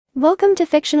Welcome to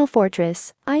Fictional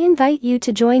Fortress. I invite you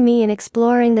to join me in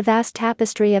exploring the vast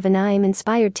tapestry of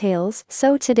anime-inspired tales.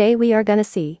 So today we are gonna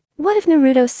see, what if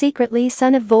Naruto secretly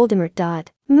son of Voldemort?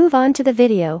 Move on to the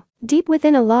video. Deep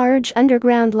within a large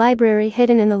underground library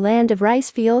hidden in the land of rice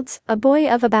fields, a boy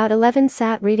of about 11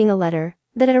 sat reading a letter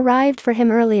that had arrived for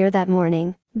him earlier that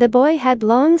morning. The boy had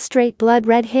long straight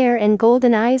blood-red hair and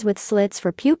golden eyes with slits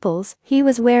for pupils. He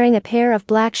was wearing a pair of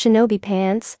black shinobi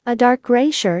pants, a dark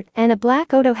gray shirt, and a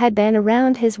black Oto headband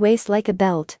around his waist like a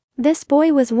belt. This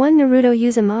boy was one Naruto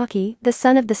Uzumaki, the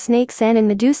son of the Snake San and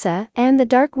Medusa, and the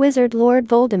Dark Wizard Lord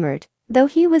Voldemort. Though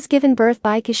he was given birth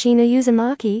by Kushina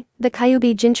Uzumaki, the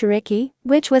Kyuubi Jinchuriki,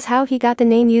 which was how he got the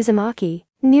name Uzumaki.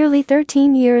 Nearly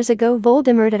 13 years ago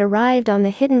Voldemort had arrived on the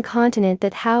hidden continent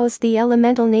that housed the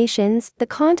elemental nations, the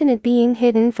continent being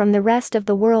hidden from the rest of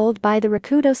the world by the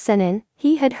Rakuto Sennin.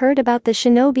 He had heard about the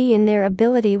shinobi and their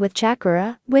ability with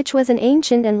chakra, which was an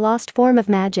ancient and lost form of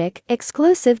magic,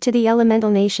 exclusive to the elemental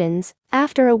nations.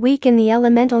 After a week in the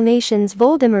elemental nations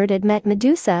Voldemort had met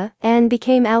Medusa, and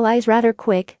became allies rather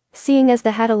quick, seeing as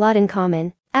they had a lot in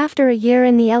common. After a year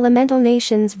in the elemental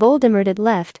nations Voldemort had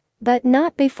left, but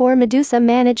not before Medusa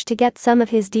managed to get some of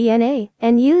his DNA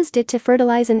and used it to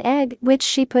fertilize an egg which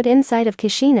she put inside of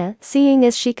Kushina, seeing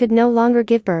as she could no longer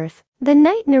give birth. The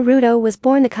night Naruto was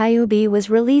born the Kyuubi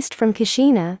was released from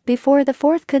Kushina before the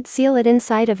fourth could seal it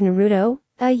inside of Naruto.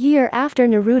 A year after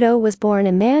Naruto was born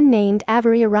a man named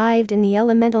Avery arrived in the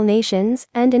elemental nations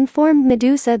and informed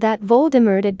Medusa that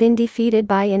Voldemort had been defeated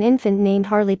by an infant named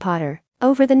Harley Potter.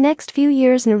 Over the next few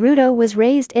years Naruto was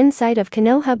raised inside of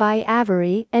Konoha by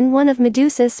Avery and one of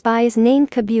Medusa's spies named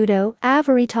Kabuto.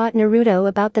 Avery taught Naruto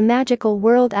about the magical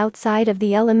world outside of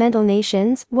the elemental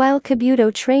nations, while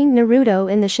Kabuto trained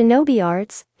Naruto in the shinobi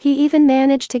arts. He even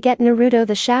managed to get Naruto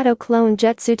the shadow clone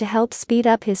jutsu to help speed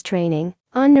up his training.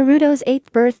 On Naruto's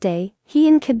 8th birthday, he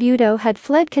and Kabuto had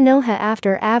fled Konoha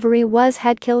after Avery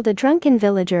had killed a drunken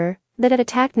villager that had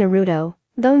attacked Naruto.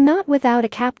 Though not without a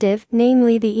captive,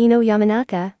 namely the Ino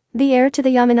Yamanaka, the heir to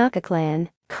the Yamanaka clan.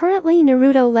 Currently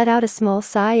Naruto let out a small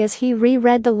sigh as he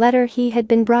reread the letter he had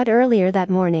been brought earlier that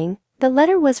morning. The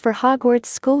letter was for Hogwarts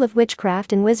School of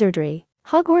Witchcraft and Wizardry.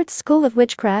 Hogwarts School of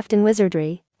Witchcraft and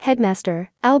Wizardry. Headmaster,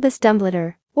 Albus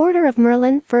Dumbledore. Order of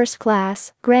Merlin, First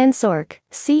Class, Grand Sork,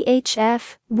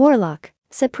 CHF, Warlock.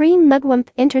 Supreme Mugwump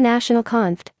International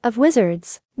Conft, of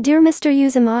Wizards. Dear Mr.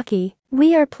 Uzumaki,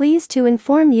 we are pleased to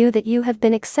inform you that you have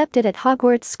been accepted at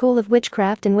Hogwarts School of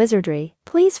Witchcraft and Wizardry.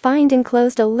 Please find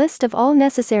enclosed a list of all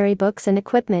necessary books and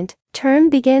equipment. Term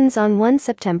begins on 1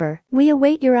 September. We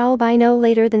await your owl by no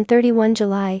later than 31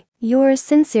 July. Yours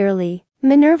sincerely,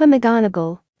 Minerva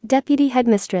McGonagall, Deputy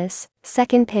Headmistress.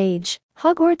 Second page.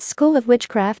 Hogwarts School of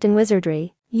Witchcraft and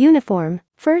Wizardry. Uniform.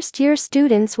 First-year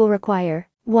students will require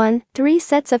 1. 3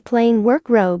 sets of plain work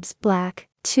robes, black.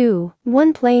 2.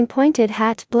 1 plain pointed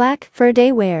hat, black, for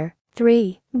day wear.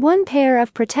 3. 1 pair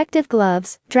of protective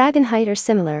gloves, dragonhide or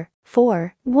similar.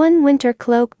 4. 1 winter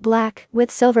cloak, black,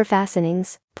 with silver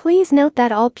fastenings. Please note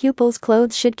that all pupils'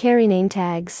 clothes should carry name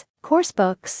tags. Course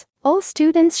books. All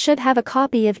students should have a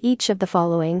copy of each of the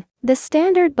following. The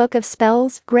Standard Book of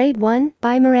Spells, Grade 1,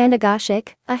 by Miranda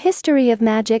Goshik. A History of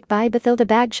Magic by Bathilda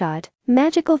Bagshot.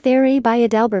 Magical Theory by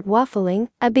Adalbert Waffling.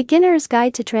 A Beginner's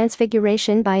Guide to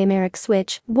Transfiguration by Americ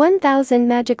Switch. 1000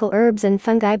 Magical Herbs and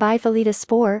Fungi by Felita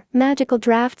Spore. Magical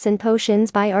Drafts and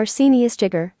Potions by Arsenius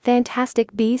Jigger.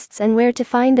 Fantastic Beasts and Where to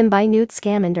Find Them by Newt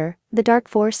Scamander. The Dark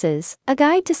Forces. A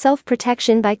Guide to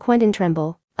Self-Protection by Quentin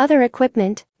Tremble. Other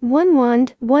equipment. 1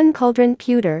 wand, 1 cauldron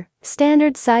pewter.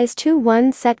 Standard size 2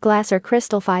 1 set glass or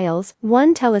crystal phials,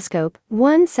 1 telescope,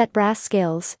 1 set brass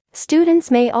scales. Students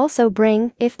may also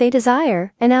bring, if they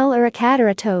desire, an owl or a cat or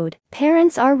a toad.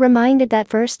 Parents are reminded that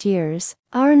first years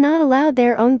are not allowed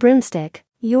their own broomstick.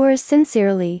 Yours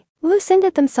sincerely, Lucinda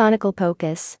Thamsonical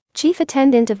Pocus, Chief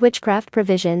Attendant of Witchcraft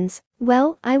Provisions.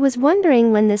 Well, I was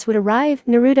wondering when this would arrive,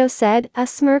 Naruto said, a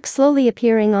smirk slowly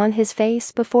appearing on his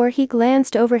face before he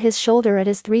glanced over his shoulder at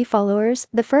his 3 followers.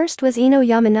 The first was Ino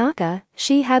Yamanaka.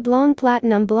 She had long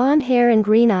platinum blonde hair and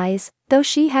green eyes, though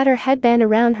she had her headband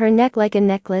around her neck like a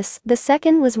necklace. The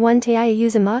second was one Taiya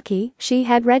Uzumaki. She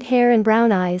had red hair and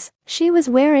brown eyes. She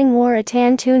wore a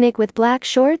tan tunic with black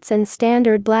shorts and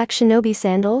standard black shinobi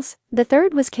sandals. The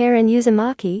third was Karen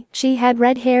Uzumaki. She had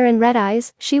red hair and red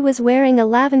eyes. She was wearing a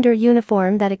lavender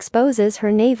uniform that exposes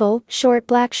her navel, short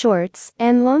black shorts,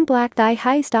 and long black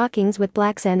thigh-high stockings with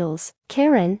black sandals.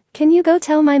 Karen, can you go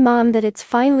tell my mom that it's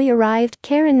finally arrived?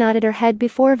 Karen nodded her head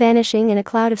before vanishing in a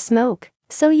cloud of smoke.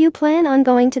 So you plan on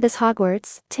going to this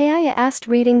Hogwarts? Taiya asked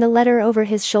reading the letter over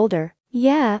his shoulder.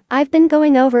 Yeah, I've been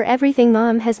going over everything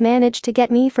Mom has managed to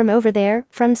get me from over there,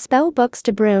 from spell books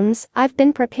to brooms. I've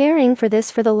been preparing for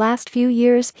this for the last few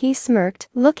years, he smirked,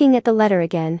 looking at the letter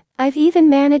again. I've even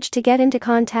managed to get into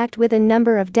contact with a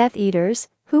number of Death Eaters,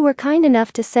 who were kind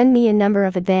enough to send me a number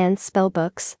of advanced spell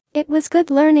books. It was good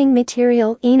learning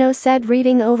material, Ino said,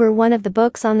 reading over one of the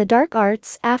books on the dark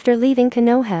arts. After leaving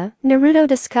Konoha, Naruto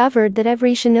discovered that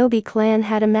every shinobi clan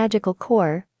had a magical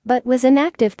core, but was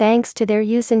inactive thanks to their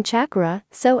use in chakra,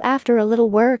 so after a little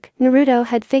work, Naruto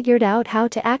had figured out how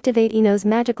to activate Ino's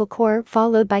magical core,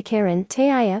 followed by Karen,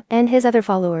 Taiya, and his other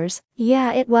followers.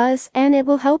 Yeah, it was, and it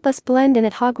will help us blend in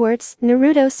at Hogwarts,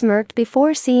 Naruto smirked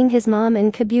before seeing his mom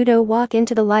and Kabuto walk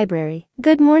into the library.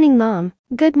 Good morning, Mom.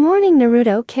 Good morning,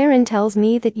 Naruto. Karen tells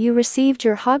me that you received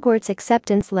your Hogwarts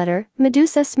acceptance letter.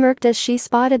 Medusa smirked as she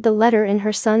spotted the letter in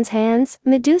her son's hands.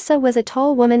 Medusa was a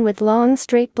tall woman with long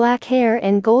straight black hair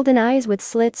and golden eyes with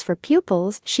slits for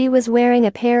pupils. She was wearing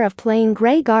a pair of plain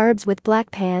gray garbs with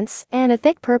black pants and a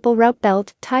thick purple rope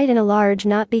belt tied in a large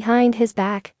knot behind his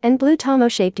back, and blue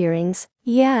tomo-shaped earrings.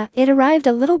 Yeah, it arrived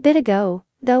a little bit ago,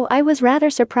 though I was rather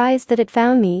surprised that it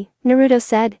found me, Naruto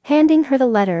said, handing her the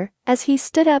letter, as he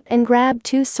stood up and grabbed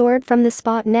two swords from the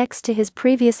spot next to his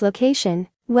previous location.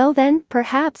 Well then,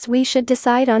 perhaps we should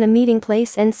decide on a meeting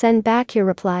place and send back your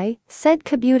reply, said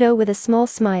Kabuto with a small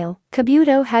smile.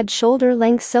 Kabuto had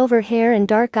shoulder-length silver hair and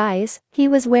dark eyes. He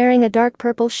was wearing a dark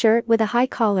purple shirt with a high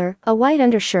collar, a white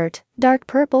undershirt, dark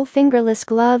purple fingerless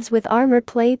gloves with armored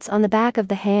plates on the back of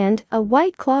the hand, a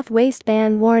white cloth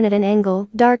waistband worn at an angle,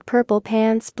 dark purple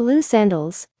pants, blue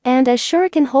sandals, and a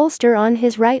shuriken holster on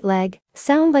his right leg.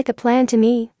 Sound like a plan to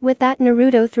me. With that,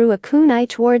 Naruto threw a kunai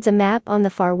towards a map on the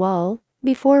far wall,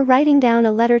 before writing down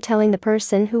a letter telling the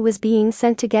person who was being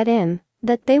sent to get him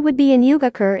that they would be in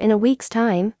Yugakure in a week's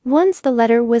time. Once the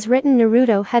letter was written,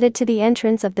 Naruto headed to the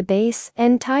entrance of the base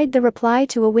and tied the reply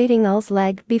to a waiting owl's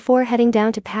leg before heading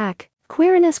down to pack.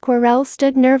 Quirinus Quirrell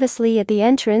stood nervously at the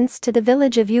entrance to the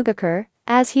village of Yugakure,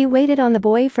 as he waited on the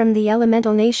boy from the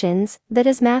elemental nations that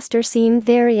his master seemed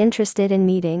very interested in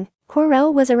meeting.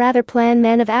 Quirrell was a rather plain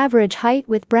man of average height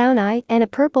with brown eye and a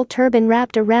purple turban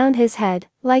wrapped around his head.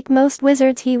 Like most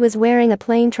wizards, he was wearing a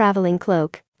plain traveling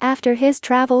cloak. After his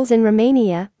travels in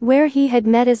Romania, where he had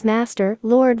met his master,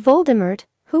 Lord Voldemort,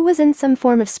 who was in some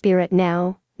form of spirit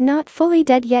now, not fully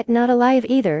dead yet not alive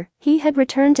either, he had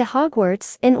returned to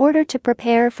Hogwarts in order to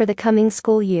prepare for the coming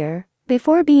school year,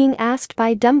 before being asked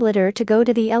by Dumbledore to go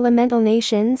to the elemental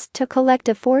nations to collect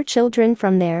 4 children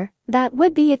from there that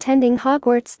would be attending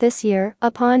Hogwarts this year.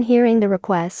 Upon hearing the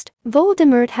request,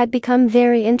 Voldemort had become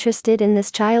very interested in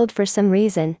this child for some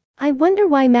reason. I wonder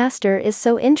why Master is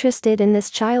so interested in this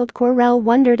child, Quirrell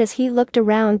wondered as he looked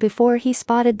around before he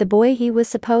spotted the boy he was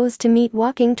supposed to meet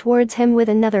walking towards him with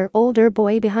another older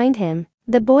boy behind him.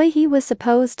 The boy he was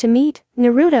supposed to meet,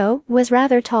 Naruto, was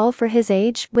rather tall for his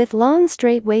age, with long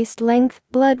straight waist length,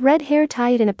 blood-red hair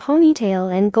tied in a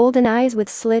ponytail and golden eyes with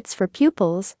slits for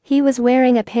pupils. He was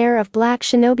wearing a pair of black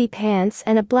shinobi pants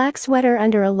and a black sweater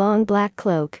under a long black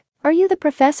cloak. Are you the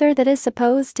professor that is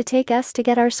supposed to take us to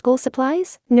get our school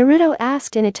supplies? Naruto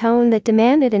asked in a tone that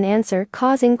demanded an answer,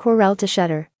 causing Quirrell to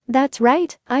shudder. That's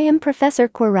right, I am Professor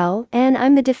Quirrell, and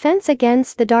I'm the Defense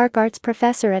Against the Dark Arts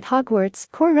professor at Hogwarts,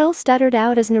 Quirrell stuttered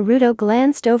out as Naruto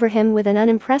glanced over him with an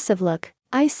unimpressive look.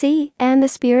 I see, and the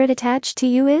spirit attached to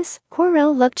you is?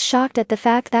 Quirrell looked shocked at the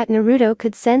fact that Naruto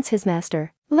could sense his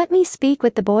master. Let me speak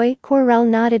with the boy. Quirrell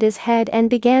nodded his head and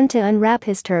began to unwrap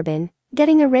his turban,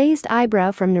 getting a raised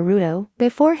eyebrow from Naruto,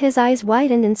 before his eyes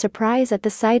widened in surprise at the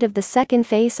sight of the second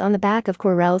face on the back of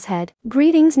Quirrell's head.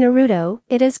 Greetings, Naruto,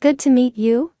 it is good to meet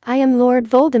you. I am Lord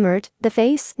Voldemort, the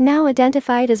face, now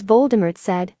identified as Voldemort,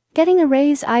 said, getting a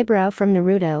raised eyebrow from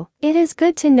Naruto. It is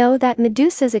good to know that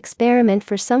Medusa's experiment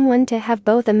for someone to have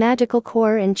both a magical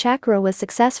core and chakra was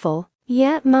successful.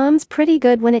 Yeah, Mom's pretty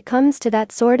good when it comes to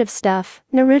that sort of stuff.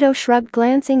 Naruto shrugged,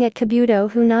 glancing at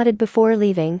Kabuto, who nodded before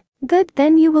leaving. Good,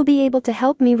 then you will be able to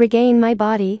help me regain my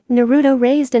body. Naruto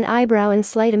raised an eyebrow in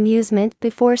slight amusement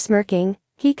before smirking.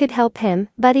 He could help him,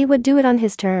 but he would do it on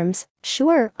his terms.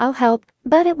 Sure, I'll help,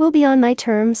 but it will be on my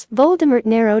terms. Voldemort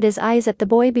narrowed his eyes at the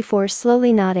boy before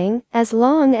slowly nodding. As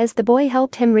long as the boy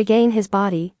helped him regain his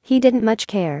body, he didn't much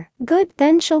care. Good,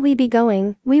 then shall we be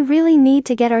going? We really need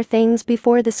to get our things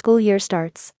before the school year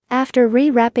starts. After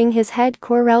re-wrapping his head,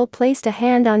 Quirrell placed a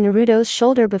hand on Naruto's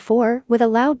shoulder before, with a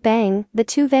loud bang, the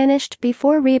two vanished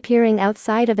before reappearing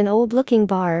outside of an old-looking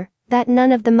bar that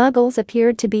none of the muggles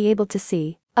appeared to be able to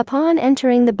see. Upon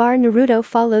entering the bar, Naruto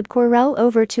followed Quirrell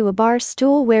over to a bar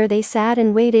stool where they sat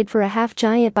and waited for a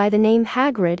half-giant by the name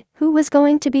Hagrid, who was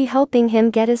going to be helping him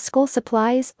get his school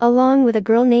supplies, along with a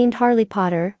girl named Harley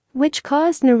Potter, which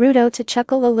caused Naruto to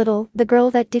chuckle a little. The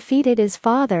girl that defeated his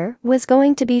father was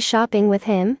going to be shopping with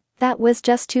him. That was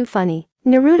just too funny.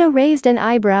 Naruto raised an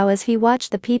eyebrow as he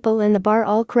watched the people in the bar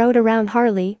all crowd around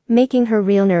Harley, making her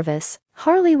real nervous.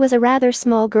 Harley was a rather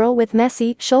small girl with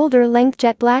messy, shoulder-length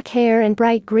jet black hair and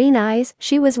bright green eyes.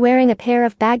 She was wearing a pair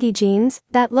of baggy jeans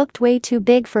that looked way too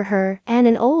big for her and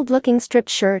an old-looking striped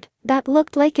shirt that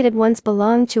looked like it had once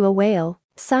belonged to a whale.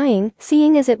 Sighing,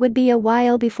 seeing as it would be a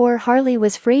while before Harley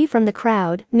was free from the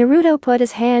crowd, Naruto put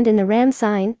his hand in the ram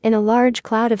sign. In a large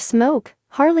cloud of smoke,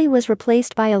 Harley was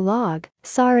replaced by a log.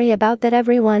 Sorry about that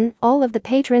everyone. All of the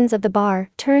patrons of the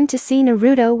bar turned to see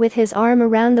Naruto with his arm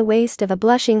around the waist of a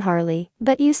blushing Harley.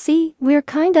 But you see, we're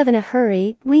kind of in a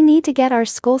hurry, we need to get our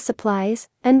school supplies,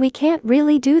 and we can't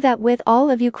really do that with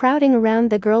all of you crowding around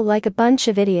the girl like a bunch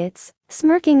of idiots.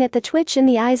 Smirking at the twitch in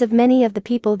the eyes of many of the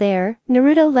people there,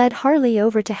 Naruto led Harley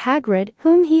over to Hagrid,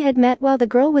 whom he had met while the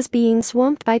girl was being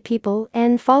swamped by people,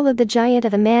 and followed the giant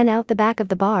of a man out the back of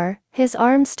the bar, his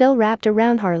arm still wrapped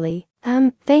around Harley.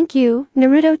 Thank you,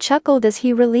 Naruto chuckled as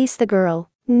he released the girl.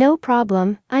 No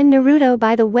problem, I'm Naruto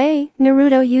by the way,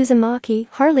 Naruto Uzumaki,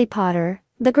 Harley Potter.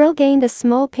 The girl gained a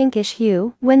small pinkish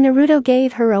hue when Naruto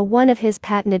gave her one of his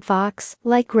patented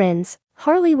fox-like grins.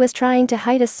 Harley was trying to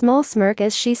hide a small smirk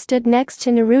as she stood next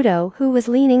to Naruto, who was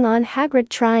leaning on Hagrid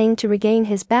trying to regain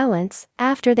his balance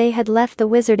after they had left the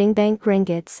Wizarding Bank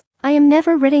Gringotts. I am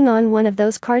never riding on one of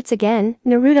those carts again,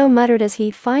 Naruto muttered as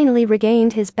he finally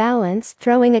regained his balance,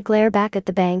 throwing a glare back at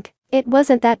the bank. It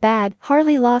wasn't that bad.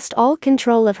 Harley lost all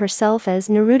control of herself as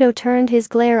Naruto turned his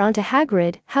glare onto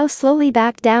Hagrid, how slowly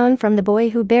backed down from the boy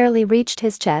who barely reached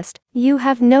his chest. You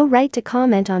have no right to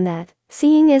comment on that,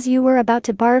 seeing as you were about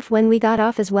to barf when we got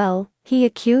off as well, he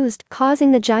accused,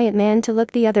 causing the giant man to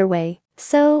look the other way.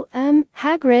 So,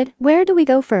 Hagrid, where do we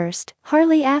go first?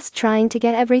 Harley asked, trying to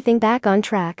get everything back on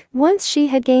track once she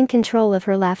had gained control of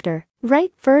her laughter.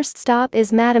 Right, first stop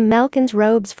is Madame Malkin's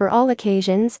robes for all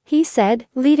occasions, he said,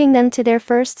 leading them to their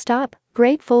first stop.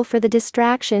 Grateful for the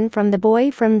distraction from the boy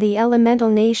from the elemental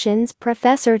nations,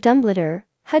 Professor Dumbledore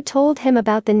had told him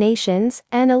about the nations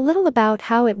and a little about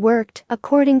how it worked.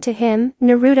 According to him,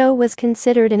 Naruto was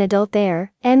considered an adult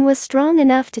there and was strong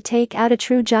enough to take out a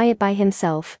true giant by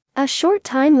himself. A short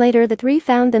time later the three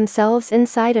found themselves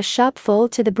inside a shop full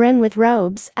to the brim with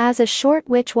robes as a short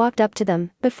witch walked up to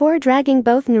them, before dragging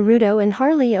both Naruto and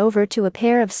Harley over to a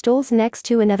pair of stools next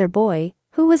to another boy,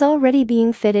 who was already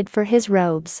being fitted for his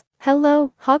robes.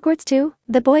 Hello, Hogwarts too?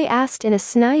 The boy asked in a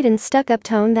snide and stuck-up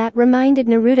tone that reminded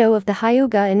Naruto of the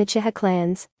Hyuga and Uchiha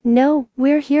clans. No,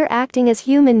 we're here acting as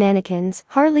human mannequins.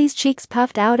 Harley's cheeks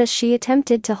puffed out as she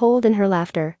attempted to hold in her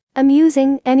laughter.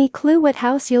 Amusing, any clue what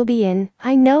house you'll be in?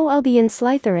 I know I'll be in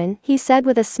Slytherin, he said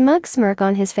with a smug smirk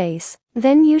on his face.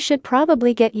 Then you should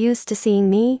probably get used to seeing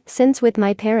me, since with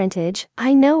my parentage,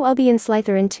 I know I'll be in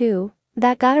Slytherin too.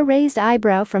 That got a raised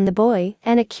eyebrow from the boy,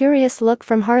 and a curious look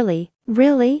from Harley.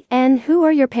 Really? And who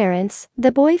are your parents?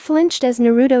 The boy flinched as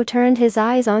Naruto turned his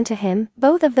eyes onto him,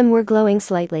 both of them were glowing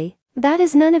slightly. That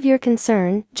is none of your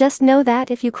concern, just know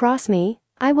that if you cross me,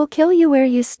 I will kill you where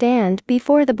you stand.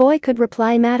 Before the boy could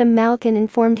reply, Madame Malkin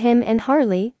informed him and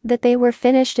Harley that they were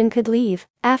finished and could leave.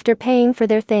 After paying for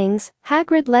their things,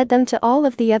 Hagrid led them to all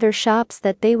of the other shops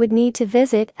that they would need to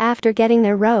visit. After getting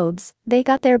their robes, they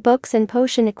got their books and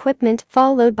potion equipment,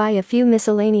 followed by a few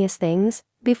miscellaneous things,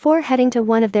 before heading to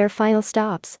one of their final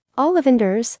stops.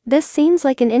 Ollivander's, this seems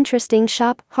like an interesting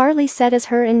shop, Harley said as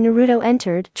her and Naruto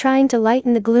entered, trying to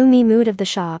lighten the gloomy mood of the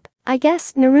shop. I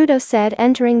guess, Naruto said,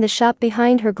 entering the shop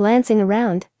behind her. Glancing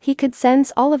around, he could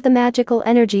sense all of the magical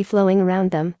energy flowing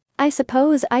around them. I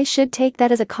suppose I should take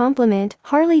that as a compliment.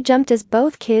 Harley jumped as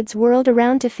both kids whirled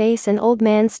around to face an old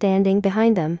man standing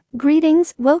behind them.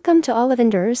 Greetings, welcome to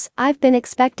Ollivander's. I've been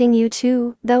expecting you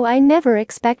too, though I never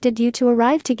expected you to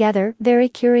arrive together. Very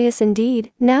curious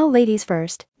indeed. Now ladies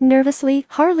first. Nervously,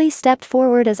 Harley stepped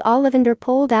forward as Ollivander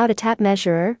pulled out a tape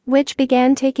measure, which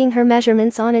began taking her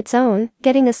measurements on its own,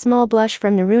 getting a small blush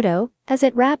from Naruto as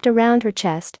it wrapped around her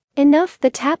chest. Enough. The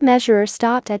tape measurer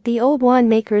stopped at the old wand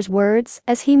maker's words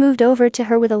as he moved over to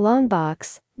her with a long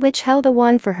box, which held a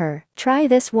wand for her. Try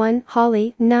this one,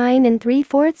 Holly, 9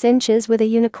 3/4 inches with a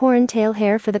unicorn tail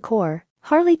hair for the core.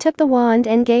 Harley took the wand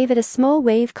and gave it a small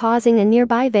wave, causing a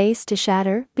nearby vase to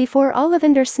shatter, before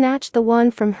Ollivander snatched the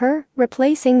wand from her,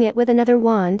 replacing it with another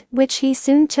wand, which he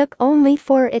soon took, only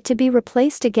for it to be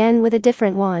replaced again with a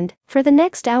different wand. For the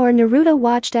next hour Naruto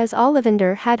watched as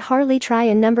Ollivander had Harley try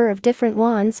a number of different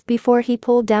wands before he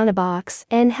pulled down a box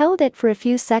and held it for a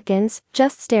few seconds,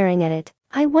 just staring at it.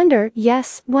 I wonder,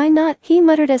 yes, why not, he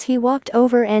muttered as he walked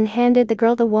over and handed the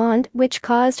girl the wand, which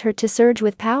caused her to surge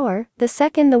with power the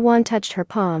second the wand touched her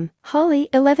palm. Holly,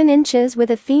 11 inches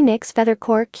with a phoenix feather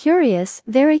core. Curious,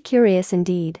 very curious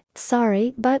indeed.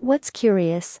 Sorry, but what's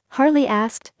curious? Harley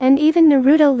asked, and even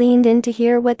Naruto leaned in to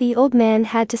hear what the old man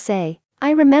had to say. I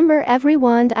remember every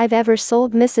wand I've ever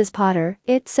sold, Mrs. Potter.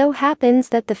 It so happens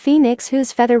that the phoenix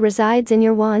whose feather resides in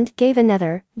your wand gave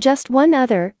another, just one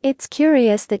other. It's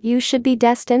curious that you should be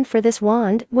destined for this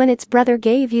wand when its brother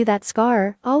gave you that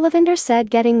scar, Ollivander said,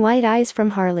 getting wide eyes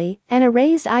from Harley and a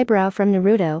raised eyebrow from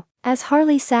Naruto. As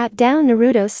Harley sat down,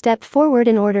 Naruto stepped forward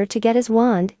in order to get his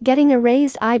wand, getting a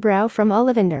raised eyebrow from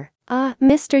Ollivander. Ah,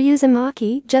 Mr.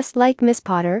 Uzumaki, just like Miss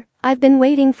Potter. I've been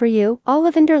waiting for you.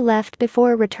 Ollivander left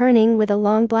before returning with a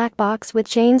long black box with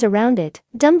chains around it.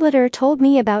 Dumbledore told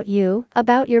me about you,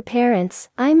 about your parents.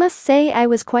 I must say I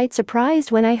was quite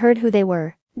surprised when I heard who they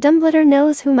were. Dumbledore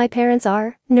knows who my parents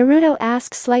are? Naruto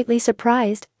asked, slightly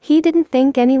surprised. He didn't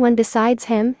think anyone besides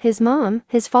him, his mom,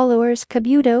 his followers,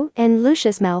 Kabuto, and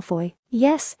Lucius Malfoy.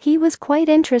 Yes, he was quite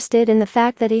interested in the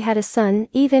fact that he had a son,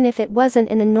 even if it wasn't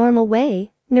in a normal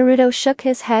way. Naruto shook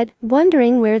his head,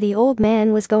 wondering where the old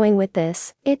man was going with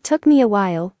this. It took me a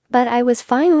while, but I was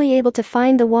finally able to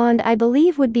find the wand I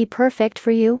believe would be perfect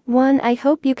for you, one I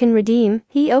hope you can redeem.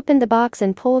 He opened the box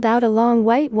and pulled out a long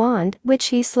white wand, which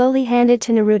he slowly handed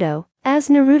to Naruto. As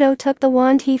Naruto took the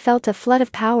wand, he felt a flood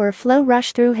of power flow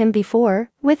rush through him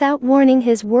before, without warning,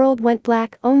 his world went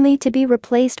black, only to be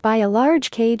replaced by a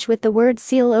large cage with the word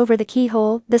seal over the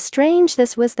keyhole. The strange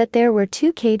this was that there were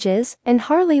two cages, and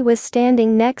Harley was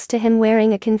standing next to him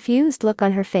wearing a confused look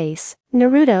on her face.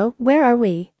 Naruto, where are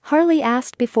we? Harley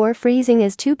asked before freezing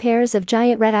as two pairs of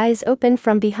giant red eyes opened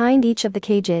from behind each of the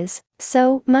cages.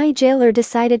 So, my jailer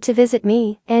decided to visit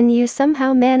me, and you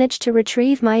somehow managed to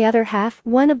retrieve my other half,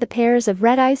 one of the pairs of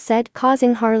red eyes said,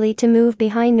 causing Harley to move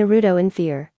behind Naruto in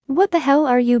fear. What the hell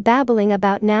are you babbling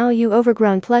about now, you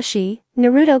overgrown plushie?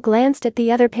 Naruto glanced at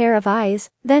the other pair of eyes,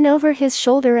 then over his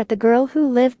shoulder at the girl who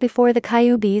lived before the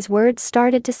Kyuubi's words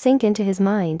started to sink into his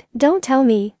mind. Don't tell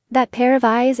me, that pair of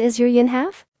eyes is your yin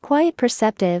half? Quite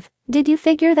perceptive. Did you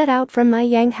figure that out from my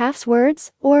yang half's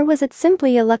words, or was it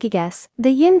simply a lucky guess? The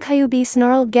yin Kyuubi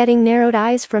snarled, getting narrowed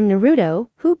eyes from Naruto,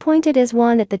 who pointed his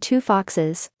wand at the two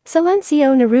foxes.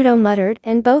 Silencio, Naruto muttered,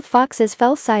 and both foxes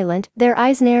fell silent, their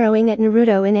eyes narrowing at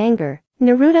Naruto in anger.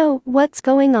 Naruto, what's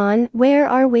going on? Where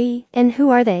are we, and who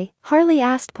are they? Harley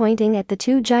asked, pointing at the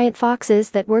two giant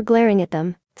foxes that were glaring at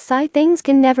them. Sigh, things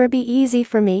can never be easy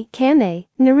for me, can they?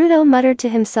 Naruto muttered to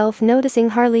himself, noticing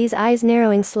Harley's eyes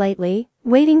narrowing slightly,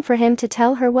 waiting for him to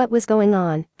tell her what was going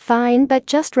on. Fine, but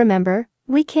just remember,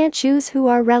 we can't choose who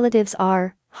our relatives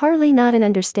are. Harley nodded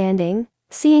understanding,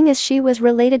 seeing as she was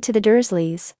related to the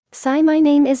Dursleys. Sigh, my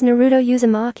name is Naruto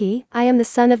Uzumaki. I am the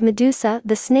son of Medusa,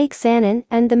 the snake Sannin,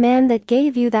 and the man that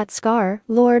gave you that scar,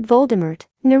 Lord Voldemort.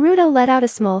 Naruto let out a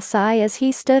small sigh as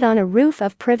he stood on a roof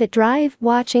of Privet Drive,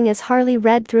 watching as Harley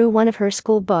read through one of her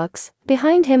school books.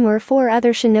 Behind him were 4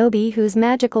 other shinobi whose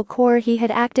magical core he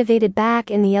had activated back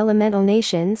in the Elemental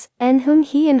Nations, and whom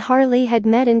he and Harley had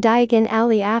met in Diagon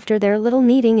Alley after their little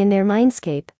meeting in their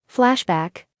mindscape.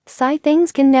 Flashback. Sigh,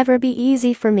 things can never be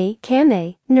easy for me, can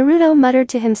they? Naruto muttered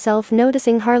to himself,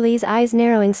 noticing Harley's eyes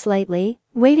narrowing slightly,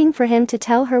 waiting for him to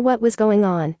tell her what was going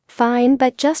on. Fine,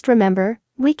 but just remember,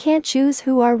 we can't choose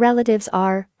who our relatives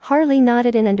are. Harley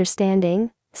nodded in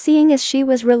understanding, seeing as she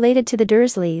was related to the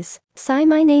Dursleys. Sigh,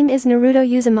 my name is Naruto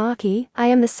Uzumaki. I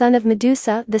am the son of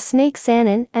Medusa, the snake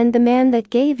Sannin, and the man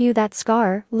that gave you that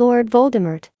scar, Lord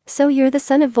Voldemort. So you're the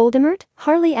son of Voldemort?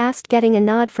 Harley asked, getting a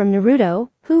nod from Naruto,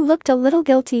 who looked a little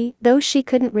guilty, though she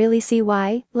couldn't really see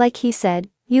why. Like he said,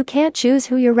 you can't choose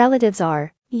who your relatives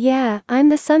are. Yeah, I'm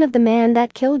the son of the man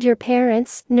that killed your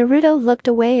parents. Naruto looked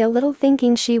away a little,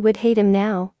 thinking she would hate him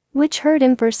now, which hurt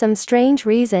him for some strange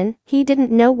reason. He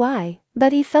didn't know why,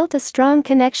 but he felt a strong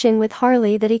connection with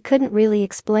Harley that he couldn't really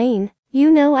explain. You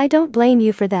know, I don't blame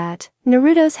you for that.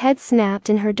 Naruto's head snapped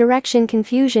in her direction,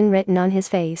 confusion written on his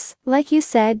face. Like you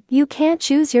said, you can't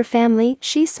choose your family.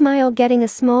 She smiled, getting a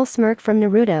small smirk from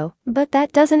Naruto. But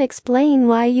that doesn't explain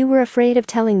why you were afraid of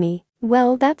telling me.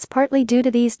 Well, that's partly due to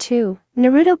these two.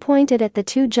 Naruto pointed at the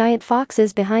 2 giant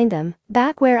foxes behind them.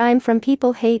 Back where I'm from,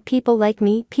 people hate people like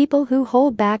me, people who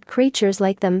hold back creatures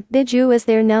like them, Biju as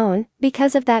they're known.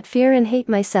 Because of that fear and hate,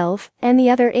 myself, and the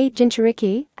other 8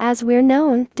 Jinchuriki, as we're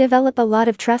known, develop a lot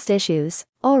of trust issues.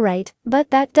 Alright,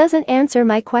 but that doesn't answer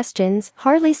my questions,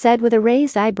 Harley said with a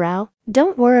raised eyebrow.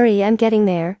 Don't worry, I'm getting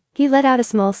there. He let out a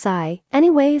small sigh.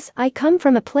 Anyways, I come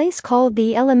from a place called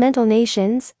the Elemental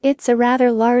Nations. It's a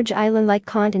rather large island-like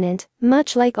continent,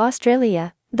 much like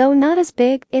Australia. Though not as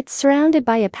big, it's surrounded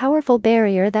by a powerful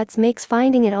barrier that makes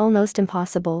finding it almost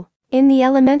impossible. In the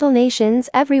elemental nations,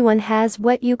 everyone has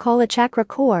what you call a chakra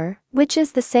core, which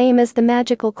is the same as the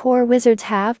magical core wizards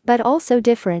have but also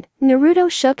different. Naruto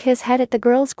shook his head at the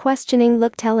girl's questioning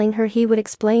look, telling her he would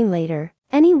explain later.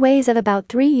 Anyways, of about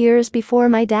 3 years before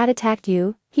my dad attacked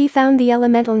you, he found the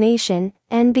elemental nation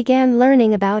and began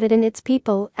learning about it and its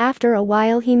people. After a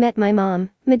while he met my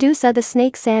mom, Medusa the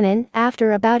Snake Sannin.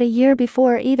 After about a year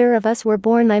before either of us were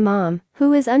born, my mom,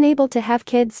 who is unable to have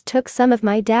kids, took some of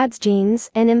my dad's genes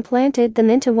and implanted them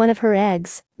into one of her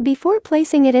eggs, before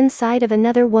placing it inside of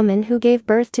another woman who gave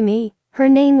birth to me. Her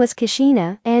name was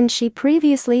Kushina, and she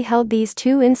previously held these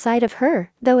two inside of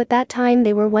her, though at that time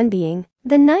they were one being.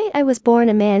 The night I was born,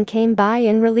 a man came by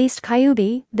and released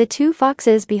Kyuubi, the two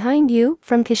foxes behind you,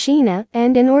 from Kushina,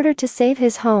 and in order to save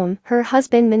his home, her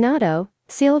husband Minato,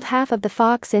 sealed half of the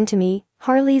fox into me.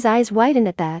 Harley's eyes widened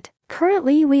at that.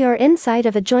 Currently we are inside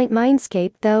of a joint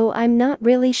mindscape, though I'm not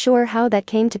really sure how that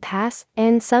came to pass,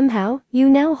 and somehow, you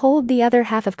now hold the other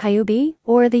half of Kyuubi,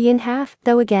 or the yin half,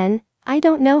 though again, I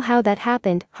don't know how that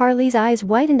happened. Harley's eyes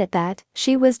widened at that.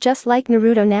 She was just like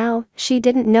Naruto now, she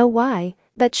didn't know why,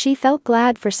 but she felt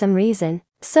glad for some reason.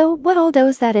 So what all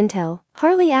does that entail?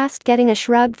 Harley asked, getting a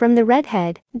shrug from the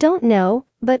redhead. Don't know,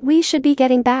 but we should be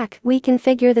getting back. We can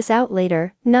figure this out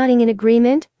later. Nodding in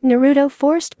agreement, Naruto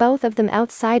forced both of them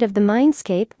outside of the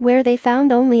mindscape, where they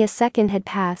found only a second had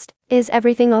passed. Is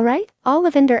everything alright?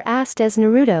 Ollivander asked as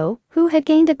Naruto, who had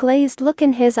gained a glazed look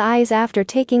in his eyes after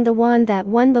taking the wand that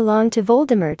one belonged to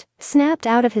Voldemort, snapped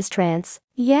out of his trance.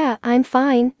 Yeah, I'm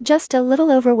fine, just a little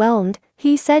overwhelmed,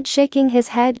 he said, shaking his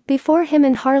head. Before him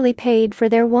and Harley paid for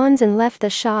their wands and left the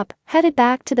shop, headed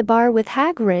back to the bar with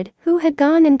Hagrid, who had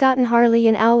gone and gotten Harley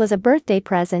an owl as a birthday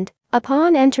present.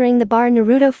 Upon entering the bar,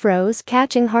 Naruto froze,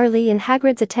 catching Harley and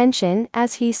Hagrid's attention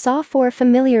as he saw 4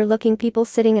 familiar-looking people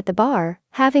sitting at the bar,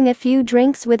 having a few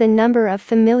drinks with a number of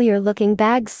familiar-looking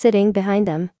bags sitting behind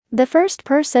them. The first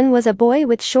person was a boy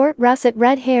with short russet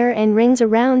red hair and rings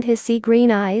around his sea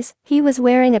green eyes. He was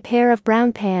wearing a pair of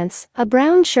brown pants, a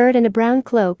brown shirt and a brown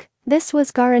cloak. This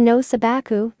was Gaara no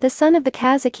Sabaku, the son of the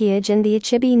Kazekage and the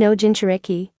Ichibi no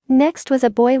Jinchuriki. Next was a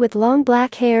boy with long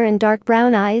black hair and dark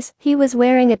brown eyes. He was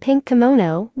wearing a pink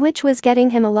kimono, which was getting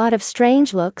him a lot of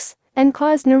strange looks, and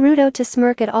caused Naruto to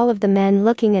smirk at all of the men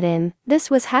looking at him. This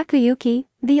was Hakuyuki,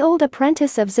 the old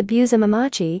apprentice of Zabuza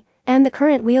Mamachi, and the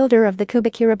current wielder of the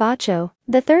Kubikirabacho.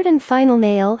 The third and final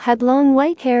male had long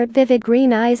white-haired, vivid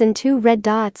green eyes and 2 red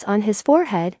dots on his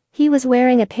forehead. He was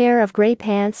wearing a pair of gray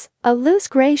pants, a loose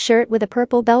gray shirt with a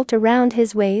purple belt around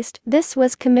his waist. This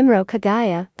was Kamimuro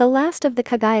Kagaya, the last of the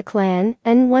Kagaya clan,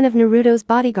 and one of Naruto's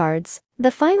bodyguards.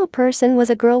 The final person was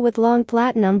a girl with long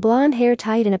platinum blonde hair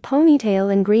tied in a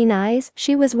ponytail and green eyes.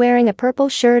 She was wearing a purple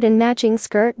shirt and matching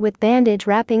skirt with bandage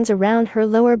wrappings around her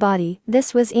lower body.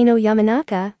 This was Ino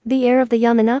Yamanaka, the heir of the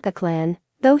Yamanaka clan.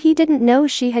 Though he didn't know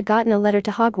she had gotten a letter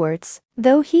to Hogwarts,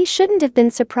 though he shouldn't have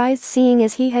been surprised seeing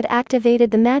as he had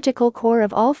activated the magical core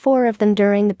of all 4 of them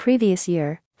during the previous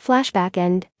year. Flashback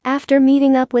end. After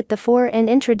meeting up with the 4 and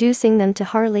introducing them to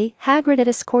Harley, Hagrid had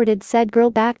escorted said girl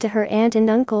back to her aunt and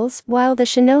uncle's, while the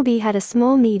shinobi had a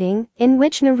small meeting, in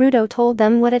which Naruto told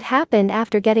them what had happened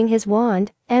after getting his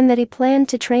wand, and that he planned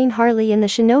to train Harley in the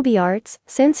shinobi arts,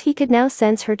 since he could now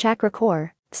sense her chakra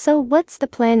core. So what's the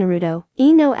plan, Naruto?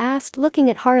 Ino asked, looking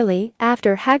at Harley.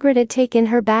 After Hagrid had taken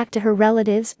her back to her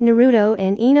relatives, Naruto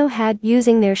and Ino had,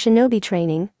 using their shinobi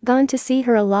training, gone to see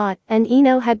her a lot, and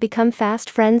Ino had become fast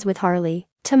friends with Harley.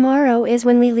 Tomorrow is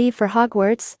when we leave for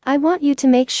Hogwarts. I want you to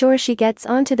make sure she gets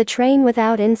onto the train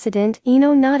without incident.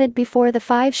 Ino nodded before the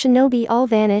 5 shinobi all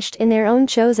vanished in their own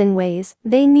chosen ways.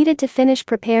 They needed to finish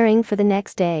preparing for the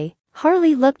next day.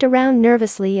 Harley looked around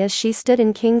nervously as she stood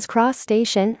in King's Cross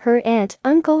Station. Her aunt,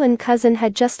 uncle and cousin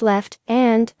had just left,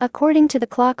 and, according to the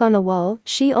clock on the wall,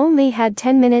 she only had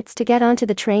 10 minutes to get onto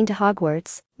the train to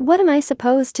Hogwarts. What am I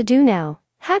supposed to do now?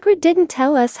 Hagrid didn't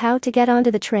tell us how to get onto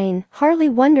the train, Harley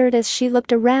wondered as she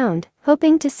looked around,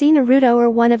 hoping to see Naruto or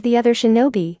one of the other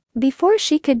shinobi. Before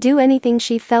she could do anything,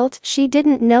 she felt she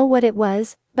didn't know what it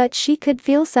was, but she could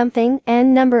feel something,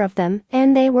 and number of them,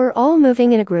 and they were all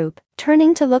moving in a group.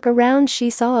 Turning to look around, she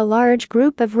saw a large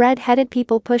group of red-headed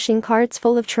people pushing carts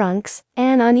full of trunks.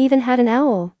 Anon even had an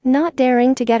owl. Not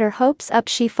daring to get her hopes up,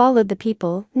 she followed the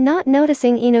people, not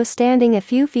noticing Ino standing a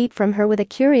few feet from her with a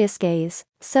curious gaze.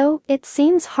 So, it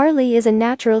seems Harley is a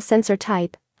natural sensor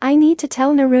type. I need to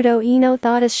tell Naruto, Ino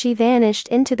thought as she vanished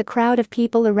into the crowd of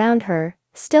people around her,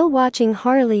 still watching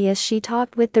Harley as she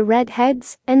talked with the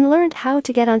redheads and learned how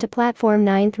to get onto platform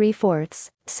 9 3/4.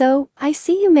 So, I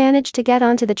see you managed to get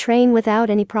onto the train without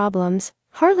any problems.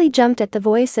 Harley jumped at the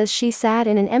voice as she sat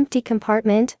in an empty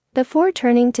compartment, before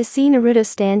turning to see Naruto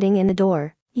standing in the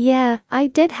door. Yeah, I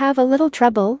did have a little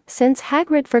trouble, since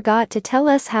Hagrid forgot to tell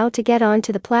us how to get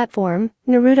onto the platform.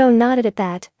 Naruto nodded at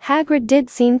that. Hagrid did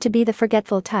seem to be the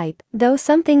forgetful type. Though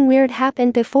something weird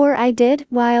happened before I did.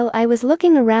 While I was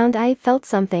looking around I felt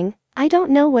something. I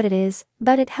don't know what it is,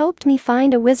 but it helped me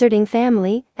find a wizarding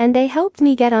family, and they helped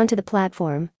me get onto the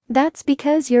platform. That's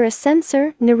because you're a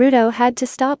censor. Naruto had to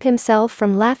stop himself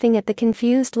from laughing at the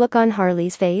confused look on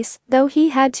Harley's face, though he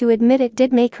had to admit it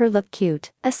did make her look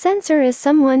cute. A censor is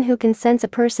someone who can sense a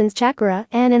person's chakra,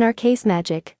 and in our case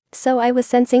magic. So I was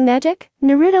sensing magic?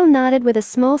 Naruto nodded with a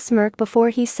small smirk before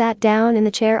he sat down in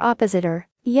the chair opposite her.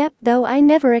 Yep, though I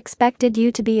never expected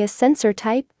you to be a censor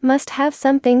type, must have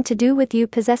something to do with you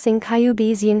possessing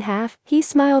Kyuubi's yin half. He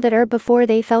smiled at her before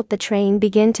they felt the train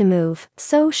begin to move.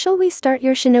 So shall we start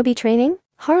your shinobi training?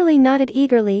 Harley nodded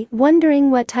eagerly,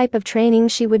 wondering what type of training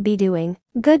she would be doing.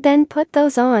 Good, then put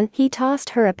those on. He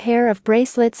tossed her a pair of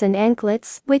bracelets and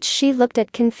anklets, which she looked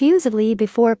at confusedly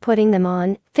before putting them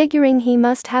on, figuring he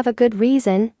must have a good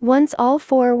reason. Once all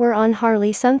four were on,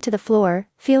 Harley sunk to the floor,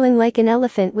 feeling like an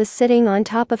elephant was sitting on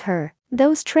top of her.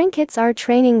 Those trinkets are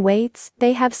training weights.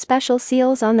 They have special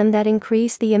seals on them that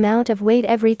increase the amount of weight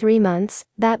every 3 months.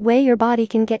 That way your body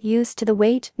can get used to the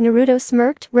weight. Naruto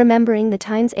smirked, remembering the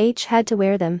times H had to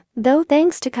wear them. Though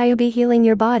thanks to Kyuubi healing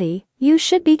your body, you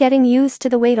should be getting used to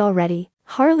the weight already.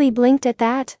 Harley blinked at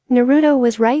that. Naruto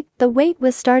was right, the weight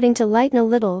was starting to lighten a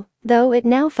little, though it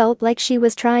now felt like she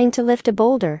was trying to lift a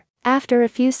boulder. After a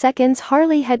few seconds,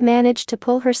 Harley had managed to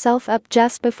pull herself up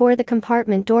just before the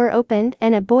compartment door opened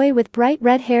and a boy with bright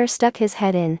red hair stuck his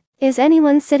head in. Is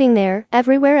anyone sitting there?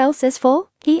 Everywhere else is full?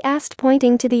 He asked,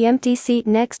 pointing to the empty seat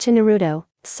next to Naruto.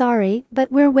 Sorry,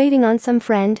 but we're waiting on some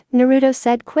friend, Naruto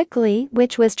said quickly,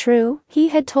 which was true. He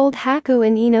had told Haku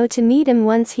and Ino to meet him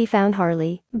once he found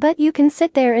Harley. But you can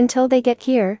sit there until they get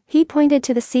here. He pointed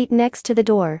to the seat next to the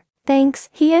door. Thanks.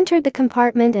 He entered the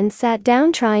compartment and sat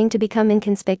down, trying to become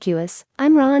inconspicuous.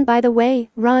 I'm Ron, by the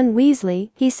way, Ron Weasley,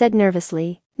 he said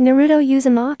nervously. Naruto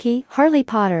Uzumaki, Harley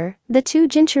Potter, the two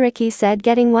Jinchuriki said,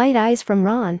 getting wide eyes from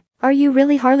Ron. Are you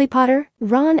really Harley Potter?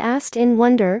 Ron asked in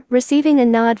wonder, receiving a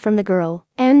nod from the girl.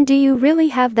 And do you really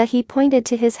have that? He pointed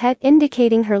to his head,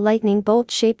 indicating her lightning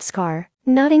bolt-shaped scar.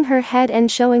 Nodding her head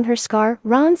and showing her scar,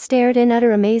 Ron stared in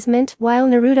utter amazement while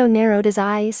Naruto narrowed his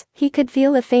eyes. He could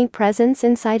feel a faint presence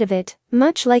inside of it,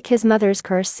 much like his mother's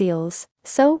curse seals.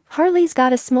 So, Harley's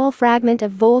got a small fragment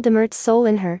of Voldemort's soul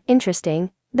in her. Interesting.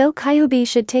 Though Kyuubi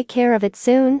should take care of it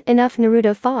soon enough,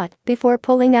 Naruto thought, before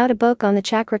pulling out a book on the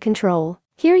chakra control.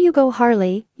 Here you go,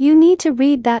 Harley, you need to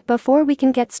read that before we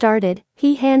can get started.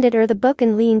 He handed her the book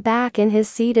and leaned back in his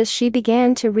seat as she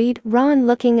began to read, Ron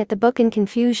looking at the book in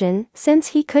confusion, since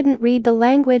he couldn't read the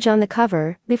language on the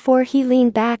cover, before he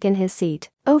leaned back in his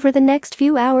seat. Over the next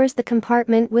few hours the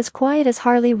compartment was quiet as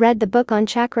Harley read the book on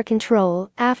chakra control.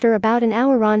 After about an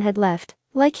hour Ron had left.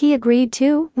 Like he agreed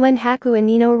to, when Haku and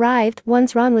Nino arrived.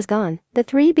 Once Ron was gone, the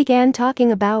three began talking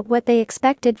about what they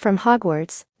expected from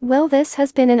Hogwarts. Well, this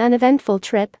has been an uneventful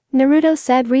trip, Naruto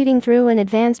said, reading through an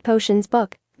advanced potions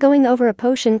book, going over a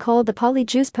potion called the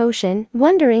Polyjuice Potion,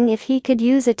 wondering if he could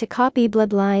use it to copy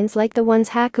bloodlines like the ones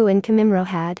Haku and Kamimaro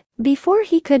had. Before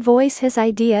he could voice his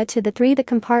idea to the three, the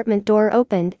compartment door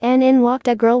opened and in walked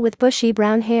a girl with bushy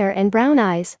brown hair and brown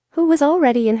eyes, who was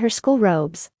already in her school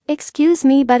robes. Excuse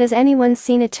me, but has anyone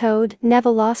seen a toad? Never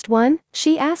lost one?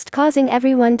 She asked, causing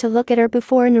everyone to look at her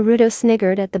before Naruto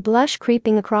sniggered at the blush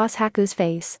creeping across Haku's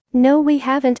face. No, we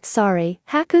haven't, sorry,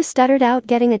 Haku stuttered out,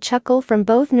 getting a chuckle from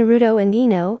both Naruto and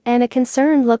Ino and a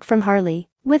concerned look from Harley.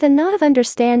 With a nod of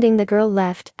understanding the girl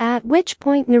left, at which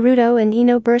point Naruto and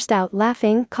Ino burst out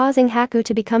laughing, causing Haku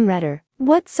to become redder.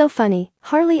 What's so funny?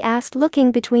 Harley asked,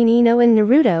 looking between Ino and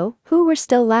Naruto, who were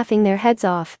still laughing their heads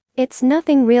off. It's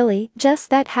nothing really, just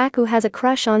that Haku has a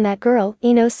crush on that girl,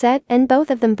 Ino said, and both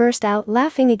of them burst out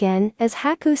laughing again as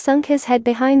Haku sunk his head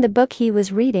behind the book he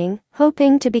was reading,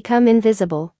 hoping to become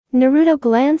invisible. Naruto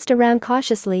glanced around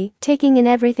cautiously, taking in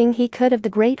everything he could of the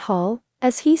Great Hall,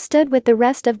 as he stood with the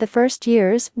rest of the first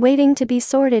years, waiting to be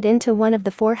sorted into one of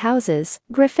the 4 houses: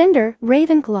 Gryffindor,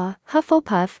 Ravenclaw,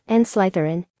 Hufflepuff, and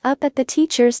Slytherin. Up at the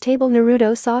teacher's table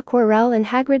Naruto saw Quirrell and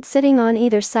Hagrid sitting on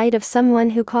either side of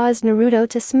someone who caused Naruto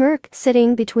to smirk.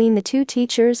 Sitting between the 2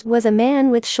 teachers was a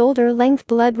man with shoulder-length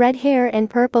blood-red hair and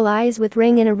purple eyes with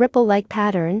ring in a ripple-like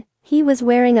pattern. He was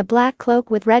wearing a black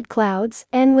cloak with red clouds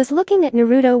and was looking at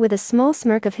Naruto with a small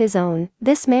smirk of his own.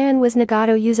 This man was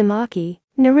Nagato Uzumaki,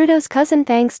 Naruto's cousin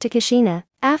thanks to Kushina.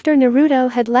 After Naruto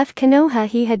had left Konoha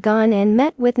he had gone and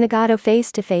met with Nagato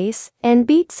face to face, and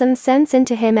beat some sense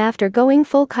into him after going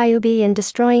full Kyuubi and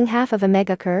destroying half of a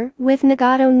Megakure, with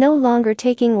Nagato no longer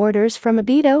taking orders from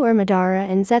Obito or Madara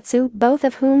and Zetsu, both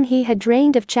of whom he had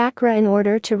drained of chakra in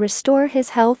order to restore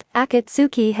his health.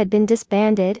 Akatsuki had been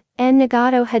disbanded, and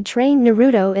Nagato had trained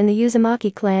Naruto in the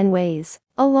Uzumaki clan ways,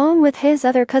 along with his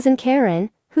other cousin Karen,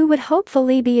 who would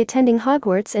hopefully be attending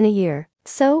Hogwarts in a year.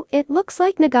 So, it looks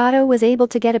like Nagato was able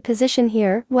to get a position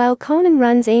here, while Konan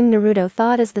runs AIM. Naruto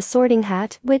thought as the Sorting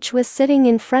Hat, which was sitting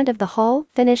in front of the hall,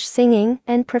 finished singing,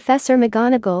 and Professor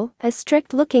McGonagall, a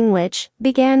strict-looking witch,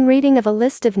 began reading of a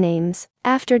list of names.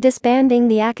 After disbanding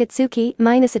the Akatsuki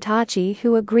minus Itachi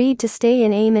who agreed to stay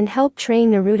in AIM and help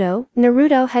train Naruto,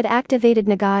 Naruto had activated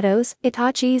Nagato's,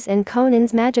 Itachi's and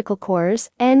Konan's magical cores,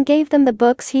 and gave them the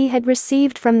books he had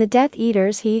received from the Death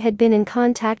Eaters he had been in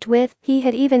contact with. He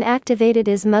had even activated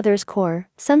his mother's core,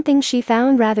 something she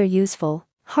found rather useful.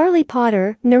 Harley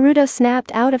Potter. Naruto snapped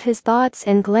out of his thoughts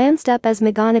and glanced up as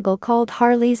McGonagall called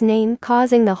Harley's name,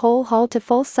 causing the whole hall to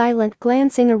fall silent.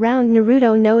 Glancing around,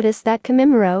 Naruto noticed that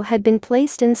Kimimaro had been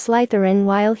placed in Slytherin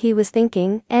while he was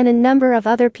thinking, and a number of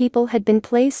other people had been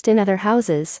placed in other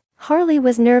houses. Harley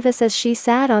was nervous as she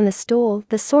sat on the stool,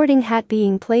 the sorting hat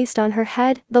being placed on her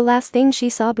head. The last thing she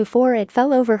saw before it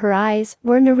fell over her eyes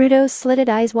were Naruto's slitted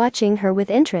eyes watching her with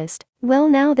interest. Well,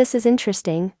 now this is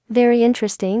interesting, very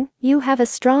interesting. You have a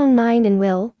strong mind and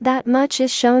will, that much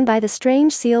is shown by the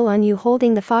strange seal on you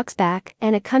holding the fox back,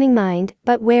 and a cunning mind,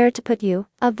 but where to put you?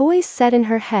 A voice said in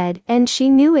her head, and she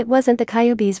knew it wasn't the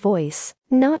Kyuubi's voice.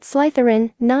 Not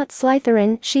Slytherin, not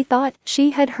Slytherin, she thought.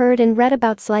 She had heard and read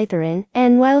about Slytherin,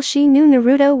 and while she knew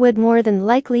Naruto would more than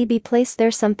likely be placed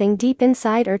there, something deep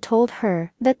inside her told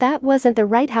her that that wasn't the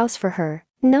right house for her.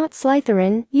 Not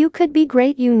Slytherin, you could be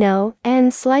great, you know,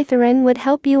 and Slytherin would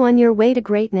help you on your way to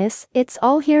greatness. It's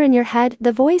all here in your head,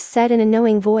 the voice said in a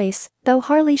knowing voice. Though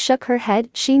Harley shook her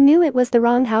head, she knew it was the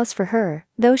wrong house for her,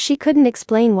 though she couldn't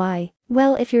explain why.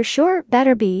 Well, if you're sure,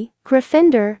 better be.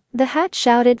 Gryffindor, the hat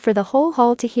shouted for the whole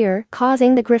hall to hear,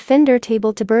 causing the Gryffindor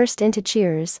table to burst into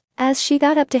cheers. As she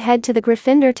got up to head to the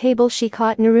Gryffindor table, she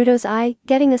caught Naruto's eye,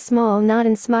 getting a small nod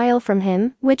and smile from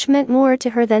him, which meant more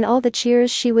to her than all the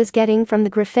cheers she was getting from the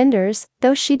Gryffindors,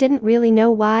 though she didn't really know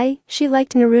why. She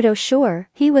liked Naruto, sure,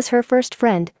 he was her first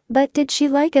friend, but did she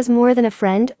like as more than a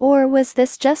friend, or was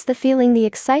this just the feeling, the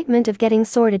excitement of getting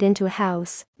sorted into a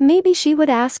house? Maybe she would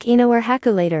ask Ino or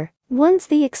Haku later. Once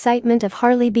the excitement of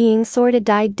Harley being sorted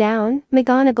died down,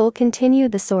 McGonagall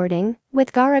continued the sorting,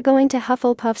 with Gaara going to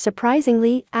Hufflepuff.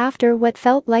 Surprisingly, after what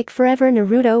felt like forever,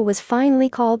 Naruto was finally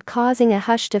called, causing a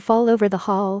hush to fall over the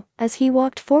hall, as he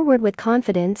walked forward with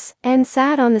confidence, and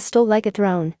sat on the stool like a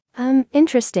throne.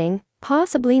 Interesting.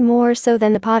 Possibly more so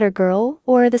than the Potter girl,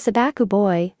 or the Sabaku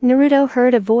boy, Naruto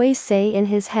heard a voice say in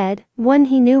his head, one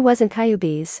he knew wasn't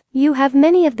Kyuubi's. You have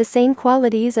many of the same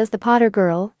qualities as the Potter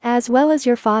girl, as well as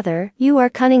your father. You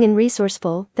are cunning and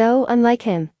resourceful, though unlike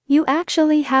him, you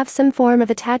actually have some form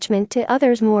of attachment to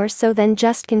others, more so than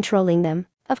just controlling them.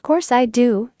 Of course I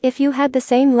do. If you had the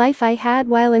same life I had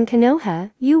while in Konoha,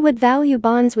 you would value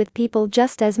bonds with people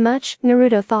just as much,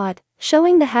 Naruto thought,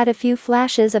 showing the hat a few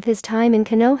flashes of his time in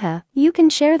Konoha. You can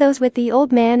share those with the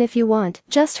old man if you want.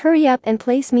 Just hurry up and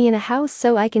place me in a house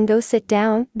so I can go sit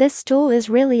down. This stool is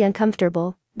really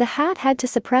uncomfortable. The hat had to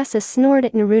suppress a snort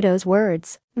at Naruto's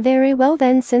words. Very well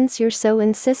then, since you're so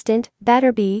insistent,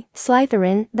 better be.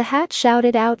 Slytherin, the hat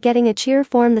shouted out, getting a cheer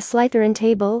from the Slytherin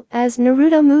table, as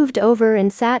Naruto moved over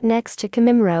and sat next to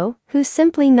Kimimaro, who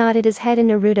simply nodded his head in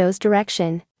Naruto's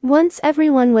direction. Once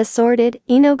everyone was sorted,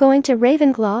 Ino going to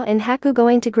Ravenclaw and Haku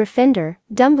going to Gryffindor,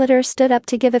 Dumbledore stood up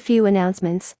to give a few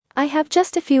announcements. I have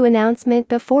just a few announcements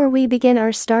before we begin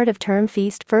our start of term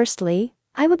feast. Firstly,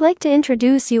 I would like to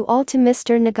introduce you all to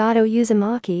Mr. Nagato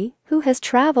Uzumaki, who has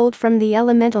traveled from the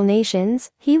Elemental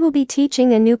Nations. He will be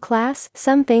teaching a new class,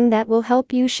 something that will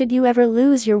help you should you ever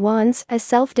lose your wands, a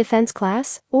self-defense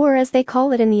class, or as they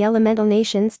call it in the Elemental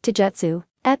Nations, Taijutsu.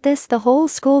 At this, the whole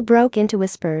school broke into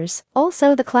whispers.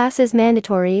 Also, the class is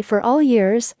mandatory for all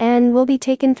years and will be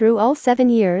taken through all 7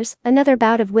 years. Another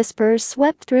bout of whispers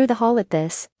swept through the hall at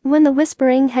this. When the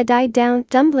whispering had died down,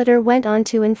 Dumbledore went on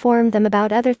to inform them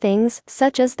about other things,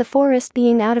 such as the forest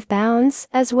being out of bounds,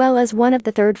 as well as one of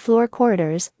the third-floor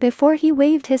corridors, before he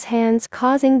waved his hands,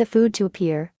 causing the food to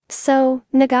appear. So,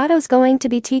 Nagato's going to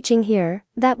be teaching here.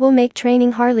 That will make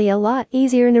training Harley a lot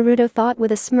easier, Naruto thought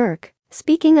with a smirk.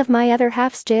 Speaking of my other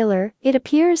half's jailer, it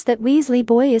appears that Weasley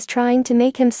boy is trying to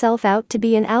make himself out to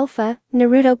be an alpha.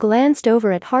 Naruto glanced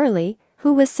over at Harley,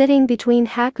 who was sitting between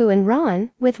Haku and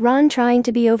Ron, with Ron trying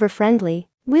to be over-friendly.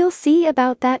 We'll see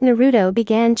about that. Naruto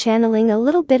began channeling a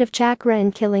little bit of chakra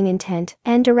and killing intent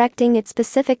and directing it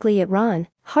specifically at Ron.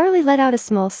 Harley let out a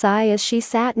small sigh as she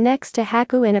sat next to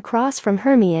Haku and across from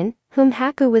Hermione, whom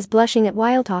Haku was blushing at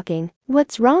while talking.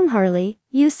 "What's wrong, Harley?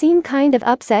 You seem kind of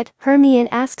upset," Hermione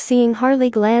asked, seeing Harley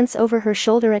glance over her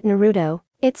shoulder at Naruto.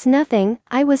 "It's nothing,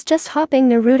 I was just hoping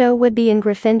Naruto would be in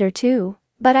Gryffindor too.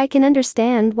 But I can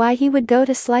understand why he would go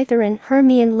to Slytherin."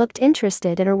 Hermione looked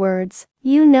interested at her words.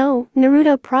 "You know,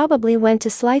 Naruto probably went to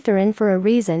Slytherin for a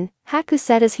reason," Haku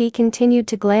said as he continued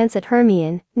to glance at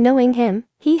Hermione. "Knowing him,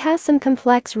 he has some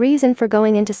complex reason for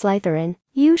going into Slytherin."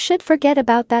 "You should forget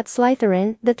about that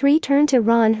Slytherin." The three turned to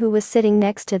Ron, who was sitting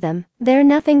next to them. "They're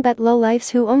nothing but lowlifes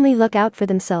who only look out for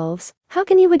themselves." "How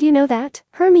can you know that?"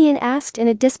 Hermione asked in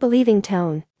a disbelieving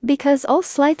tone. "Because all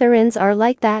Slytherins are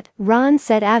like that," Ron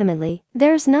said adamantly.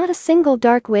 "There's not a single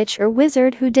dark witch or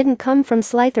wizard who didn't come from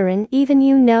Slytherin. Even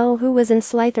you know who was in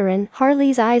Slytherin."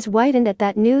 Harley's eyes widened at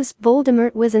that news.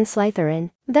 "Voldemort was in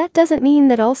Slytherin." "That doesn't mean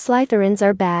that all Slytherins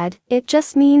are bad, it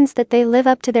just means that they live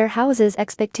up to their house's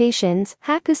expectations,"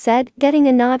 Haku said, getting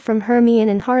a nod from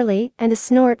Hermione and Harley and a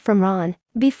snort from Ron.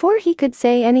 Before he could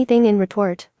say anything in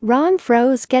retort, Ron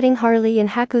froze, getting Harley and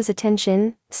Haku's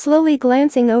attention. Slowly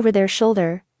glancing over their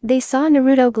shoulder, they saw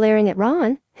Naruto glaring at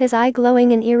Ron, his eye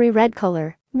glowing an eerie red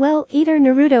color. "Well, either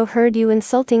Naruto heard you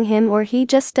insulting him or he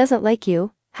just doesn't like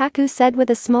you," Haku said with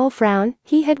a small frown.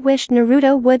 He had wished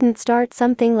Naruto wouldn't start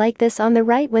something like this on the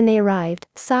right when they arrived.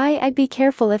 "Sigh, I'd be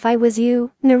careful if I was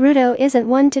you. Naruto isn't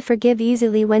one to forgive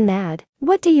easily when mad."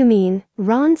 "What do you mean?"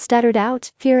 Ron stuttered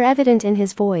out, fear evident in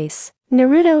his voice.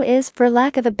 "Naruto is, for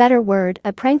lack of a better word,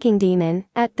 a pranking demon."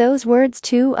 At those words,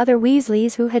 two other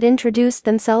Weasleys who had introduced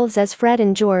themselves as Fred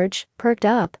and George perked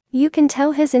up. "You can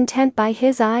tell his intent by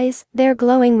his eyes, they're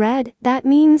glowing red. That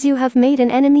means you have made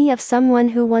an enemy of someone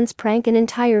who once pranked an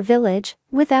entire village,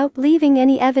 without leaving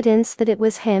any evidence that it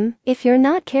was him. If you're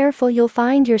not careful, you'll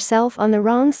find yourself on the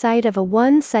wrong side of a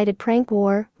one-sided prank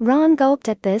war." Ron gulped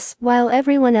at this, while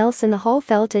everyone else in the hall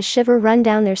felt a shiver run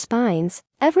down their spines.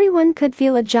 Everyone could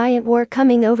feel a giant war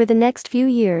coming over the next few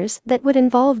years that would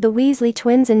involve the Weasley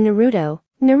twins and Naruto.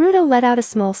 Naruto let out a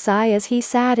small sigh as he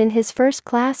sat in his first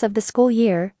class of the school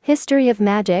year, History of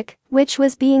Magic, which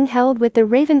was being held with the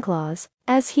Ravenclaws.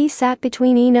 As he sat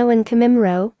between Ino and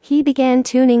Kimimaro, he began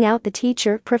tuning out the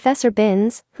teacher, Professor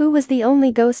Binns, who was the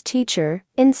only ghost teacher,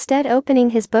 instead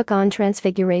opening his book on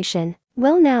transfiguration.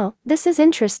 "Well now, this is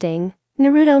interesting,"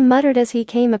 Naruto muttered as he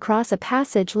came across a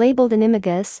passage labeled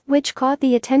Animagus, which caught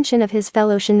the attention of his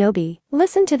fellow shinobi.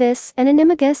 "Listen to this, an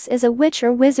Animagus is a witch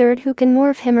or wizard who can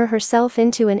morph him or herself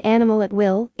into an animal at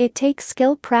will. It takes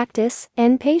skill, practice,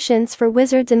 and patience for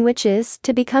wizards and witches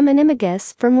to become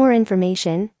Animagus." For more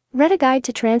information, read A Guide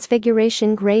to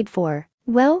Transfiguration Grade 4.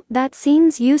 "Well, that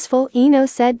seems useful," Ino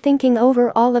said, thinking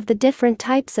over all of the different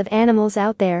types of animals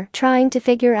out there, trying to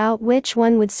figure out which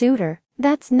one would suit her.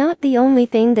 "That's not the only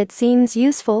thing that seems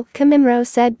useful," Kimimaro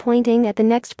said, pointing at the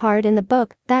next part in the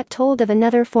book that told of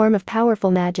another form of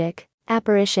powerful magic.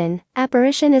 Apparition.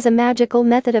 Apparition is a magical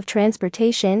method of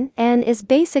transportation and is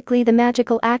basically the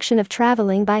magical action of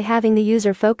traveling by having the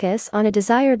user focus on a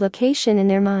desired location in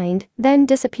their mind, then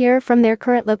disappear from their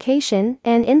current location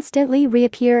and instantly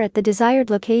reappear at the desired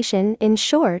location. In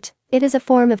short, it is a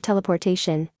form of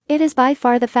teleportation. It is by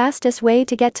far the fastest way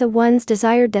to get to one's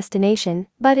desired destination,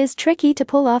 but is tricky to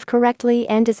pull off correctly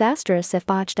and disastrous if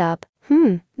botched up.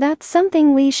 That's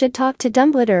something we should talk to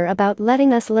Dumbledore about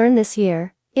letting us learn this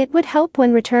year. It would help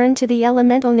when returned to the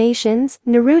elemental nations."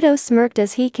 Naruto smirked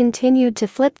as he continued to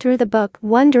flip through the book,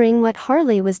 wondering what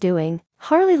Harley was doing.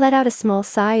 Harley let out a small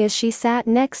sigh as she sat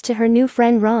next to her new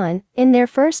friend Ron, in their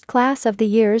first class of the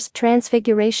year's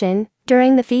Transfiguration.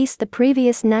 During the feast the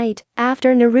previous night,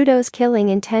 after Naruto's killing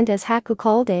intent as Haku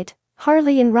called it,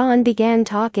 Harley and Ron began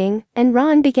talking, and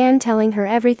Ron began telling her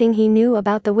everything he knew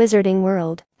about the wizarding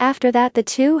world. After that the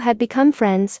two had become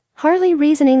friends, Harley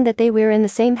reasoning that they were in the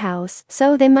same house,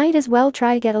 so they might as well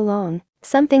try to get along.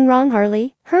 "Something wrong,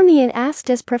 Harley?" Hermione asked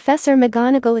as Professor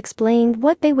McGonagall explained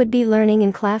what they would be learning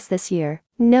in class this year.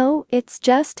 "No, it's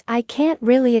just, I can't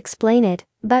really explain it,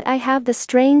 but I have the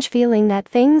strange feeling that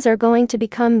things are going to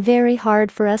become very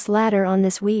hard for us later on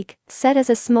this week," said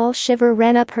as a small shiver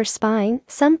ran up her spine.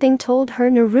 Something told her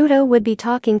Naruto would be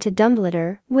talking to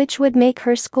Dumbledore, which would make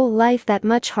her school life that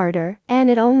much harder, and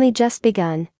it only just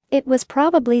begun. It was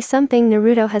probably something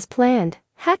Naruto has planned.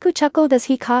 Haku chuckled as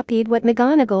he copied what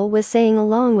McGonagall was saying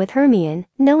along with Hermione.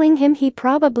 Knowing him, he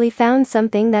probably found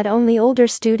something that only older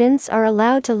students are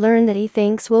allowed to learn that he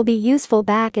thinks will be useful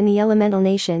back in the elemental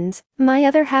nations. "My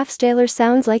other half-jailer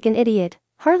sounds like an idiot,"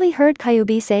 Harley heard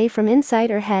Kyuubi say from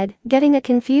inside her head, getting a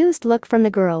confused look from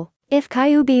the girl. If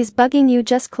Kyuubi's bugging you,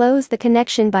 just close the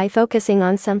connection by focusing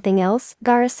on something else,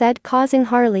 Gaara said, causing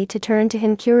Harley to turn to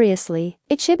him curiously.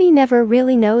 Ichibi never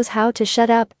really knows how to shut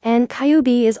up, and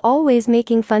Kyuubi is always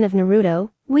making fun of Naruto.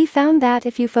 We found that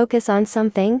if you focus on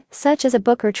something, such as a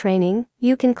book or training,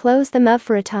 you can close them up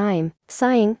for a time.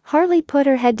 Sighing, Harley put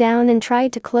her head down and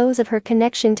tried to close of her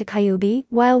connection to Kyuubi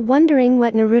while wondering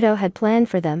what Naruto had planned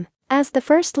for them. As the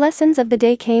first lessons of the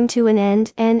day came to an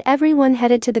end and everyone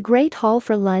headed to the Great Hall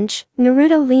for lunch,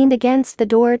 Naruto leaned against the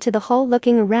door to the hall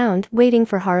looking around, waiting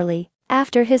for Harley.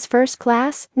 After his first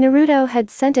class, Naruto had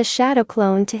sent a shadow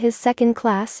clone to his second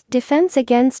class, Defense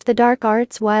Against the Dark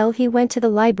Arts, while he went to the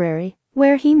library,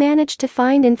 where he managed to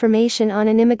find information on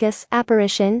Animagus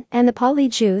apparition and the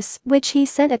polyjuice, which he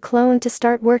sent a clone to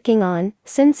start working on,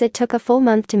 since it took a full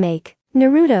month to make.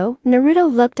 Naruto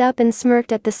looked up and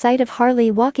smirked at the sight of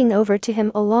Harley walking over to him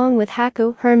along with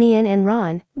Haku, Hermione and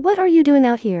Ron. "What are you doing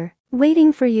out here?"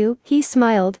 "Waiting for you," he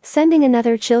smiled, sending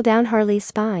another chill down Harley's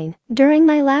spine. "During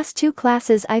my last 2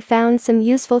 classes I found some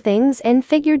useful things and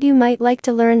figured you might like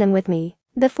to learn them with me."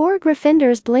 The 4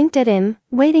 Gryffindors blinked at him,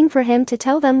 waiting for him to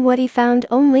tell them what he found,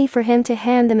 only for him to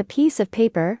hand them a piece of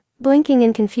paper. Blinking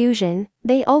in confusion,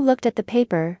 they all looked at the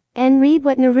paper and read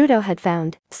what Naruto had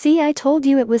found. "See, I told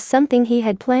you it was something he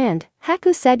had planned,"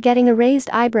 Haku said, getting a raised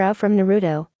eyebrow from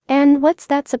Naruto. "And what's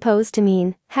that supposed to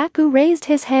mean?" Haku raised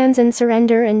his hands in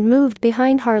surrender and moved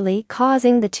behind Harley,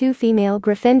 causing the 2 female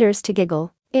Gryffindors to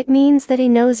giggle. "It means that he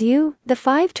knows you." The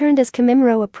 5 turned as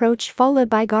Kamimuro approached, followed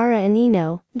by Gaara and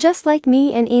Ino. "Just like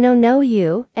me and Ino know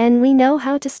you, and we know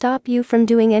how to stop you from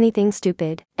doing anything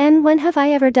stupid." "And when have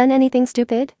I ever done anything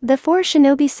stupid?" The 4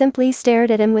 shinobi simply stared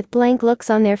at him with blank looks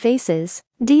on their faces.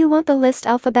 "Do you want the list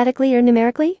alphabetically or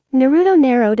numerically?" Naruto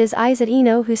narrowed his eyes at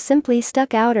Ino, who simply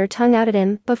stuck out her tongue out at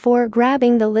him before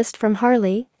grabbing the list from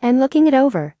Harley and looking it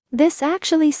over. "This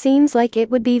actually seems like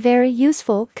it would be very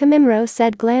useful," Kamimuro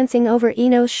said, glancing over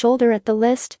Ino's shoulder at the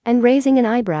list and raising an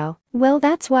eyebrow. "Well,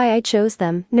 that's why I chose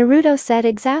them," Naruto said,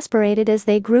 exasperated, as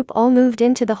they group all moved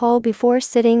into the hall before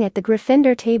sitting at the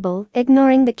Gryffindor table,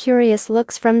 ignoring the curious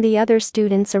looks from the other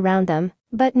students around them.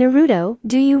 "But Naruto,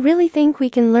 do you really think we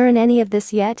can learn any of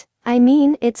this yet? I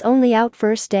mean, it's only out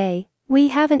first day. We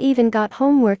haven't even got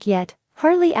homework yet,"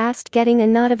 Harley asked, getting a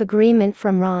nod of agreement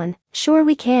from Ron. "Sure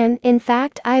we can, in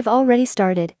fact I've already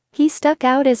started." He stuck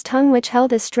out his tongue, which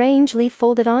held a strange leaf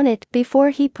folded on it, before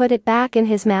he put it back in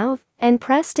his mouth and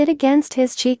pressed it against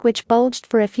his cheek, which bulged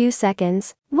for a few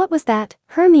seconds. "What was that?"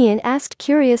 Hermione asked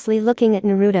curiously, looking at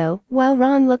Naruto, while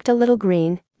Ron looked a little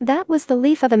green. "That was the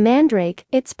leaf of a mandrake.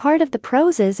 It's part of the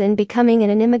process in becoming an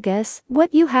animagus.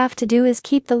 What you have to do is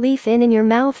keep the leaf in your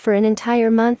mouth for an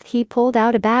entire month." He pulled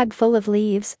out a bag full of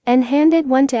leaves and handed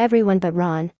one to everyone but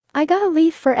Ron. "I got a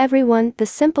leaf for everyone. The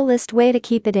simplest way to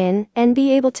keep it in and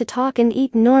be able to talk and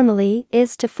eat normally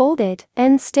is to fold it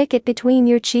and stick it between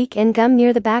your cheek and gum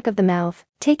near the back of the mouth."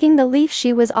 Taking the leaf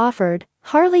she was offered,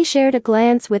 Harley shared a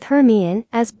glance with Hermione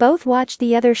as both watched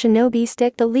the other shinobi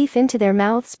stick the leaf into their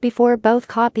mouths before both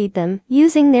copied them,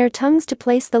 using their tongues to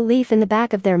place the leaf in the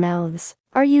back of their mouths.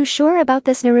 "Are you sure about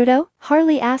this, Naruto?"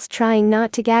 Harley asked, trying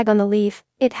not to gag on the leaf.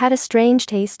 It had a strange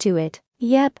taste to it.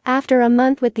 "Yep, after a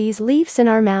month with these leaves in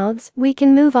our mouths, we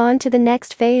can move on to the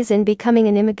next phase in becoming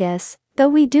an animagus. Though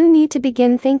we do need to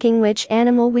begin thinking which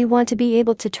animal we want to be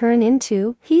able to turn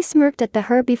into." He smirked at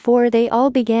her before they all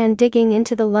began digging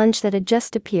into the lunch that had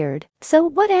just appeared. "So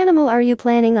what animal are you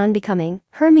planning on becoming?"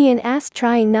 Hermione asked,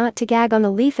 trying not to gag on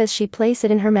the leaf as she placed it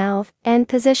in her mouth and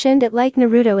positioned it like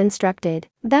Naruto instructed.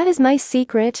 "That is my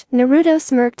secret," Naruto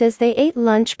smirked as they ate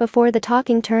lunch before the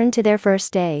talking turned to their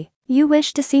first day. "You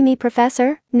wish to see me,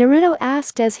 Professor?" Naruto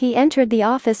asked as he entered the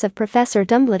office of Professor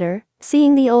Dumbledore,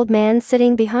 seeing the old man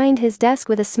sitting behind his desk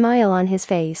with a smile on his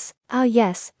face. "Ah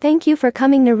yes, thank you for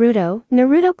coming, Naruto."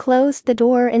 Naruto closed the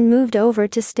door and moved over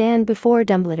to stand before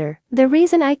Dumbledore. "The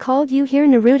reason I called you here,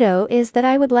 Naruto, is that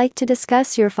I would like to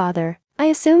discuss your father." "I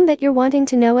assume that you're wanting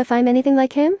to know if I'm anything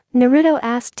like him?" Naruto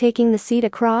asked, taking the seat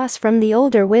across from the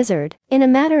older wizard. "In a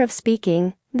matter of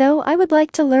speaking, though, I would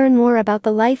like to learn more about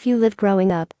the life you lived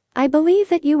growing up. I believe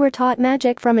that you were taught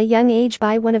magic from a young age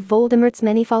by one of Voldemort's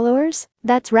many followers?"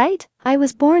 "That's right. I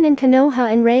was born in Konoha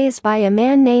and raised by a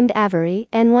man named Avery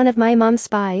and one of my mom's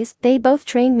spies. They both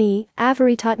trained me.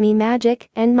 Avery taught me magic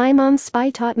and my mom's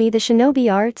spy taught me the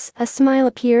shinobi arts." A smile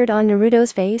appeared on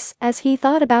Naruto's face as he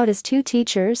thought about his 2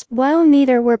 teachers. While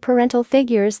neither were parental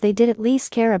figures, they did at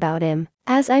least care about him.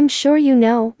 "As I'm sure you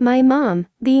know, my mom,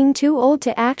 being too old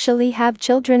to actually have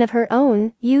children of her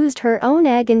own, used her own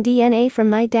egg and DNA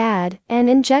from my dad and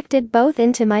injected both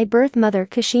into my birth mother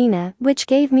Kushina, which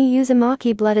gave me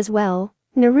Uzumaki blood as well."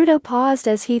 Naruto paused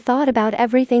as he thought about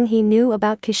everything he knew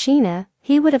about Kushina.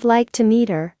 He would have liked to meet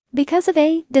her. Because of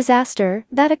a disaster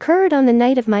that occurred on the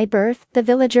night of my birth, the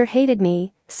villager hated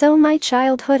me, so my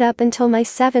childhood up until my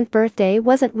 7th birthday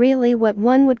wasn't really what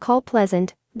one would call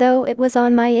pleasant, though it was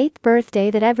on my 8th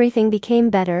birthday that everything became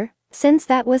better, since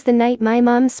that was the night my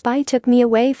mom's spy took me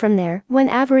away from there when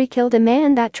Avery killed a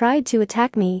man that tried to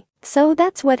attack me. So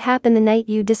that's what happened the night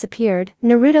you disappeared.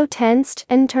 Naruto tensed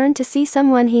and turned to see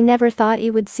someone he never thought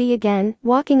he would see again.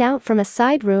 Walking out from a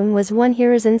side room was one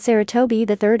Hiruzen Sarutobi,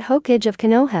 the 3rd Hokage of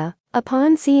Konoha.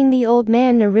 Upon seeing the old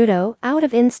man, Naruto, out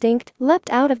of instinct, leapt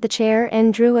out of the chair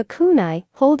and drew a kunai,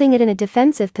 holding it in a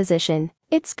defensive position.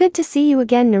 "It's good to see you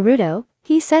again, Naruto,"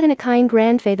 he said in a kind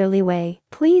grandfatherly way.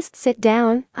 "Please sit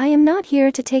down, I am not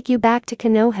here to take you back to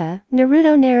Konoha."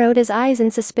 Naruto narrowed his eyes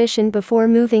in suspicion before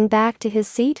moving back to his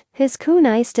seat, his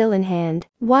kunai still in hand.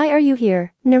 "Why are you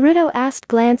here?" Naruto asked,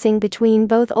 glancing between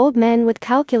both old men with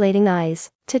calculating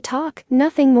eyes. "To talk,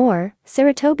 nothing more,"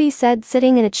 Sarutobi said,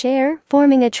 sitting in a chair,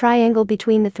 forming a triangle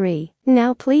between the three.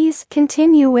 "Now please,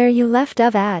 continue where you left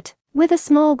off at." With a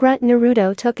small grunt,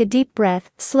 Naruto took a deep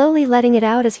breath, slowly letting it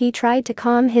out as he tried to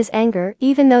calm his anger.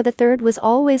 Even though the 3rd was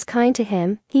always kind to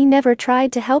him, he never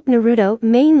tried to help Naruto,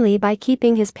 mainly by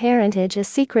keeping his parentage a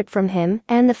secret from him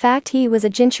and the fact he was a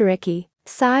Jinchuriki.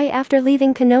 Sigh. "After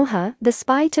leaving Konoha, the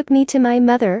spy took me to my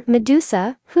mother,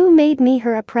 Medusa, who made me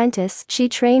her apprentice. She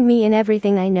trained me in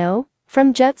everything I know.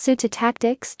 From jutsu to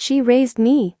tactics, she raised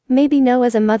me, maybe no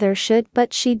as a mother should,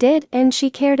 but she did, and she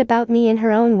cared about me in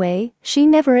her own way. She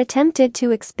never attempted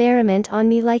to experiment on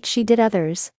me like she did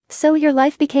others." "So your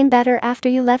life became better after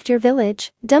you left your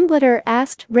village?" Dumbledore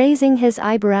asked, raising his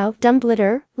eyebrow.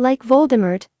 Dumbledore, like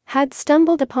Voldemort, had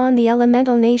stumbled upon the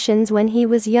elemental nations when he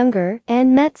was younger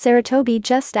and met Sarutobi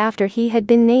just after he had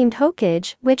been named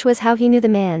Hokage, which was how he knew the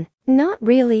man. "Not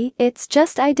really, it's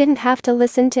just I didn't have to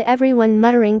listen to everyone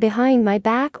muttering behind my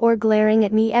back or glaring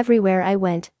at me everywhere I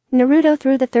went." Naruto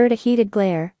threw the 3rd a heated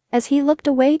glare, as he looked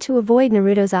away to avoid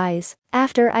Naruto's eyes.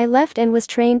 "After I left and was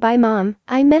trained by Mom,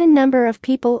 I met a number of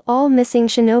people, all missing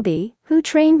shinobi, who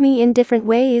trained me in different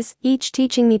ways, each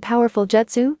teaching me powerful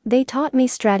jutsu. They taught me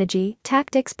strategy,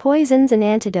 tactics, poisons and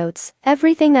antidotes,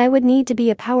 everything I would need to be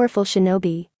a powerful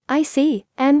shinobi." "I see.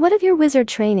 And what of your wizard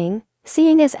training?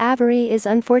 Seeing as Avery is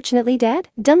unfortunately dead?"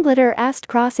 Dumbledore asked,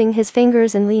 crossing his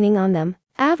fingers and leaning on them.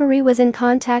 "Avery was in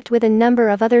contact with a number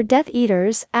of other Death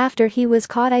Eaters. After he was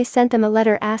caught, I sent them a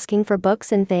letter asking for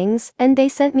books and things, and they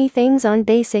sent me things on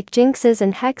basic jinxes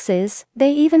and hexes.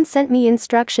 They even sent me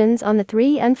instructions on the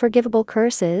 3 unforgivable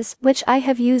curses, which I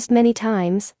have used many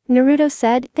times," Naruto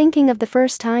said, thinking of the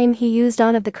first time he used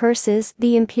one of the curses,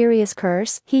 the Imperious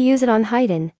Curse. He used it on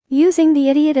Haiden, using the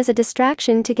idiot as a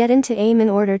distraction to get into aim in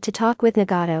order to talk with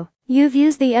Nagato. "You've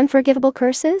used the unforgivable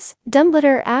curses?"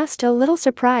 Dumbledore asked, a little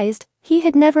surprised. He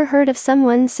had never heard of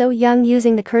someone so young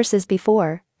using the curses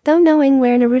before, though knowing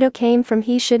where Naruto came from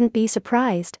he shouldn't be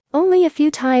surprised. "Only a few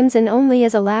times and only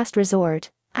as a last resort.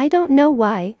 I don't know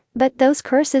why, but those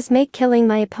curses make killing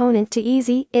my opponent too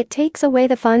easy. It takes away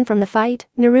the fun from the fight."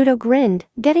 Naruto grinned,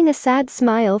 getting a sad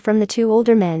smile from the 2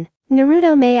 older men.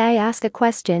 "Naruto, may I ask a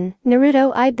question?"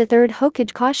 Naruto eyed the 3rd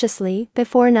Hokage cautiously,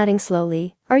 before nodding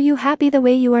slowly. "Are you happy the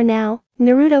way you are now?"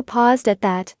 Naruto paused at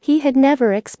that. He had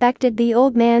never expected the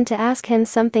old man to ask him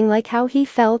something like how he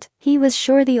felt. He was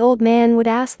sure the old man would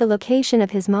ask the location of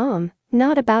his mom,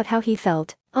 not about how he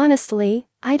felt. "Honestly,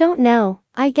 I don't know.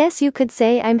 I guess you could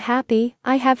say I'm happy.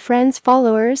 I have friends,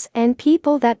 followers, and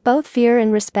people that both fear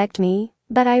and respect me.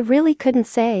 But I really couldn't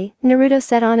say," Naruto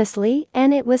said honestly,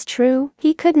 and it was true.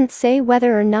 He couldn't say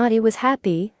whether or not he was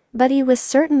happy, but he was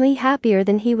certainly happier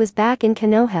than he was back in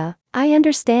Konoha. "I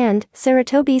understand,"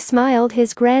 Sarutobi smiled,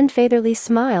 his grandfatherly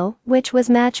smile, which was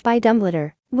matched by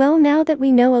Dumbledore. "Well, now that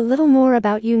we know a little more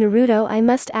about you, Naruto, I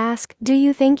must ask, do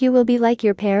you think you will be like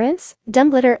your parents?"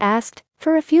 Dumbledore asked.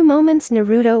 For a few moments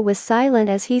Naruto was silent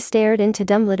as he stared into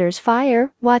Dumbledore's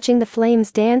fire, watching the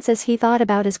flames dance as he thought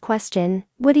about his question.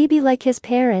 Would he be like his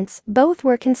parents? Both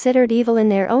were considered evil in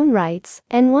their own rights,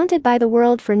 and wanted by the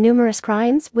world for numerous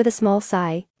crimes. With a small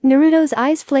sigh, Naruto's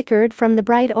eyes flickered from the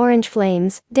bright orange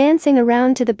flames, dancing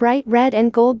around to the bright red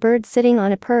and gold bird sitting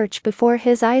on a perch before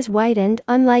his eyes widened.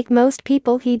 Unlike most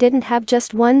people, he didn't have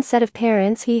just one set of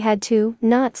parents, he had two,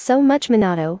 not so much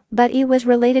Minato, but he was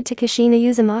related to Kushina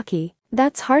Uzumaki.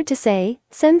 That's hard to say,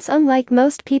 since unlike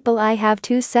most people I have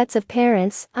two sets of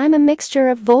parents. I'm a mixture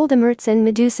of Voldemort's and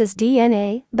Medusa's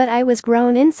DNA, but I was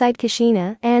grown inside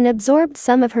Kushina and absorbed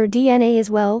some of her DNA as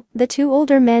well. The two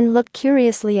older men looked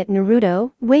curiously at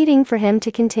Naruto, waiting for him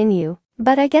to continue.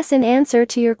 but I guess in answer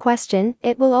to your question,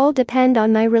 it will all depend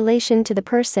on my relation to the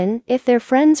person. If they're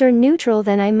friends or neutral,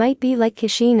 then I might be like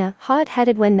Kishina,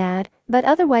 hot-headed when mad, but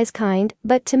otherwise kind.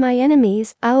 But to my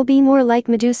enemies, I'll be more like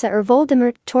Medusa or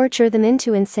Voldemort, torture them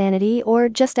into insanity or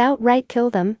just outright kill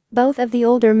them. Both of the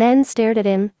older men stared at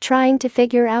him, trying to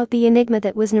figure out the enigma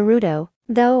that was Naruto.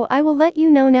 Though I will let you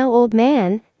know now, old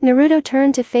man. Naruto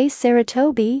turned to face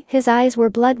Sarutobi, his eyes were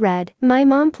blood red. My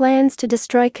mom plans to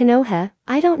destroy Konoha.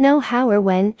 I don't know how or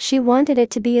when, she wanted it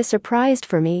to be a surprise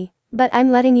for me. But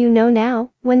I'm letting you know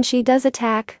now, when she does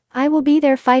attack, I will be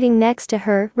there fighting next to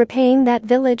her, repaying that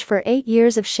village for 8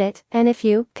 years of shit. And if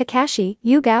you, Kakashi,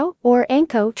 Yugao, or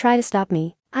Anko try to stop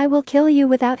me, I will kill you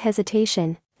without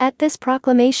hesitation. At this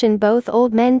proclamation, both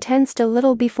old men tensed a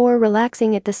little before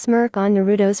relaxing at the smirk on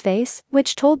Naruto's face,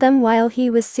 which told them while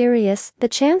he was serious, the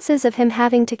chances of him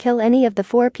having to kill any of the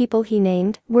 4 people he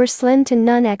named were slim to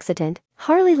non-existent.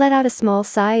 Harley let out a small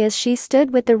sigh as she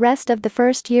stood with the rest of the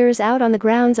first years out on the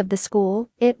grounds of the school.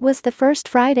 It was the first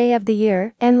Friday of the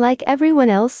year, and like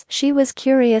everyone else, she was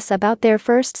curious about their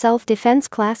first self-defense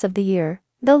class of the year.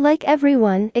 Though like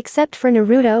everyone except for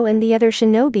Naruto and the other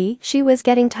shinobi, she was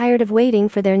getting tired of waiting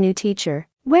for their new teacher.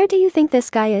 Where do you think this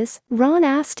guy is? Ron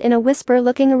asked in a whisper,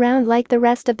 looking around like the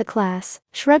rest of the class.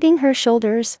 Shrugging her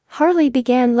shoulders, Harley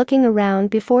began looking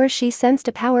around before she sensed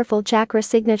a powerful chakra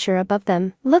signature above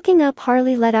them. Looking up,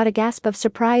 Harley let out a gasp of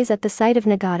surprise at the sight of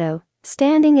Nagato,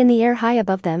 standing in the air high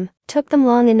above them. Took them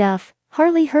long enough,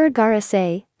 Harley heard Gaara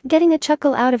say, getting a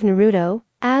chuckle out of Naruto.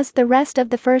 As the rest of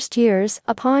the first years,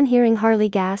 upon hearing Harley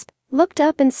gasp, looked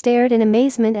up and stared in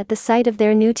amazement at the sight of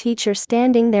their new teacher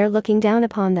standing there looking down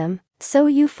upon them. So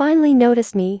you finally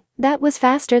noticed me. That was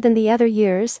faster than the other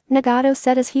years, Nagato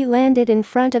said as he landed in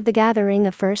front of the gathering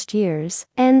of first years.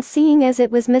 And seeing as it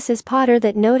was Mrs. Potter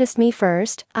that noticed me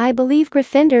first, I believe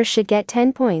Gryffindor should get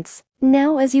 10 points.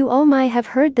 Now, as you all might have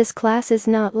heard, this class is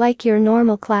not like your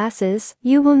normal classes.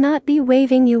 You will not be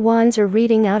waving your wands or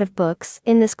reading out of books.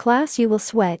 In this class you will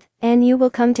sweat, and you will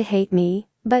come to hate me.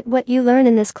 But what you learn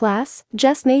in this class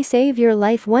just may save your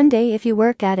life one day if you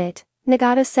work at it,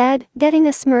 Nagato said, getting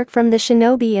a smirk from the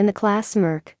shinobi in the class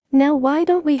smirk. Now why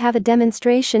don't we have a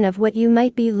demonstration of what you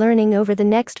might be learning over the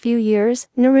next few years?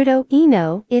 Naruto,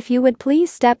 Ino, if you would please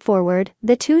step forward.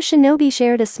 The 2 shinobi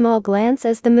shared a small glance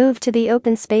as they moved to the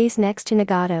open space next to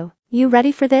Nagato. You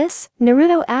ready for this?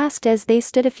 Naruto asked as they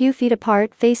stood a few feet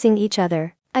apart facing each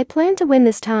other. I plan to win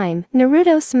this time,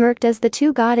 Naruto smirked as the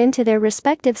 2 got into their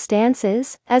respective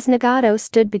stances, as Nagato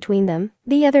stood between them,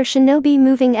 the other shinobi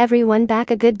moving everyone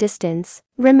back a good distance.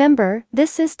 Remember,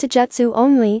 this is taijutsu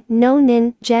only, no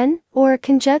nin-gen, or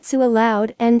kenjutsu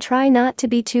allowed, and try not to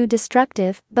be too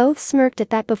destructive. Both smirked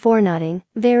at that before nodding.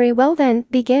 Very well then,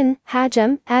 begin,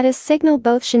 Hajime. At his signal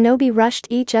both shinobi rushed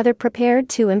each other prepared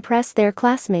to impress their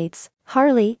classmates.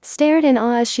 Harley stared in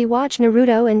awe as she watched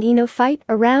Naruto and Ino fight.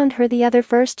 Around her the other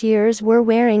first years were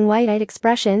wearing wide-eyed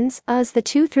expressions as the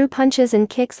 2 threw punches and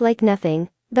kicks like nothing.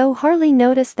 Though Harley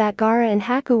noticed that Gaara and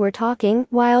Haku were talking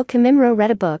while Kimimaro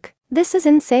read a book. This is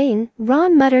insane,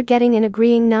 Ron muttered, getting an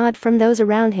agreeing nod from those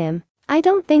around him. I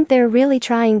don't think they're really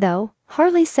trying though,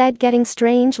 Harley said, getting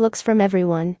strange looks from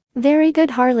everyone. Very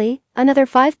good, Harley. Another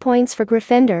 5 points for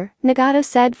Gryffindor, Nagato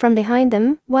said from behind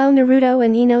them, while Naruto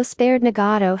and Ino spared.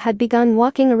 Nagato had begun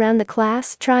walking around the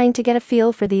class trying to get a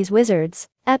feel for these wizards.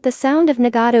 At the sound of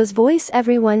Nagato's voice,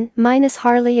 everyone, minus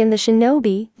Harley and the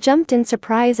shinobi, jumped in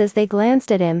surprise as they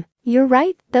glanced at him. You're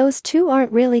right, those 2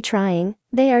 aren't really trying.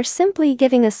 They are simply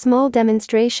giving a small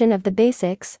demonstration of the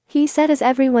basics, he said as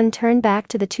everyone turned back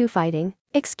to the 2 fighting.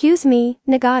 Excuse me,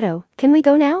 Nagato, can we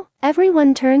go now?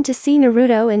 Everyone turned to see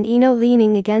Naruto and Ino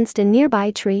leaning against a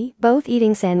nearby tree, both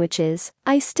eating sandwiches.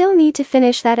 I still need to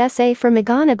finish that essay for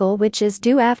McGonagall which is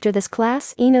due after this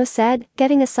class, Ino said,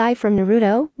 getting a sigh from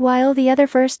Naruto, while the other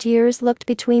first years looked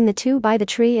between the 2 by the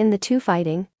tree and the 2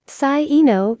 fighting. Sigh,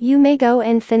 Ino, you may go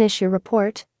and finish your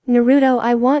report. Naruto,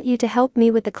 I want you to help me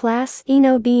with the class,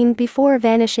 Ino beamed before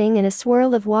vanishing in a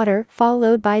swirl of water,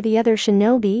 followed by the other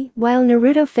shinobi, while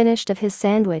Naruto finished of his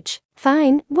sandwich.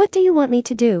 Fine, what do you want me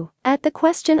to do? At the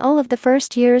question all of the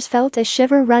first years felt a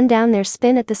shiver run down their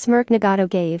spine at the smirk Nagato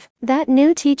gave. That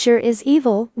new teacher is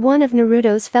evil, one of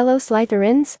Naruto's fellow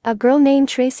Slytherins, a girl named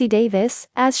Tracy Davis,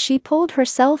 as she pulled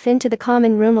herself into the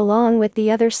common room along with the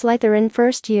other Slytherin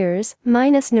first years,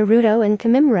 minus Naruto and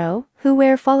Kimimaro, who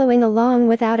were following along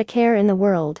without a care in the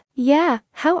world. Yeah,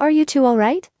 how are you 2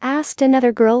 alright? Asked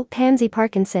another girl, Pansy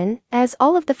Parkinson, as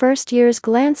all of the first years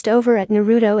glanced over at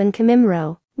Naruto and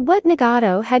Kimimaro. What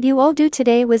Nagato had you all do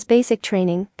today was basic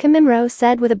training, Kimimaro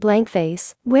said with a blank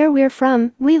face. Where we're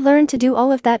from, we learned to do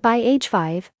all of that by age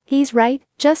 5. He's right,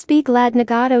 just be glad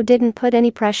Nagato didn't put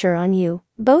any pressure on you.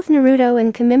 Both Naruto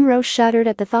and Kimimaro shuddered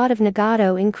at the thought of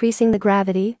Nagato increasing the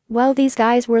gravity. While these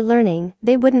guys were learning,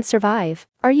 they wouldn't survive.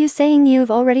 Are you saying you've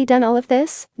already done all of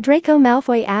this? Draco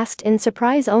Malfoy asked in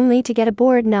surprise only to get a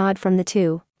bored nod from the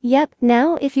two. Yep,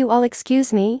 now if you all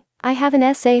excuse me, I have an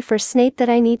essay for Snape that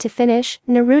I need to finish,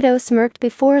 Naruto smirked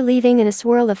before leaving in a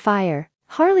swirl of fire.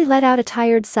 Harley let out a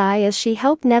tired sigh as she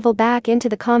helped Neville back into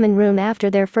the common room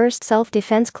after their first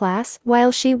self-defense class.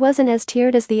 While she wasn't as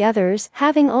tired as the others,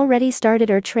 having already started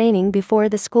her training before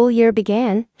the school year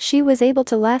began, she was able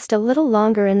to last a little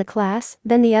longer in the class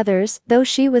than the others, though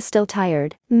she was still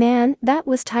tired. Man, that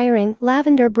was tiring,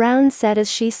 Lavender Brown said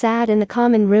as she sat in the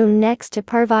common room next to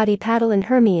Parvati Patil and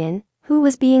Hermione, who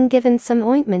was being given some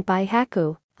ointment by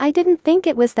Haku. I didn't think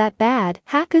it was that bad,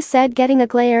 Haku said, getting a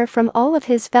glare from all of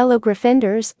his fellow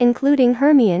Gryffindors, including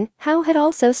Hermione, who had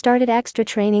also started extra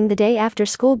training the day after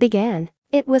school began.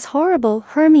 It was horrible,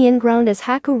 Hermione groaned as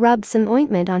Haku rubbed some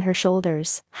ointment on her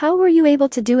shoulders. How were you able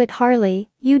to do it, Harley?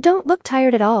 You don't look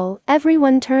tired at all.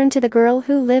 Everyone turned to the girl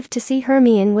who lived to see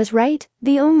Hermione was right.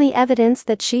 The only evidence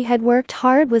that she had worked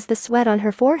hard was the sweat on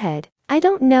her forehead. I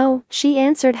don't know, she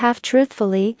answered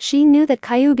half-truthfully. She knew that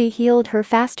Kyuubi healed her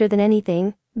faster than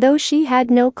anything, though she had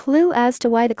no clue as to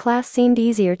why the class seemed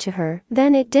easier to her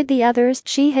than it did the others.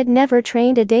 She had never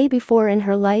trained a day before in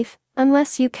her life,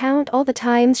 unless you count all the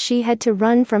times she had to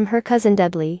run from her cousin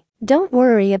Dudley. Don't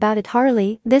worry about it,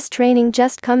 Harley, this training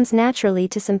just comes naturally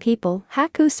to some people,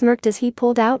 Haku smirked as he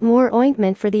pulled out more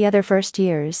ointment for the other first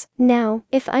years. Now,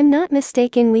 if I'm not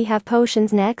mistaken, we have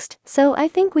potions next, so I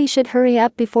think we should hurry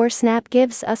up before Snap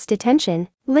gives us detention.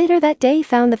 Later that day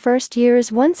found the first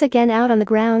years once again out on the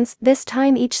grounds, this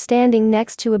time each standing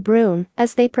next to a broom,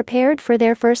 as they prepared for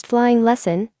their first flying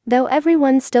lesson, though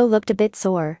everyone still looked a bit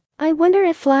sore. I wonder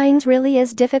if flying's really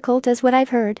as difficult as what I've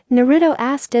heard, Naruto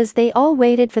asked as they all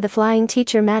waited for the flying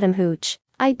teacher Madame Hooch.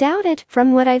 I doubt it,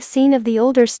 from what I've seen of the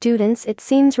older students it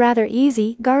seems rather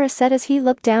easy, Gaara said as he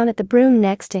looked down at the broom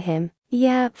next to him.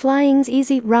 Yeah, flying's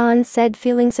easy, Ron said,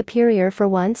 feeling superior for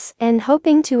once, and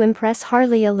hoping to impress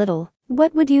Harley a little.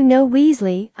 What would you know,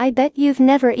 Weasley? I bet you've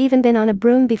never even been on a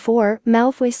broom before,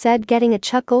 Malfoy said, getting a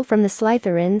chuckle from the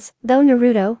Slytherins, though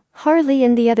Naruto, Harley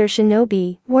and the other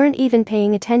shinobi weren't even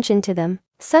paying attention to them.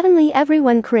 Suddenly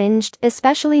everyone cringed,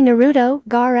 especially Naruto,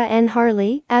 Gaara and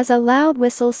Harley, as a loud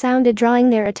whistle sounded, drawing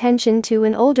their attention to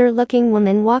an older-looking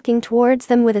woman walking towards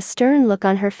them with a stern look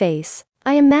on her face.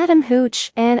 I am Madame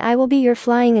Hooch, and I will be your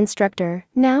flying instructor.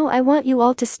 Now I want you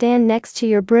all to stand next to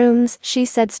your brooms, she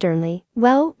said sternly.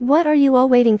 Well, what are you all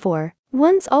waiting for?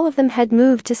 Once all of them had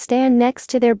moved to stand next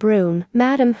to their broom,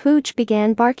 Madame Hooch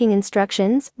began barking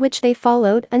instructions, which they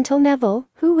followed until Neville,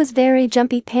 who was very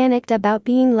jumpy, panicked about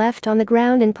being left on the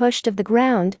ground and pushed off the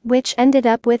ground, which ended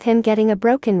up with him getting a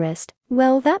broken wrist.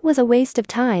 Well, that was a waste of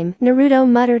time, Naruto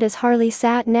muttered as Harley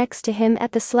sat next to him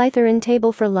at the Slytherin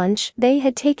table for lunch. They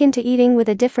had taken to eating with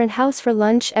a different house for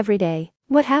lunch every day.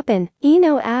 What happened?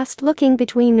 Ino asked, looking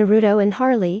between Naruto and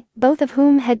Harley, both of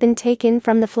whom had been taken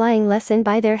from the flying lesson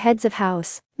by their heads of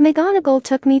house. McGonagall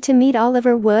took me to meet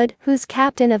Oliver Wood, who's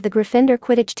captain of the Gryffindor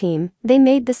Quidditch team. They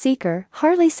made the Seeker,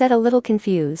 Harley said, a little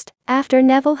confused. After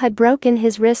Neville had broken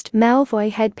his wrist, Malfoy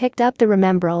had picked up the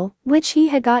Remembrall, which he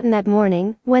had gotten that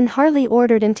morning. When Harley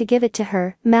ordered him to give it to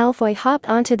her, Malfoy hopped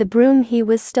onto the broom he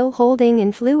was still holding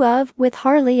and flew off, with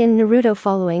Harley and Naruto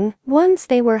following. Once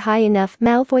they were high enough,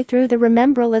 Malfoy threw the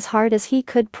Remembrall as hard as he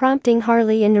could, prompting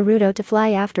Harley and Naruto to fly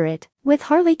after it, with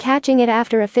Harley catching it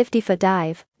after a 50-foot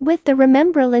dive. With the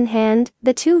Remembrall in hand,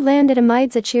 the two landed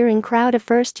amidst a cheering crowd of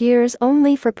first years,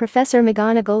 only for Professor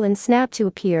McGonagall and Snap to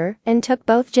appear, and took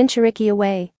both Jinchuriki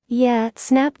away. Yeah,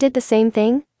 Snap did the same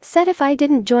thing. Said if I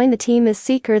didn't join the team as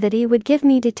Seeker that he would give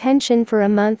me detention for a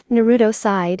month, Naruto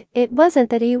sighed. It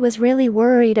wasn't that he was really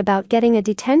worried about getting a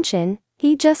detention,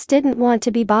 he just didn't want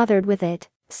to be bothered with it.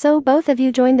 So both of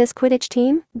you joined this Quidditch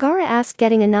team? Gaara asked,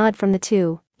 getting a nod from the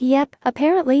two. Yep,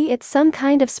 apparently it's some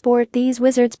kind of sport these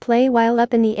wizards play while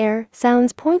up in the air.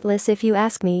 Sounds pointless if you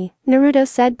ask me, Naruto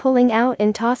said, pulling out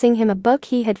and tossing him a book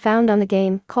he had found on the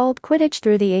game, called Quidditch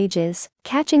Through the Ages.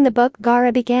 Catching the book,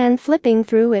 Gaara began flipping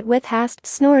through it with haste,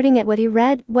 snorting at what he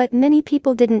read. What many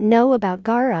people didn't know about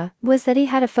Gaara was that he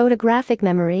had a photographic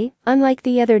memory, unlike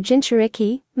the other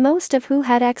Jinchuriki, most of who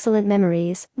had excellent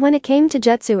memories when it came to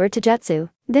jutsu or taijutsu.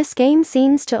 This game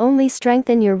seems to only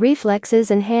strengthen your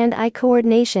reflexes and hand-eye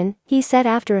coordination, he said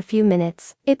after a few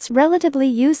minutes. It's relatively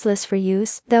useless for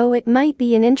use, though it might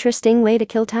be an interesting way to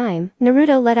kill time.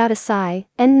 Naruto let out a sigh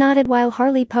and nodded while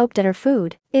Harley poked at her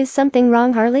food. Is something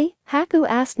wrong, Harley? Haku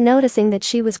asked, noticing that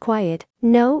she was quiet.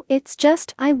 No, it's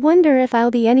just, I wonder if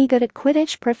I'll be any good at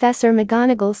Quidditch. Professor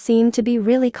McGonagall seemed to be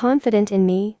really confident in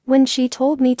me when she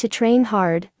told me to train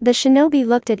hard. The shinobi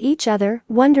looked at each other,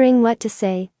 wondering what to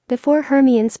say, before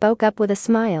Hermione spoke up with a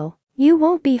smile. You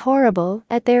won't be horrible.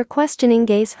 At their questioning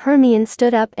gaze, Hermione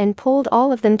stood up and pulled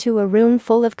all of them to a room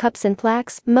full of cups and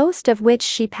plaques, most of which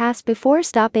she passed before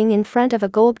stopping in front of a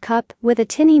gold cup with a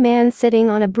tinny man sitting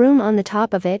on a broom on the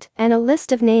top of it and a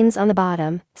list of names on the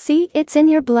bottom. See, it's in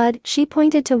your blood. She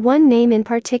pointed to one name in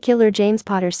particular, James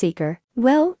Potter Seeker.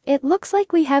 Well, it looks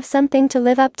like we have something to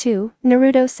live up to,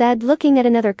 Naruto said, looking at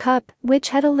another cup, which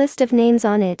had a list of names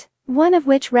on it, one of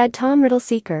which read Tom Riddle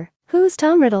Seeker. Who's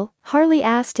Tom Riddle? Harley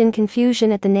asked in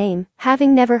confusion at the name,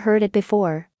 having never heard it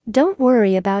before. Don't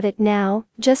worry about it now,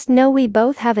 just know we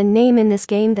both have a name in this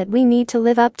game that we need to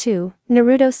live up to,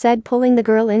 Naruto said, pulling the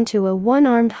girl into a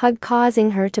one-armed hug,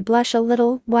 causing her to blush a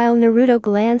little. While Naruto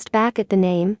glanced back at the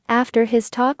name, after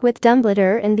his talk with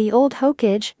Dumbledore and the old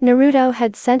Hokage, Naruto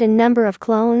had sent a number of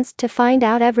clones to find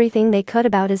out everything they could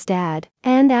about his dad.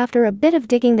 And after a bit of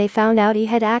digging, they found out he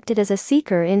had acted as a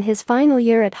seeker in his final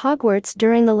year at Hogwarts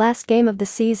during the last game of the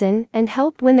season and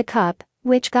helped win the cup,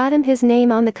 which got him his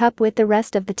name on the cup with the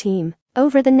rest of the team.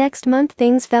 Over the next month,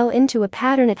 things fell into a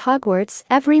pattern at Hogwarts.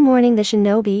 Every morning the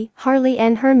shinobi, Harley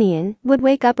and Hermione, would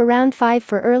wake up around 5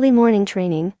 for early morning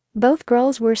training. Both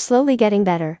girls were slowly getting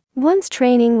better. Once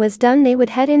training was done, they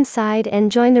would head inside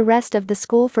and join the rest of the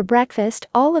school for breakfast,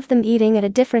 all of them eating at a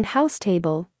different house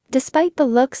table, despite the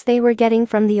looks they were getting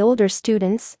from the older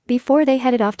students, before they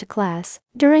headed off to class.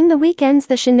 During the weekends,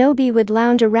 the shinobi would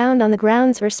lounge around on the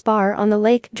grounds or spar on the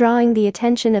lake, drawing the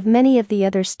attention of many of the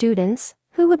other students,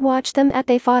 who would watch them as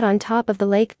they fought on top of the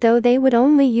lake, though they would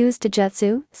only use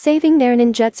taijutsu, saving their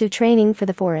ninjutsu training for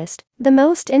the forest. The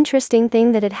most interesting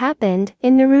thing that had happened,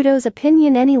 in Naruto's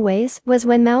opinion anyways, was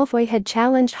when Malfoy had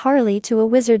challenged Harley to a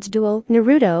wizard's duel.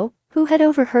 Naruto, who had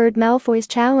overheard Malfoy's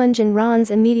challenge and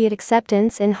Ron's immediate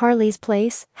acceptance in Harley's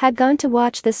place, had gone to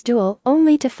watch this duel,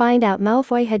 only to find out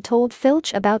Malfoy had told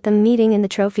Filch about them meeting in the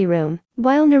trophy room.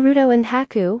 While Naruto and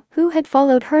Haku, who had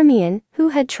followed Hermione, who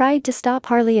had tried to stop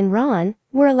Harley and Ron,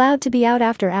 were allowed to be out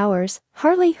after hours,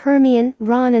 Harley, Hermione,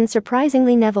 Ron and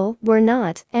surprisingly Neville were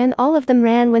not, and all of them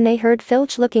ran when they heard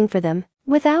Filch looking for them.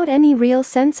 Without any real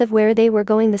sense of where they were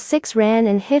going, the six ran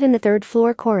and hid in the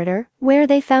third-floor corridor, where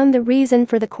they found the reason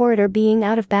for the corridor being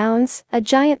out of bounds, a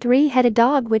giant three-headed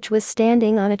dog which was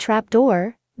standing on a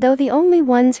trapdoor, though the only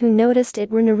ones who noticed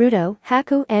it were Naruto,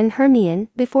 Haku, and Hermione,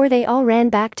 before they all ran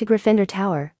back to Gryffindor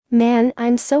Tower. Man,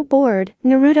 I'm so bored,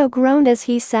 Naruto groaned as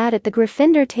he sat at the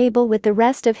Gryffindor table with the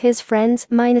rest of his friends,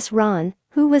 minus Ron,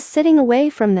 who was sitting away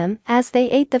from them as they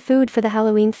ate the food for the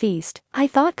Halloween feast. I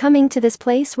thought coming to this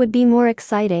place would be more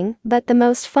exciting, but the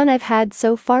most fun I've had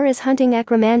so far is hunting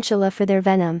Acromantula for their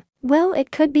venom. Well,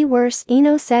 it could be worse,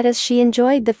 Ino said as she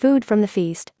enjoyed the food from the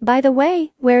feast. By the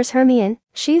way, where's Hermione?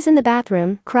 She's in the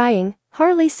bathroom, crying,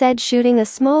 Harley said, shooting a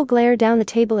small glare down the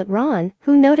table at Ron,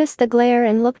 who noticed the glare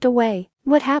and looked away.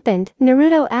 What happened?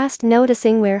 Naruto asked,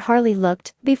 noticing where Harley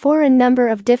looked, before a number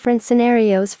of different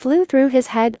scenarios flew through his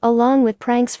head, along with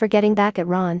pranks for getting back at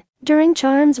Ron. During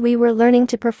charms we were learning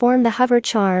to perform the hover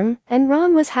charm, and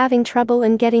Ron was having trouble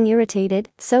and getting irritated,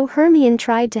 so Hermione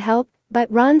tried to help,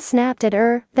 but Ron snapped at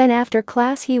her. Then after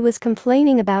class he was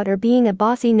complaining about her being a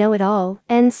bossy know-it-all,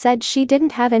 and said she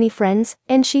didn't have any friends,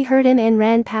 and she heard him and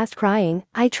ran past crying.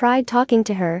 I tried talking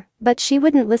to her, but she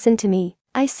wouldn't listen to me.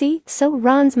 I see, so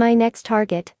Ron's my next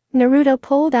target. Naruto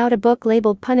pulled out a book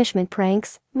labeled Punishment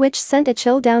Pranks, which sent a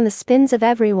chill down the spines of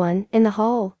everyone in the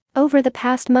hall. Over the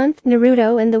past month,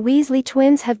 Naruto and the Weasley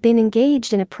twins have been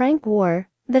engaged in a prank war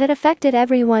that had affected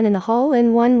everyone in the hall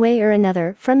in one way or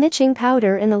another, from itching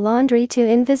powder in the laundry to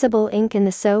invisible ink in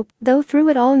the soap, though through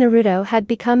it all Naruto had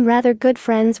become rather good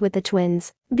friends with the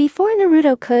twins. Before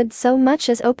Naruto could so much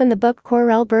as open the book,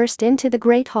 Corel burst into the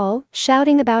Great Hall,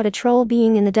 shouting about a troll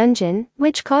being in the dungeon,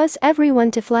 which caused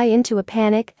everyone to fly into a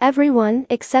panic, everyone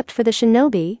except for the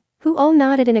shinobi, who all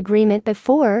nodded in agreement.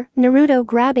 Before Naruto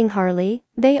grabbing Harley,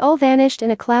 they all vanished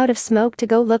in a cloud of smoke to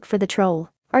go look for the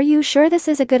troll. "Are you sure this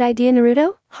is a good idea,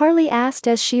 Naruto?" Harley asked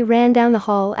as she ran down the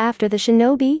hall after the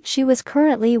shinobi. She was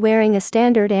currently wearing a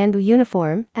standard Anbu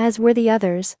uniform, as were the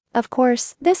others. "Of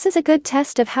course, this is a good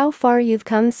test of how far you've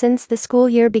come since the school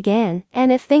year began,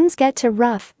 and if things get too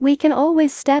rough, we can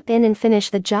always step in and finish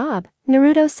the job,"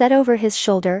 Naruto said over his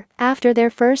shoulder. After their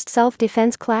first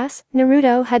self-defense class,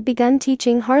 Naruto had begun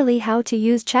teaching Harley how to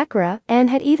use chakra and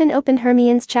had even opened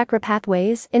Hermione's chakra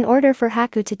pathways in order for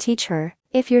Haku to teach her.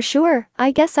 "If you're sure,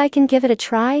 I guess I can give it a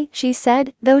try," she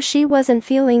said, though she wasn't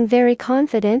feeling very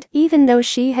confident, even though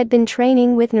she had been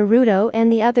training with Naruto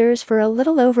and the others for a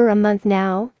little over a month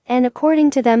now, and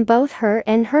according to them both her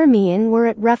and Hermione were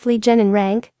at roughly genin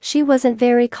rank. She wasn't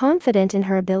very confident in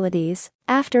her abilities.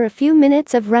 After a few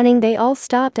minutes of running, they all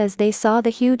stopped as they saw the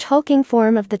huge hulking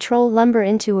form of the troll lumber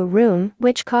into a room,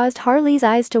 which caused Harley's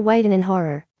eyes to widen in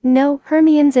horror. "No,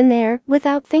 Hermione's in there."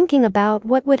 Without thinking about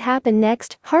what would happen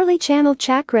next, Harley channeled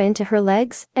chakra into her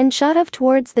legs and shot off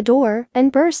towards the door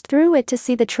and burst through it to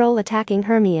see the troll attacking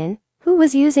Hermione, who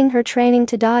was using her training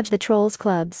to dodge the troll's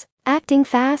clubs. Acting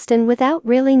fast and without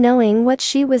really knowing what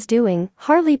she was doing,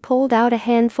 Harley pulled out a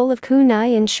handful of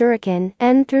kunai and shuriken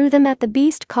and threw them at the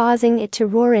beast, causing it to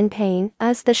roar in pain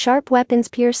as the sharp weapons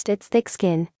pierced its thick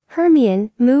skin.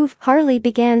 "Hermione, move!" Harley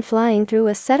began flying through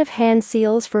a set of hand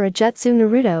seals for a jutsu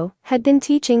Naruto had been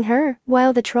teaching her,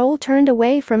 while the troll turned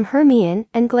away from Hermione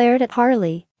and glared at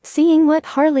Harley. Seeing what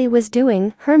Harley was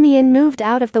doing, Hermione moved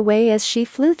out of the way as she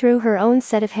flew through her own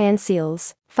set of hand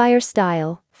seals. "Fire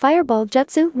style, fireball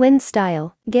jutsu, wind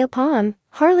style, gale palm,"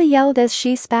 Harley yelled as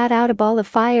she spat out a ball of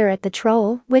fire at the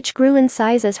troll, which grew in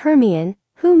size as Hermione,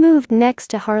 who moved next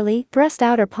to Harley, thrust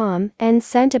out her palm and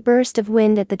sent a burst of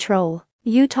wind at the troll.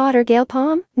 "You taught her gale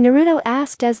palm?" Naruto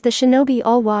asked as the shinobi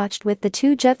all watched with the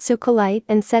two jutsu collide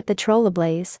and set the troll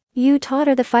ablaze. "You taught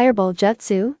her the fireball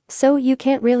jutsu, so you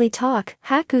can't really talk,"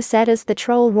 Haku said as the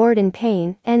troll roared in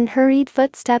pain and hurried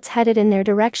footsteps headed in their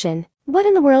direction. "What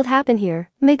in the world happened here?"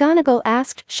 McGonagall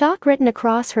asked, shock written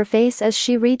across her face as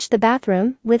she reached the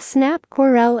bathroom, with Snap,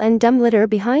 Quirrell and Dumbledore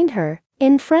behind her.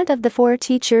 In front of the four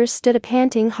teachers stood a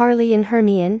panting Harley and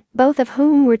Hermione, both of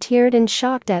whom were teared and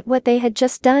shocked at what they had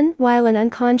just done, while an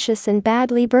unconscious and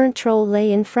badly burnt troll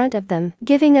lay in front of them,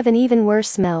 giving of an even worse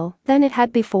smell than it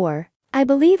had before. "I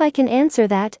believe I can answer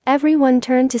that." Everyone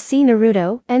turned to see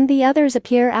Naruto and the others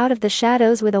appear out of the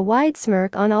shadows with a wide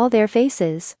smirk on all their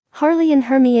faces. Harley and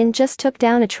Hermione just took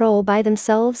down a troll by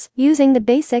themselves, using the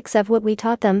basics of what we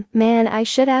taught them. "Man, I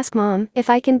should ask Mom if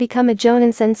I can become a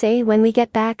Jonin sensei when we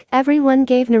get back." Everyone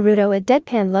gave Naruto a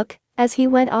deadpan look as he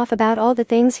went off about all the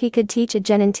things he could teach a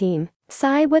genin team.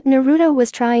 What Naruto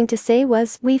was trying to say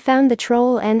was, "We found the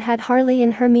troll and had Harley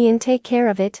and Hermione take care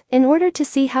of it in order to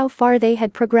see how far they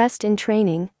had progressed in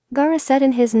training," Gaara said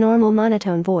in his normal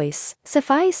monotone voice.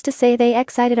 "Suffice to say they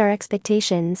exceeded our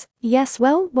expectations." "Yes,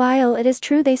 well, while it is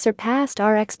true they surpassed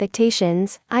our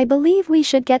expectations, I believe we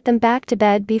should get them back to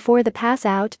bed before the pass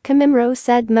out," Kamimaro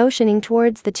said, motioning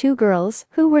towards the two girls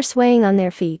who were swaying on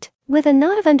their feet. With a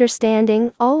nod of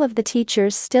understanding, all of the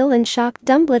teachers still in shock,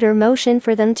 Dumbledore motioned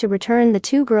for them to return the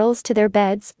two girls to their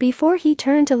beds before he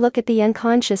turned to look at the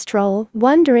unconscious troll,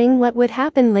 wondering what would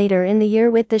happen later in the year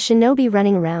with the shinobi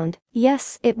running around.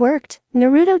 "Yes, it worked,"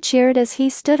 Naruto cheered as he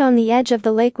stood on the edge of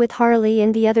the lake with Harley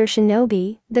and the other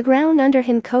shinobi, the ground under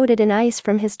him coated in ice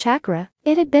from his chakra.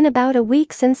 It had been about a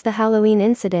week since the Halloween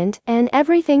incident and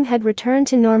everything had returned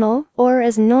to normal, or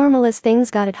as normal as things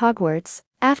got at Hogwarts.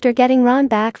 After getting Ron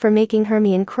back for making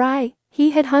Hermione cry, he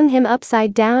had hung him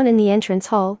upside down in the entrance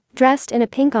hall, dressed in a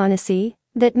pink onesie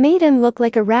that made him look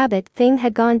like a rabbit. Thing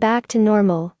had gone back to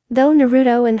normal, though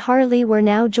Naruto and Harley were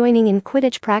now joining in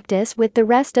Quidditch practice with the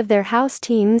rest of their house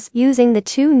teams using the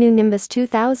two new Nimbus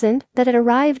 2000 that had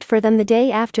arrived for them the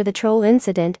day after the troll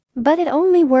incident. "But it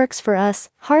only works for us,"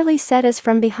 Harley said as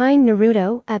from behind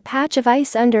Naruto, a patch of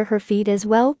ice under her feet as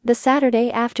well. The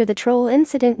Saturday after the troll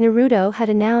incident, Naruto had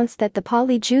announced that the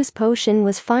polyjuice potion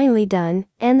was finally done,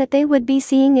 and that they would be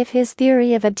seeing if his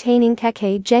theory of obtaining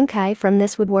Kekkei Genkai from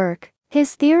this would work.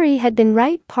 His theory had been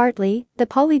right partly. The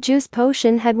polyjuice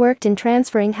potion had worked in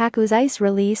transferring Haku's ice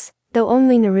release, though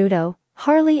only Naruto,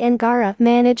 Harley and Gaara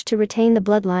managed to retain the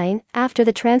bloodline after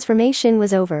the transformation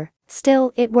was over.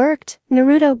 Still, it worked.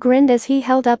 Naruto grinned as he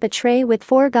held up a tray with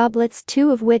 4 goblets,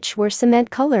 2 of which were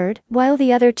cement-colored, while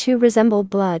the other 2 resembled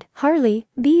blood. "Harley,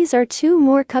 these are 2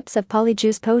 more cups of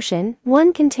polyjuice potion,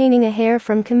 one containing a hair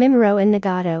from Kamimaro and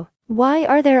Nagato." "Why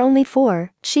are there only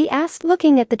 4? She asked,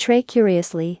 looking at the tray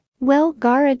curiously. "Well,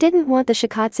 Gaara didn't want the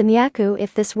Shikatsu Myaku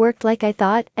if this worked like I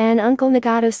thought, and Uncle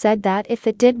Nagato said that if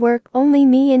it did work, only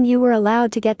me and you were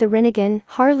allowed to get the Rinnegan."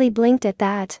 Harley blinked at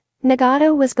that.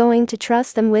 Nagato was going to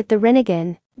trust them with the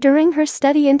Rinnegan. During her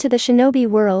study into the shinobi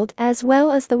world as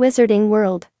well as the wizarding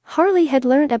world, Harley had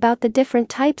learned about the different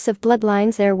types of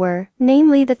bloodlines there were,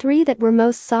 namely the three that were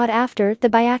most sought after: the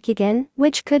Byakugan,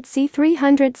 which could see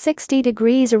 360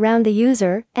 degrees around the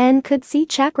user, and could see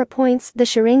chakra points; the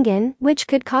Sharingan, which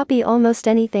could copy almost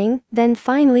anything; then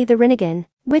finally the Rinnegan,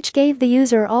 which gave the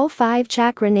user all 5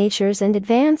 chakra natures and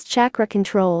advanced chakra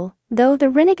control. Though the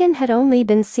Rinnegan had only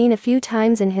been seen a few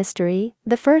times in history,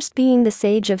 the first being the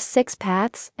Sage of Six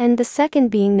Paths, and the second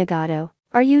being Nagato.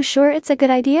 "Are you sure it's a good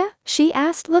idea?" she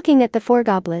asked, looking at the 4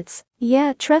 goblets.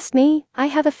 "Yeah, trust me, I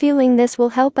have a feeling this will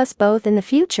help us both in the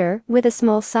future." With a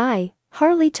small sigh,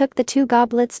 Harley took the 2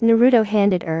 goblets Naruto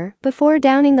handed her, before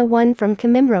downing the one from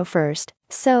Kimimaro first.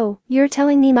 "So, you're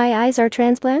telling me my eyes are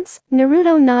transplants?"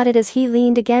 Naruto nodded as he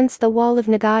leaned against the wall of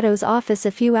Nagato's office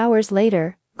a few hours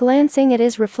later. Glancing at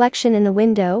his reflection in the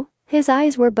window, his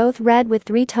eyes were both red with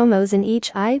 3 tomos in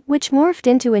each eye, which morphed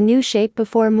into a new shape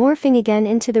before morphing again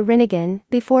into the Rinnegan,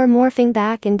 before morphing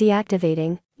back and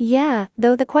deactivating. "Yeah,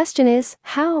 though the question is,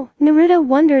 how?" Naruto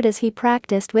wondered as he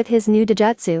practiced with his new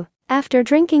Dojutsu. After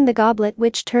drinking the goblet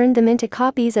which turned them into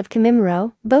copies of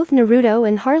Kimimaro, both Naruto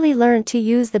and Harley learned to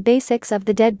use the basics of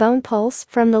the Dead Bone Pulse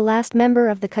from the last member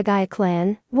of the Kagaya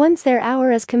clan. Once their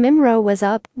hour as Kimimaro was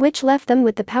up, which left them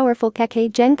with the powerful Kekkei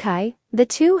Genkai, the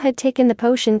two had taken the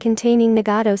potion containing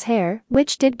Nagato's hair,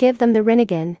 which did give them the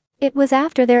Rinnegan. It was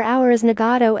after their hour as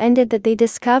Nagato ended that they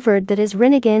discovered that his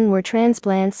Rinnegan were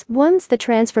transplants. Once the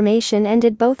transformation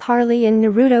ended, both Harley and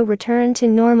Naruto returned to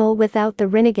normal without the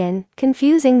Rinnegan,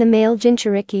 confusing the male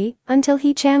Jinchuriki, until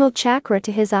he channeled chakra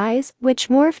to his eyes, which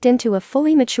morphed into a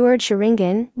fully matured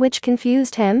Sharingan, which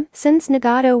confused him, since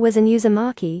Nagato was an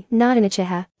Uzumaki, not an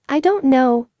Uchiha. "I don't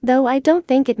know, though I don't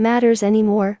think it matters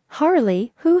anymore."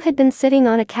 Harley, who had been sitting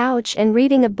on a couch and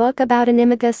reading a book about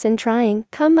animagus and trying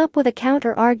come up with a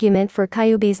counter-argument for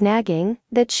Kyuubi's nagging,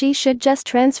 that she should just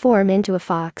transform into a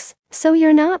fox. "So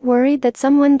you're not worried that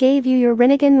someone gave you your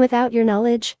Rinnegan without your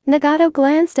knowledge?" Nagato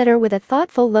glanced at her with a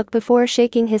thoughtful look before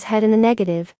shaking his head in the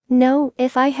negative. "No,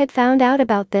 if I had found out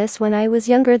about this when I was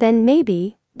younger then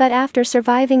maybe. But after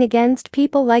surviving against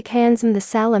people like Handsome the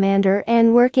Salamander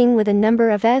and working with a number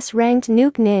of S-ranked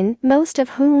nuke nin, most of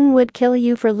whom would kill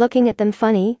you for looking at them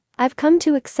funny, I've come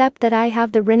to accept that I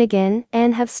have the Rinnegan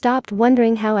and have stopped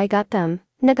wondering how I got them."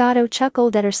 Nagato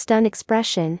chuckled at her stunned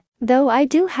expression. "Though I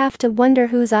do have to wonder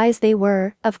whose eyes they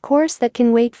were. Of course that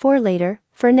can wait for later.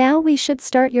 For now we should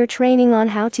start your training on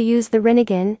how to use the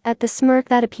Rinnegan." At the smirk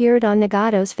that appeared on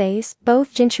Nagato's face,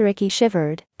 both Jinchuriki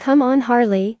shivered. "Come on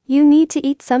Harley, you need to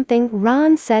eat something,"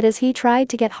 Ron said as he tried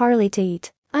to get Harley to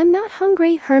eat. "I'm not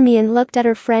hungry." Hermione looked at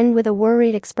her friend with a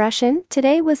worried expression.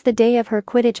 Today was the day of her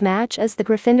Quidditch match as the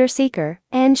Gryffindor Seeker,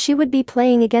 and she would be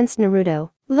playing against Naruto.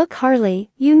 "Look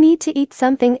Harley, you need to eat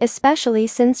something, especially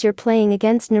since you're playing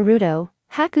against Naruto,"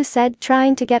 Haku said,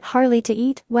 trying to get Harley to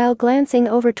eat, while glancing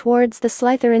over towards the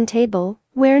Slytherin table,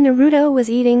 where Naruto was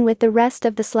eating with the rest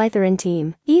of the Slytherin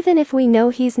team. "Even if we know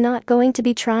he's not going to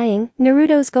be trying,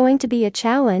 Naruto's going to be a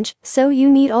challenge, so you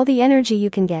need all the energy you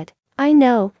can get." "I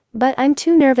know, but I'm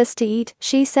too nervous to eat,"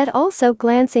 she said, also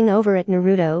glancing over at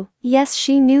Naruto. Yes,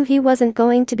 she knew he wasn't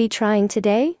going to be trying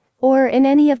today, or in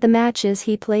any of the matches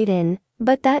he played in,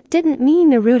 but that didn't mean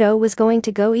Naruto was going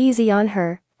to go easy on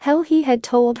her. Hell, he had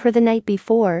told her the night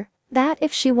before that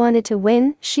if she wanted to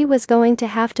win, she was going to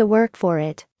have to work for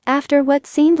it. After what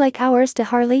seemed like hours to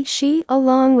Harley, she,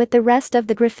 along with the rest of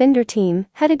the Gryffindor team,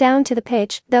 headed down to the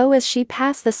pitch, though as she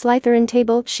passed the Slytherin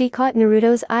table she caught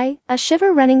Naruto's eye, a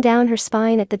shiver running down her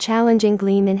spine at the challenging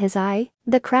gleam in his eye.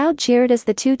 The crowd cheered as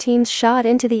the two teams shot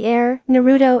into the air,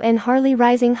 Naruto and Harley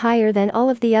rising higher than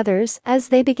all of the others as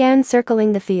they began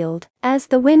circling the field. As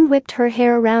the wind whipped her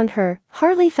hair around her,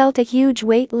 Harley felt a huge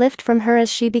weight lift from her as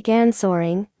she began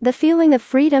soaring, the feeling of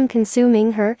freedom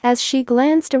consuming her as she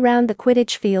glanced around the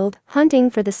Quidditch field, hunting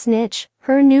for the snitch,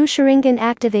 her new Sharingan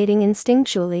activating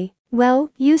instinctually. "Well,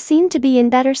 you seem to be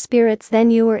in better spirits than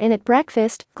you were in at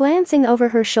breakfast." Glancing over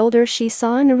her shoulder she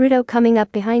saw Naruto coming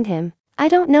up behind him. "I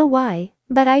don't know why,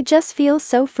 but I just feel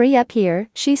so free up here,"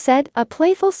 she said, a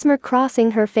playful smirk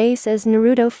crossing her face as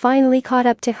Naruto finally caught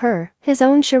up to her, his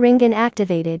own Sharingan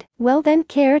activated. "Well then,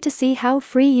 care to see how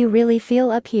free you really feel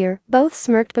up here?" Both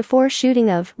smirked before shooting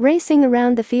of, racing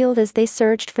around the field as they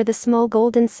searched for the small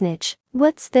golden snitch.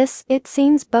 "What's this?" It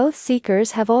seems both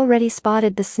seekers have already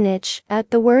spotted the snitch. At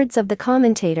the words of the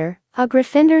commentator, a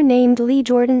Gryffindor named Lee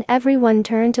Jordan, everyone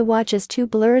turned to watch as two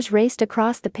blurs raced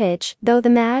across the pitch. Though the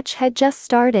match had just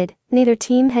started, neither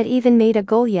team had even made a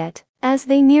goal yet. As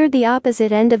they neared the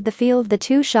opposite end of the field, the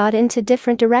two shot into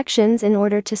different directions in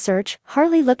order to search,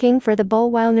 Harley looking for the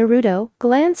ball while Naruto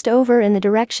glanced over in the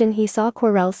direction he saw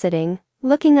Quirrell sitting.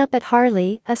 Looking up at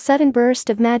Harley, a sudden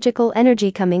burst of magical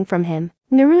energy coming from him.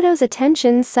 Naruto's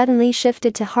attention suddenly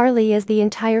shifted to Harley as the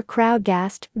entire crowd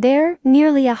gasped. There,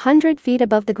 nearly 100 feet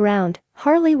above the ground,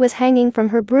 Harley was hanging from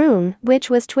her broom, which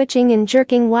was twitching and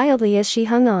jerking wildly as she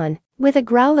hung on. With a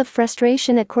growl of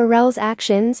frustration at Quirrell's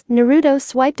actions, Naruto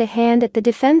swiped a hand at the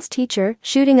defense teacher,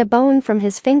 shooting a bone from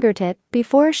his fingertip,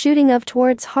 before shooting up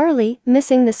towards Harley,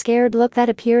 missing the scared look that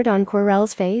appeared on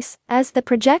Quirrell's face. As the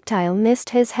projectile missed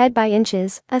his head by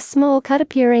inches, a small cut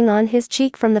appearing on his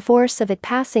cheek from the force of it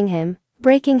passing him,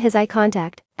 breaking his eye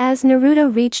contact. As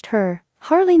Naruto reached her,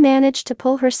 Harley managed to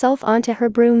pull herself onto her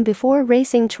broom before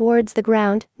racing towards the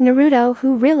ground. Naruto,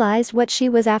 who realized what she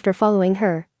was after following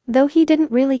her, though he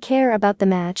didn't really care about the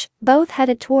match, both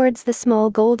headed towards the small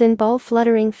golden ball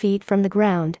fluttering feet from the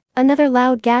ground. Another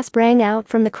loud gasp rang out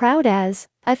from the crowd as,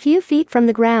 a few feet from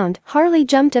the ground, Harley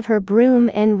jumped off her broom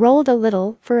and rolled a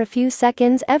little. For a few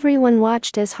seconds everyone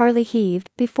watched as Harley heaved,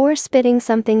 before spitting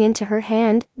something into her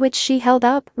hand, which she held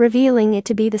up, revealing it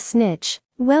to be the snitch.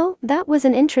 Well, that was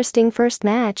an interesting first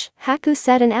match, Haku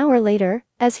said an hour later,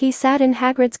 as he sat in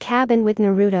Hagrid's cabin with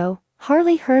Naruto,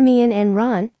 Harley, Hermione and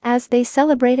Ron, as they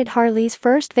celebrated Harley's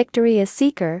first victory as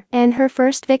Seeker and her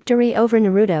first victory over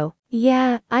Naruto.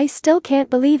 Yeah, I still can't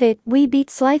believe it, we beat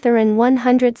Slytherin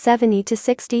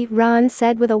 170-60, Ron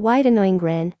said with a wide annoying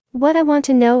grin. What I want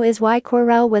to know is why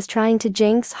Quirrell was trying to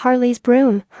jinx Harley's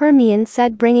broom, Hermione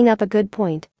said, bringing up a good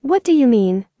point. What do you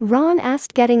mean? Ron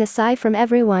asked, getting a sigh from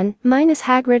everyone, minus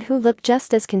Hagrid, who looked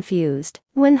just as confused.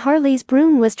 When Harley's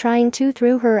broom was trying to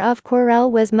throw her off, Quirrell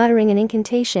was muttering an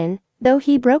incantation, though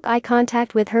he broke eye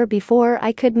contact with her before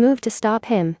I could move to stop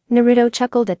him. Naruto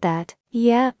chuckled at that.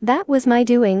 Yeah, that was my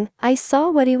doing. I saw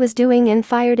what he was doing and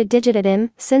fired a digit at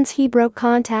him. Since he broke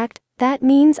contact, that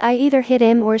means I either hit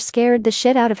him or scared the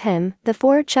shit out of him. The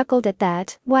four chuckled at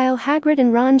that, while Hagrid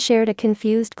and Ron shared a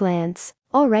confused glance.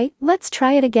 Alright, let's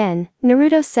try it again,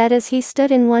 Naruto said as he stood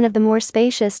in one of the more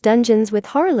spacious dungeons with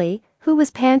Harley, who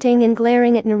was panting and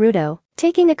glaring at Naruto.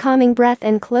 Taking a calming breath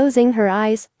and closing her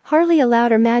eyes, Harley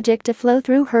allowed her magic to flow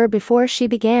through her before she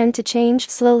began to change,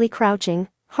 slowly crouching.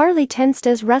 Harley tensed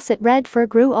as russet red fur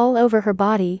grew all over her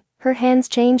body, her hands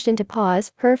changed into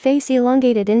paws, her face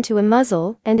elongated into a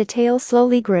muzzle, and a tail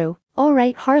slowly grew.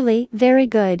 Alright Harley, very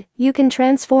good, you can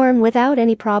transform without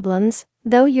any problems,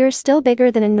 though you're still bigger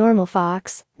than a normal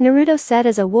fox, Naruto said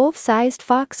as a wolf-sized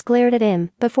fox glared at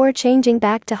him, before changing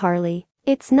back to Harley.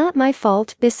 It's not my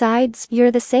fault, besides, you're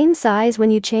the same size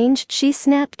when you change, she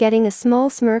snapped, getting a small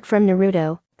smirk from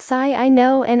Naruto. Sigh, I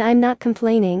know, and I'm not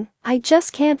complaining, I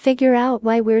just can't figure out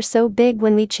why we're so big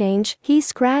when we change. He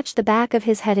scratched the back of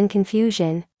his head in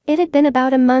confusion. It had been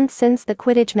about a month since the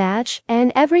Quidditch match,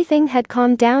 and everything had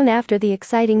calmed down after the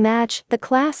exciting match. The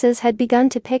classes had begun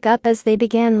to pick up as they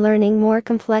began learning more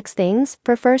complex things,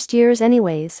 for first years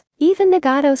anyways. Even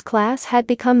Nagato's class had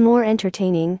become more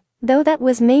entertaining, though that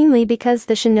was mainly because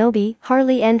the shinobi,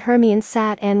 Harley and Hermione,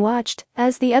 sat and watched,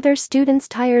 as the other students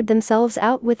tired themselves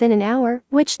out within an hour,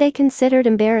 which they considered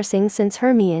embarrassing since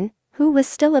Hermione, who was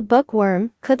still a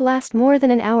bookworm, could last more than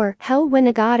an hour. Hell, when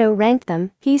Nagato ranked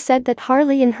them, he said that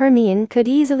Harley and Hermione could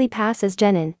easily pass as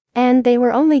genin, and they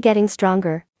were only getting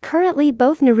stronger. Currently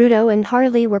both Naruto and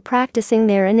Harley were practicing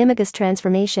their animagus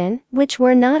transformation, which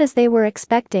were not as they were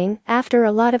expecting. After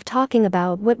a lot of talking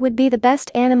about what would be the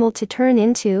best animal to turn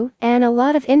into, and a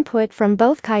lot of input from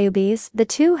both Kyubis, the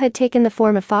two had taken the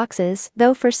form of foxes,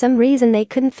 though for some reason they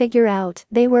couldn't figure out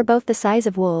they were both the size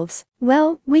of wolves.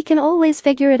 Well, we can always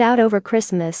figure it out over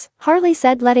Christmas, Harley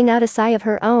said, letting out a sigh of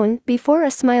her own, before a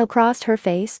smile crossed her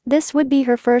face. This would be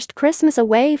her first Christmas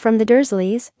away from the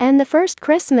Dursleys, and the first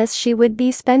Christmas she would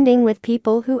be spending with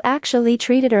people who actually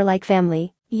treated her like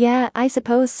family. Yeah, I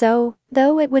suppose so,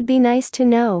 though it would be nice to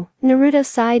know, Naruto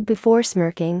sighed before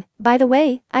smirking. By the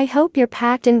way, I hope you're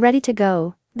packed and ready to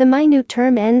go. The minute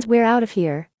term ends, we're out of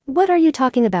here. What are you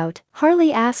talking about?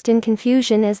 Harley asked in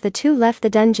confusion as the two left the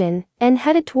dungeon and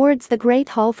headed towards the Great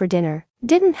Hall for dinner.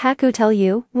 Didn't Haku tell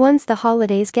you, once the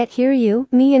holidays get here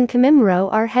me and Kimimaro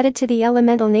are headed to the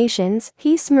Elemental Nations?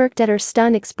 He smirked at her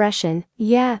stunned expression.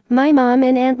 Yeah, my mom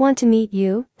and aunt want to meet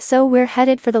you, so we're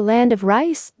headed for the Land of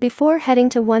Rice, before heading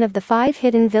to one of the 5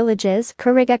 hidden villages,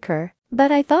 Kurigakure. But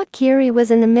I thought Kiri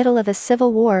was in the middle of a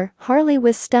civil war. Harley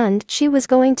was stunned. She was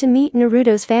going to meet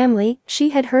Naruto's family.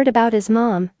 She had heard about his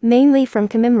mom, mainly from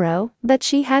Kimimaro, but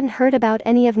she hadn't heard about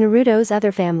any of Naruto's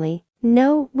other family.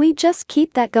 No, we just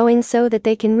keep that going so that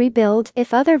they can rebuild.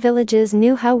 If other villages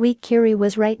knew how weak Kiri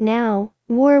was right now,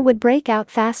 war would break out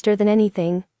faster than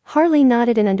anything. Harley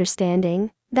nodded in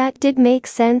understanding. That did make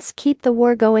sense, keep the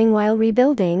war going while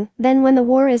rebuilding, then when the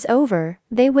war is over,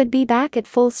 they would be back at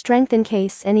full strength in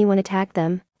case anyone attacked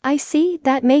them. I see,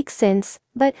 that makes sense,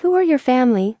 but who are your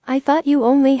family? I thought you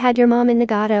only had your mom in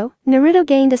Nagato. Naruto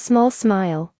gained a small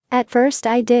smile. At first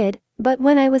I did, but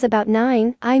when I was about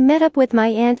 9, I met up with my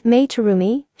aunt Mei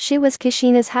Terumi. She was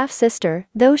Kushina's half-sister,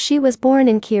 though she was born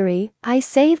in Kiri. I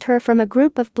saved her from a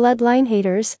group of bloodline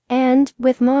haters, and,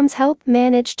 with mom's help,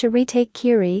 managed to retake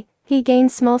Kiri. He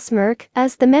gained small smirk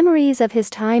as the memories of his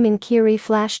time in Kiri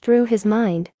flashed through his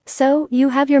mind. So, you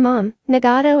have your mom,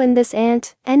 Nagato and this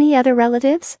aunt, any other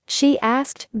relatives? She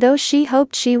asked, though she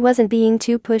hoped she wasn't being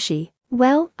too pushy.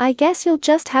 Well, I guess you'll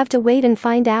just have to wait and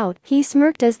find out. He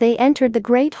smirked as they entered the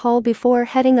great hall before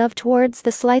heading up towards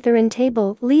the Slytherin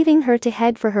table, leaving her to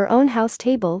head for her own house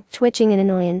table, twitching in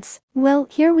annoyance. Well,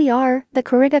 here we are, the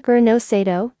Kurigakure no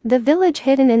Sato, the village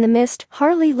hidden in the mist.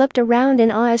 Harley looked around in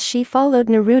awe as she followed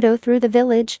Naruto through the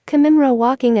village, Kimimura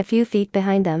walking a few feet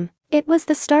behind them. It was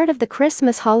the start of the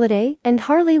Christmas holiday, and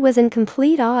Harley was in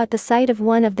complete awe at the sight of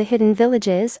one of the hidden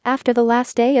villages. After the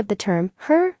last day of the term,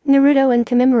 her, Naruto and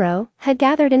Kimimura, had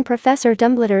gathered in Professor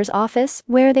Dumbledore's office,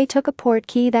 where they took a port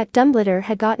key that Dumbledore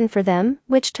had gotten for them,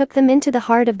 which took them into the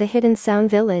heart of the hidden Sound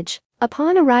Village.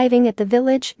 Upon arriving at the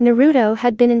village, Naruto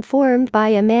had been informed by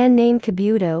a man named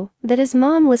Kabuto that his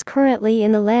mom was currently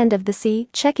in the land of the sea,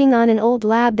 checking on an old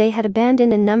lab they had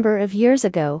abandoned a number of years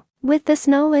ago. With this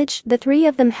knowledge, the three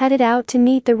of them headed out to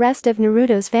meet the rest of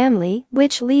Naruto's family,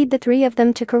 which lead the three of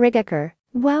them to Kurigakure.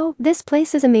 Wow, this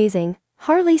place is amazing,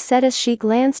 Harley said as she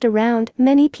glanced around,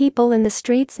 many people in the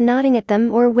streets nodding at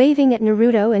them or waving at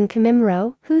Naruto and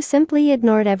Kimimura, who simply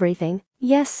ignored everything.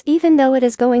 Yes, even though it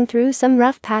is going through some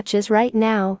rough patches right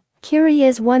now, Kiri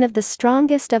is one of the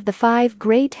strongest of the 5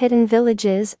 great hidden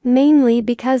villages, mainly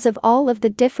because of all of the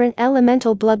different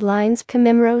elemental bloodlines,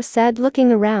 Kimimura said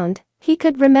looking around. He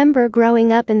could remember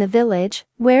growing up in the village,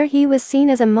 where he was seen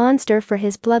as a monster for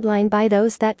his bloodline by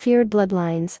those that feared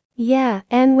bloodlines. Yeah,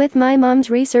 and with my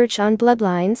mom's research on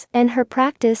bloodlines and her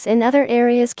practice in other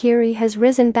areas, Kiri has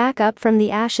risen back up from the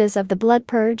ashes of the blood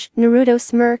purge. Naruto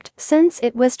smirked, since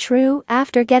it was true.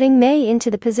 After getting Mei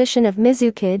into the position of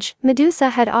Mizukage,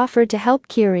 Medusa had offered to help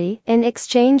Kiri in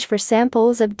exchange for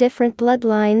samples of different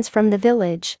bloodlines from the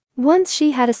village. Once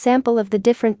she had a sample of the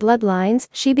different bloodlines,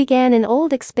 she began an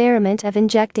old experiment of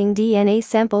injecting DNA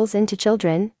samples into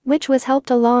children, which was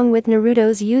helped along with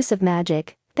Naruto's use of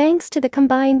magic. Thanks to the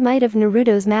combined might of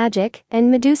Naruto's magic and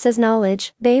Medusa's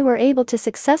knowledge, they were able to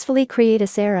successfully create a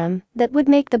serum that would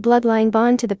make the bloodline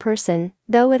bond to the person,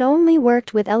 though it only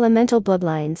worked with elemental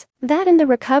bloodlines. That and the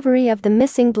recovery of the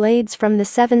missing blades from the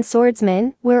 7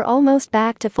 swordsmen were almost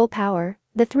back to full power.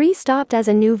 The three stopped as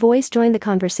a new voice joined the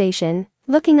conversation.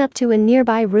 Looking up to a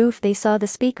nearby roof, they saw the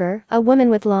speaker, a woman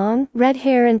with long, red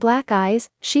hair and black eyes.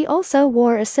 She also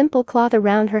wore a simple cloth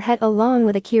around her head along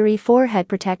with a Kiri forehead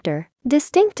protector,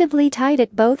 distinctively tied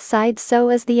at both sides so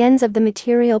as the ends of the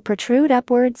material protrude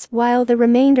upwards while the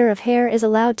remainder of hair is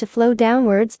allowed to flow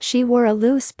downwards. She wore a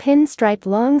loose pinstriped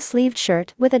long-sleeved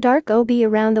shirt with a dark obi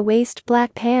around the waist,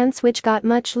 black pants which got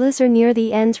much looser near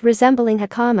the ends resembling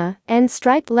hakama, and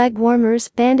striped leg warmers,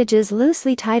 bandages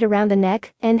loosely tied around the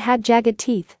neck, and had jagged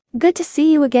teeth. Good to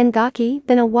see you again, Gaki,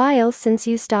 been a while since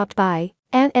you stopped by.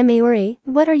 Aunt Emaori,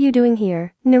 what are you doing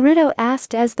here? Naruto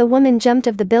asked as the woman jumped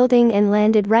of the building and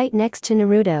landed right next to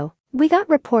Naruto. We got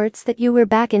reports that you were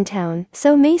back in town,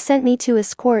 so Mei sent me to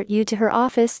escort you to her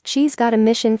office. She's got a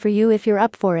mission for you if you're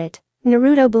up for it.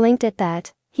 Naruto blinked at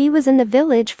that. He was in the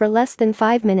village for less than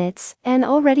 5 minutes, and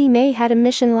already Mei had a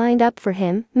mission lined up for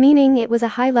him, meaning it was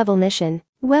a high-level mission.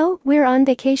 Well, we're on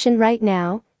vacation right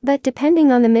now, but depending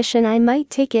on the mission I might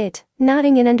take it.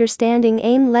 Nodding in understanding,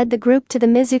 Aim led the group to the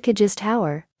Mizukage's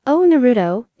tower. Oh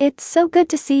Naruto, it's so good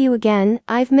to see you again,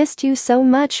 I've missed you so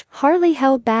much. Harley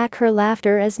held back her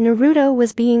laughter as Naruto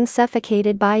was being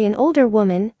suffocated by an older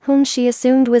woman, whom she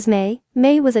assumed was Mei.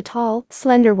 Mei was a tall,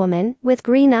 slender woman, with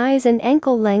green eyes and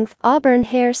ankle-length auburn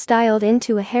hair styled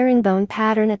into a herringbone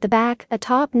pattern at the back, a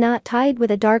top knot tied with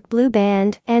a dark blue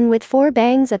band, and with 4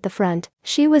 bangs at the front.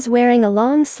 She was wearing a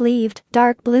long-sleeved,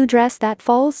 dark blue dress that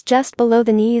falls just below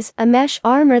the knees, a mesh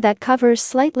armor that covers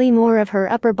slightly more of her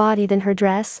upper body than her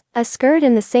dress, a skirt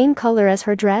in the same color as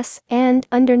her dress, and,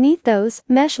 underneath those,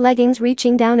 mesh leggings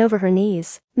reaching down over her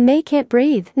knees. Mei can't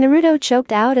breathe, Naruto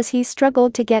choked out as he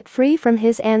struggled to get free from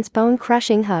his aunt's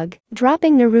bone-crushing hug.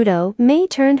 Dropping Naruto, Mei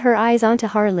turned her eyes onto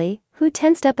Harley, who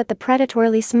tensed up at the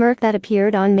predatory smirk that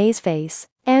appeared on Mei's face.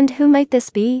 And who might this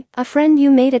be? A friend you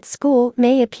made at school?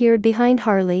 Mei appeared behind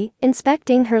Harley,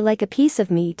 inspecting her like a piece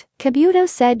of meat. Kabuto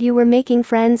said you were making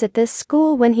friends at this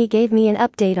school when he gave me an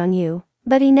update on you.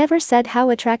 but he never said how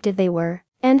attractive they were.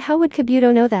 And how would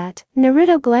Kabuto know that?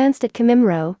 Naruto glanced at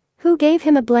Kimimaro, who gave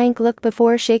him a blank look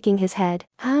before shaking his head.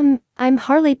 I'm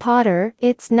Harley Potter,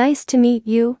 it's nice to meet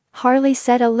you, Harley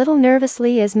said a little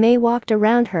nervously as May walked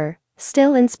around her,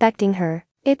 still inspecting her.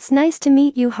 It's nice to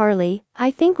meet you, Harley,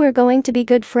 I think we're going to be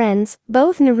good friends.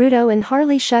 Both Naruto and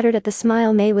Harley shuddered at the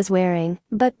smile May was wearing.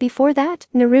 But before that,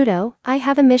 Naruto, I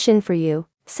have a mission for you.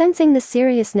 Sensing the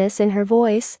seriousness in her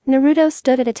voice, Naruto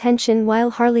stood at attention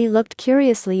while Harley looked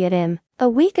curiously at him. A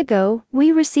week ago,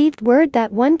 we received word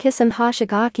that one Kisame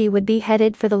Hoshigaki would be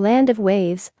headed for the Land of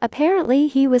Waves. Apparently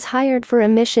he was hired for a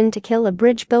mission to kill a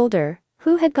bridge builder,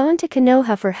 who had gone to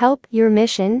Konoha for help. Your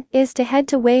mission is to head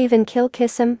to Wave and kill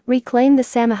Kisame, reclaim the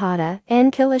Samehada,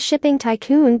 and kill a shipping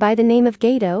tycoon by the name of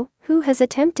Gato, who has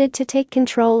attempted to take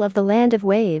control of the Land of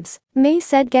Waves, May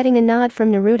said, getting a nod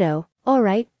from Naruto.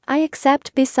 Alright, I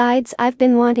accept. Besides, I've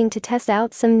been wanting to test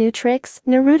out some new tricks.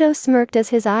 Naruto smirked as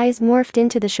his eyes morphed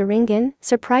into the Sharingan,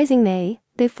 surprising May.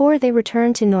 Before they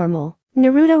returned to normal,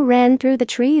 Naruto ran through the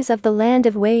trees of the Land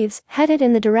of Waves, headed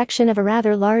in the direction of a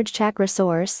rather large chakra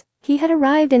source. He had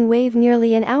arrived in Wave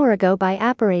nearly an hour ago by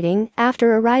apparating.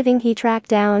 After arriving, he tracked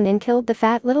down and killed the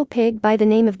fat little pig by the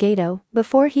name of Gato,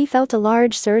 before he felt a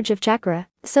large surge of chakra.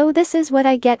 So this is what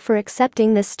I get for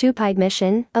accepting this stupid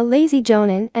mission, a lazy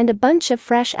jonin and a bunch of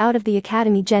fresh out of the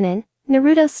academy genin.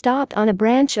 Naruto stopped on a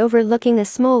branch overlooking a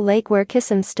small lake where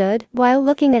Kisame stood, while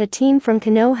looking at a team from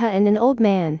Konoha and an old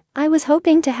man. I was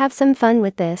hoping to have some fun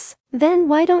with this. Then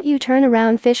why don't you turn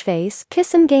around, fish face?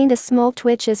 Kisame gained a small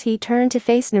twitch as he turned to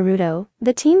face Naruto,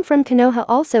 the team from Konoha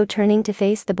also turning to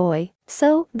face the boy.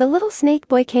 So, the little snake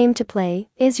boy came to play.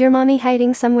 Is your mommy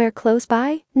hiding somewhere close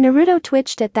by? Naruto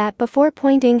twitched at that before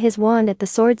pointing his wand at the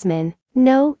swordsman.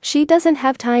 No, she doesn't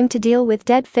have time to deal with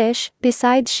dead fish,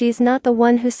 besides she's not the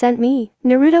one who sent me.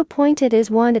 Naruto pointed his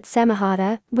wand at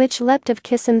Samehada, which leapt of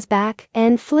Kisame's back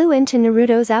and flew into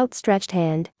Naruto's outstretched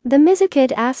hand. The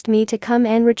Mizukid asked me to come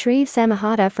and retrieve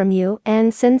Samehada from you,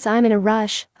 and since I'm in a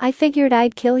rush, I figured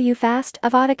I'd kill you fast.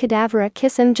 Avada Kedavra.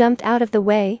 Kisame jumped out of the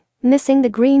way, missing the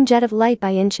green jet of light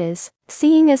by inches.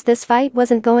 Seeing as this fight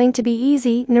wasn't going to be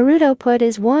easy, Naruto put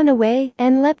his wand away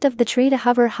and leapt of the tree to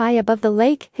hover high above the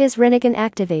lake, his Rinnegan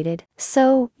activated.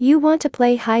 So, you want to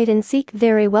play hide and seek?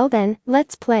 Very well then,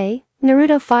 let's play.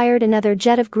 Naruto fired another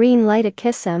jet of green light at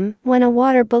Kisame, when a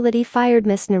water bullet he fired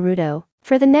missed Naruto.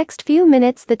 For the next few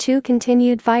minutes the two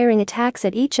continued firing attacks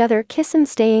at each other, Kisame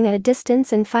staying at a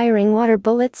distance and firing water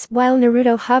bullets while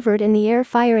Naruto hovered in the air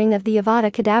firing of the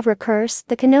Avada Kedavra curse,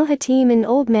 the Konoha team and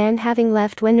old man having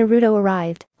left when Naruto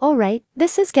arrived. Alright,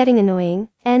 this is getting annoying,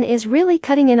 and is really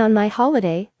cutting in on my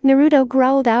holiday, Naruto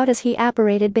growled out as he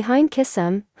apparated behind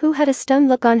Kisame, who had a stunned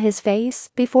look on his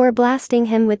face, before blasting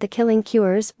him with the killing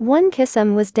cures. One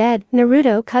Kisame was dead.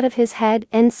 Naruto cut off his head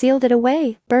and sealed it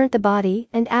away, burnt the body,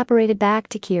 and apparated back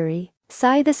to Kiri.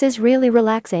 Sigh, this is really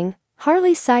relaxing.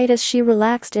 Harley sighed as she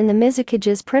relaxed in the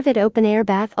Mizukige's private open-air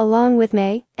bath along with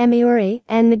May, Emiuri,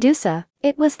 and Medusa.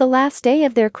 It was the last day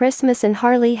of their Christmas and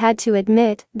Harley had to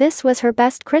admit this was her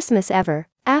best Christmas ever.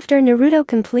 After Naruto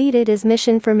completed his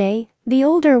mission for May, the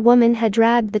older woman had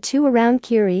dragged the two around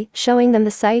Kiri, showing them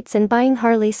the sights and buying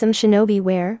Harley some shinobi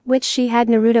wear, which she had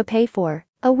Naruto pay for.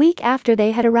 A week after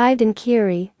they had arrived in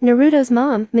Kiri, Naruto's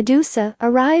mom, Medusa,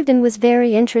 arrived and was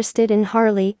very interested in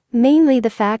Harley, mainly the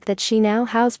fact that she now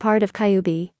housed part of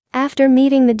Kyuubi. After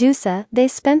meeting Medusa, they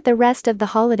spent the rest of the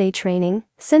holiday training,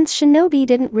 since shinobi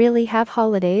didn't really have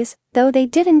holidays, though they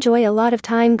did enjoy a lot of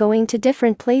time going to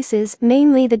different places,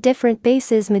 mainly the different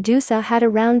bases Medusa had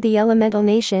around the elemental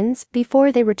nations,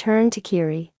 before they returned to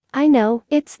Kiri. I know,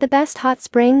 it's the best hot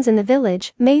springs in the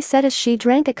village, May said as she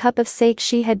drank a cup of sake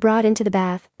she had brought into the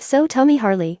bath. So tell me,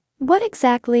 Harley, what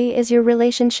exactly is your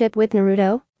relationship with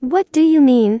Naruto? What do you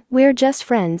mean, we're just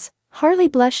friends? Harley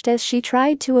blushed as she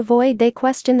tried to avoid the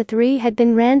question the three had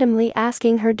been randomly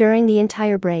asking her during the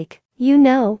entire break. You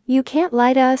know, you can't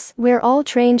lie to us, we're all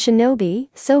trained shinobi,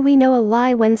 so we know a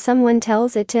lie when someone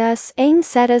tells it to us, Aang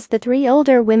said as the three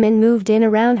older women moved in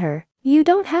around her. You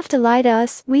don't have to lie to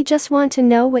us, we just want to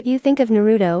know what you think of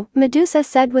Naruto, Medusa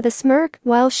said with a smirk.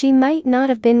 While she might not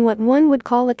have been what one would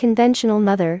call a conventional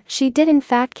mother, she did in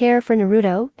fact care for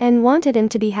Naruto, and wanted him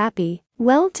to be happy.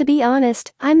 Well, to be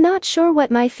honest, I'm not sure what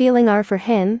my feelings are for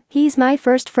him, he's my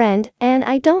first friend, and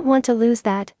I don't want to lose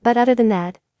that, but other than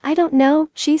that, I don't know,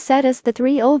 she said as the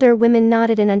three older women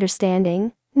nodded in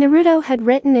understanding. Naruto had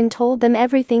written and told them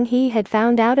everything he had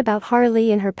found out about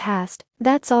Harley in her past.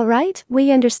 That's alright, we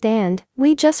understand,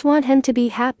 we just want him to be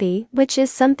happy, which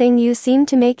is something you seem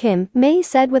to make him, May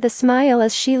said with a smile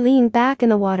as she leaned back in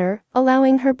the water,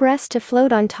 allowing her breast to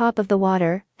float on top of the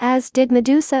water. as did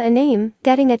Medusa and Aim,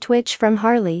 getting a twitch from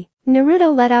Harley.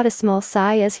 Naruto let out a small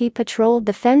sigh as he patrolled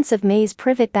the fence of Mei's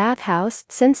private bathhouse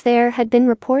since there had been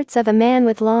reports of a man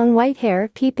with long white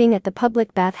hair peeping at the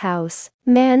public bathhouse.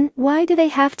 Man, why do they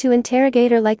have to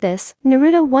interrogate her like this?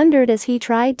 Naruto wondered as he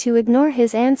tried to ignore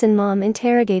his aunts and mom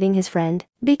interrogating his friend.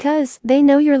 Because they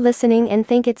know you're listening and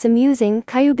think it's amusing,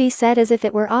 Kyuubi said as if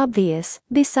it were obvious.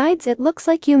 Besides, it looks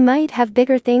like you might have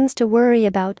bigger things to worry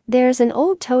about. There's an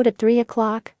old toad at 3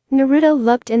 o'clock. Naruto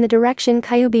looked in the direction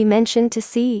Kyuubi mentioned to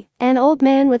see. An old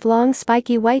man with long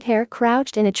spiky white hair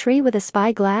crouched in a tree with a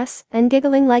spyglass and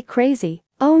giggling like crazy.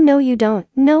 Oh no you don't.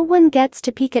 No one gets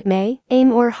to peek at Mei,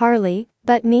 Aim or Harley,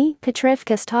 but me,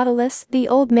 Petrificus Totalis. The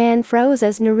old man froze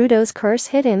as Naruto's curse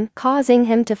hit him, causing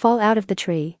him to fall out of the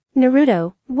tree.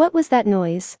 Naruto, what was that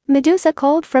noise? Medusa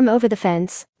called from over the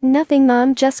fence. Nothing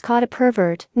mom, just caught a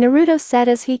pervert, Naruto said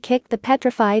as he kicked the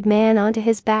petrified man onto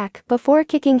his back before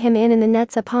kicking him in the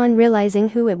nuts upon realizing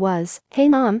who it was. Hey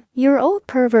mom, your old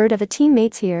pervert of a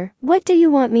teammate's here, what do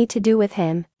you want me to do with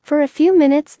him? For a few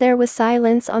minutes there was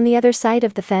silence on the other side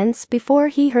of the fence before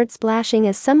he heard splashing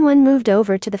as someone moved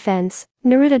over to the fence.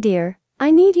 Naruto dear,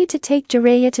 I need you to take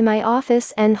Jiraiya to my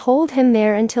office and hold him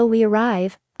there until we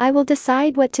arrive. I will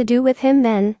decide what to do with him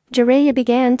then. Jiraiya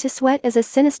began to sweat as a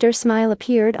sinister smile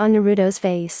appeared on Naruto's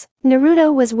face.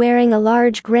 Naruto was wearing a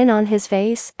large grin on his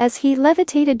face as he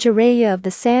levitated Jiraiya of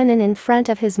the Sannin in front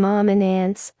of his mom and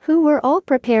aunts, who were all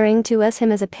preparing to use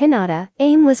him as a pinata.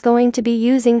 Aim was going to be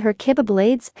using her Kiba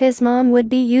blades, his mom would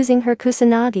be using her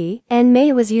Kusanagi, and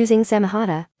Mei was using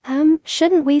Samahata.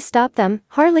 Shouldn't we stop them?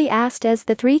 Harley asked as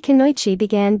the three Kunoichi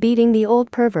began beating the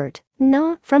old pervert.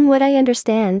 No, from what I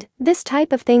understand, this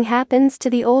type of thing happens to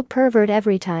the old pervert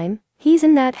every time. He's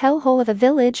in that hellhole of a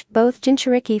village. Both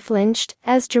Jinchuriki flinched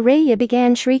as Jiraiya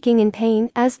began shrieking in pain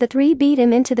as the three beat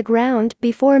him into the ground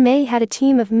before Mei had a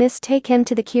team of mists take him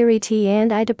to the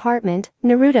Kiri-T&I department.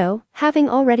 Naruto, having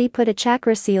already put a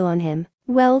chakra seal on him.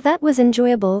 Well, that was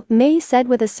enjoyable, Mei said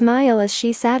with a smile as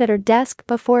she sat at her desk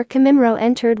before Kimimaro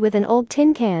entered with an old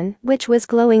tin can, which was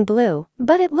glowing blue.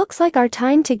 But it looks like our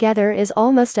time together is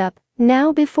almost up.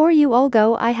 Now before you all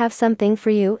go I have something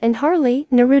for you and Harley.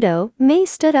 Naruto, Mei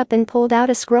stood up and pulled out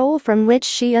a scroll from which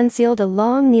she unsealed a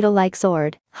long needle-like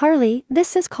sword. Harley,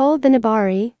 this is called the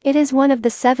Nabari. It is one of the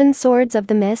 7 swords of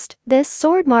the mist. This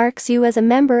sword marks you as a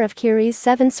member of Kiri's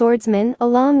 7 swordsmen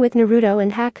along with Naruto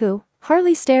and Haku.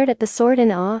 Harley stared at the sword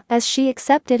in awe as she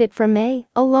accepted it from Mei,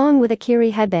 along with a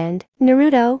Kiri headband.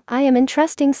 Naruto, I am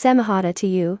entrusting Samahata to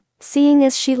you. Seeing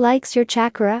as she likes your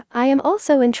chakra, I am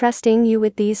also entrusting you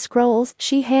with these scrolls.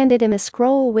 She handed him a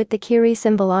scroll with the Kiri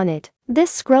symbol on it.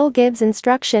 This scroll gives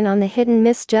instruction on the hidden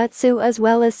mist jutsu as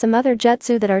well as some other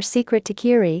jutsu that are secret to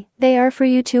Kiri. They are for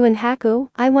you too and Haku.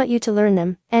 I want you to learn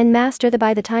them and master them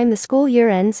by the time the school year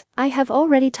ends. I have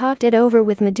already talked it over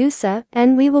with Medusa,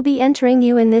 and we will be entering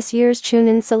you in this year's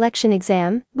Chunin selection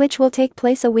exam, which will take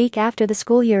place a week after the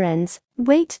school year ends.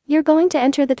 Wait, you're going to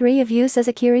enter the 3 of you as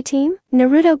a Kiri team?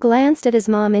 Naruto glanced at his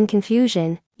mom in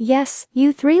confusion. Yes,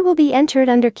 you 3 will be entered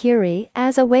under Kiri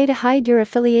as a way to hide your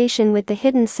affiliation with the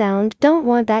hidden sound. Don't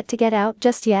want that to get out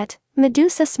just yet.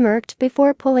 Medusa smirked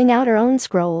before pulling out her own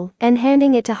scroll and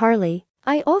handing it to Harley.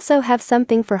 I also have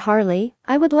something for Harley.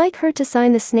 I would like her to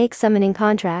sign the snake summoning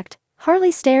contract.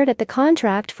 Harley stared at the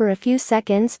contract for a few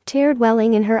seconds, tears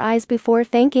welling in her eyes before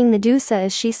thanking Medusa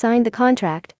as she signed the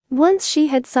contract. Once she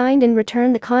had signed and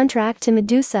returned the contract to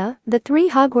Medusa, the 3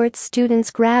 Hogwarts students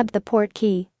grabbed the port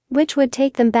key, which would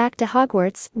take them back to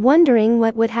Hogwarts, wondering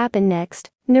what would happen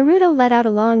next. Naruto let out a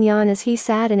long yawn as he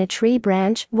sat in a tree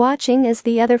branch, watching as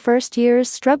the other first years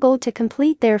struggled to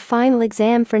complete their final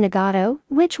exam for Nagato,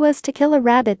 which was to kill a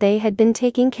rabbit they had been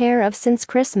taking care of since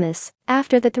Christmas.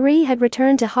 After the 3 had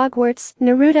returned to Hogwarts,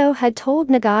 Naruto had told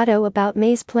Nagato about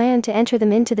Mei's plan to enter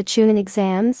them into the Chunin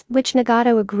exams, which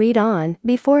Nagato agreed on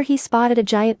before he spotted a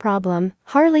giant problem.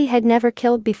 Harley had never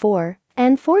killed before,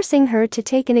 and forcing her to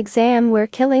take an exam where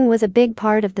killing was a big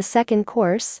part of the second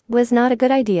course was not a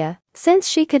good idea, since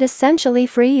she could essentially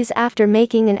freeze after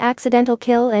making an accidental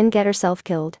kill and get herself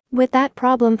killed. With that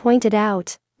problem pointed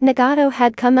out, Nagato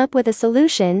had come up with a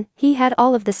solution. He had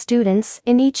all of the students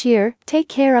in each year take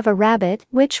care of a rabbit,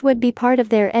 which would be part of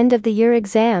their end-of-the-year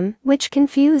exam, which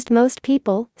confused most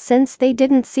people since they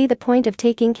didn't see the point of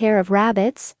taking care of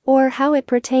rabbits or how it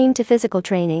pertained to physical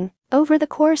training. Over the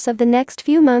course of the next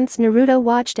few months, Naruto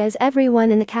watched as everyone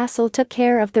in the castle took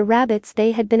care of the rabbits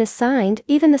they had been assigned.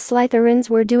 Even the Slytherins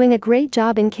were doing a great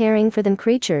job in caring for them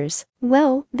creatures.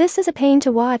 Well, this is a pain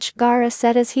to watch, Gaara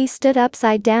said as he stood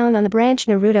upside down on the branch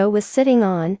Naruto was sitting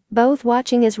on, both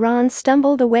watching as Ron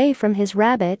stumbled away from his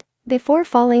rabbit before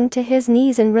falling to his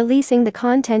knees and releasing the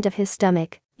content of his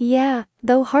stomach. Yeah,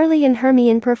 though Harley and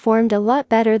Hermione performed a lot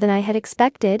better than I had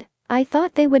expected. I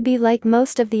thought they would be like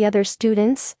most of the other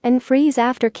students and freeze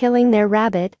after killing their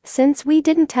rabbit, since we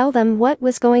didn't tell them what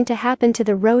was going to happen to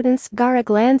the rodents. Gara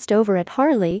glanced over at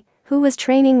Harley, who was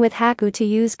training with Haku to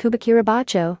use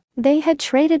Kubakirabacho. They had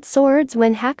traded swords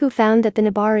when Haku found that the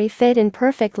Nabari fit in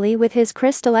perfectly with his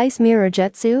crystal ice mirror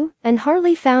jutsu, and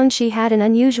Harley found she had an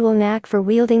unusual knack for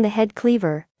wielding the head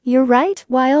cleaver. You're right,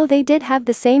 while they did have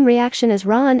the same reaction as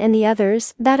Ron and the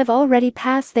others that have already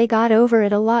passed, they got over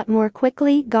it a lot more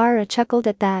quickly. Gara chuckled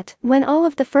at that. When all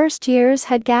of the first years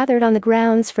had gathered on the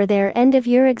grounds for their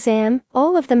end-of-year exam,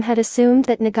 all of them had assumed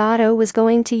that Nagato was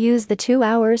going to use the 2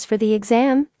 hours for the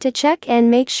exam to check and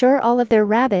make sure all of their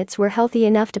rabbits were healthy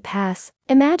enough to pass.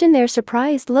 Imagine their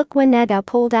surprised look when Nagao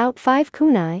pulled out 5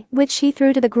 kunai, which he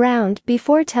threw to the ground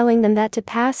before telling them that to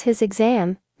pass his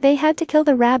exam, they had to kill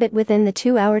the rabbit within the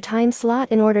 2-hour time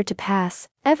slot in order to pass.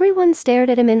 Everyone stared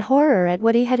at him in horror at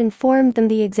what he had informed them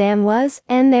the exam was,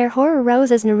 and their horror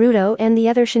rose as Naruto and the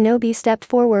other shinobi stepped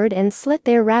forward and slit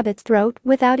their rabbit's throat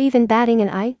without even batting an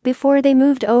eye before they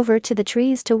moved over to the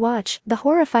trees to watch. The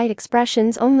horrified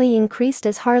expressions only increased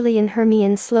as Harley and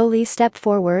Hermione slowly stepped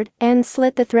forward and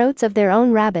slit the throats of their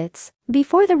own rabbits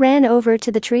before they ran over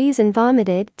to the trees and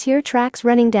vomited, tear tracks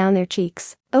running down their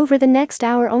cheeks. Over the next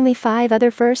hour only 5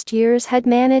 other first years had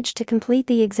managed to complete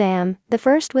the exam. The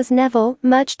first was Neville,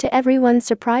 much to everyone's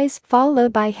surprise,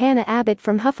 followed by Hannah Abbott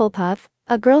from Hufflepuff,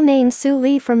 a girl named Sue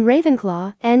Lee from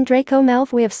Ravenclaw, and Draco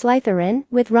Malfoy of Slytherin,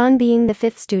 with Ron being the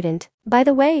 5th student. By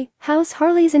the way, how's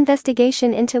Harley's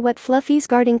investigation into what Fluffy's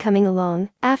guarding coming along?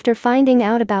 After finding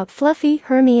out about Fluffy,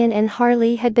 Hermione and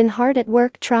Harley had been hard at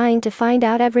work trying to find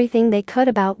out everything they could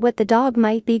about what the dog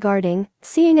might be guarding,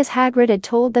 seeing as Hagrid had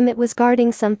told them it was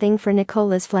guarding something for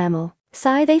Nicola's Flamel.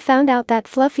 They found out that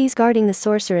Fluffy's guarding the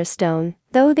Sorcerer's Stone,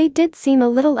 though they did seem a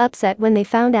little upset when they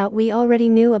found out we already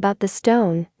knew about the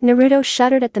stone. Naruto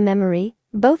shuddered at the memory.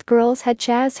 Both girls had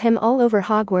chased him all over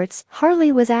Hogwarts.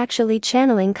 Harley was actually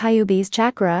channeling Kyuubi's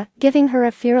chakra, giving her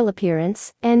a feral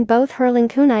appearance, and both hurling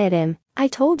kunai at him. I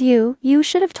told you, you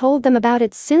should have told them about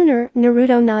it sooner.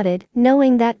 Naruto nodded,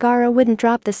 knowing that Gara wouldn't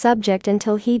drop the subject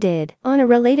until he did. On a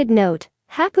related note,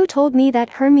 Haku told me that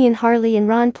Hermione, Harley and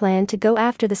Ron plan to go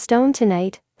after the stone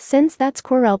tonight, since that's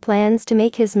Quirrell plans to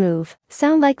make his move.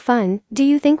 Sound like fun? Do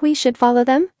you think we should follow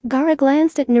them? Gara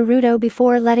glanced at Naruto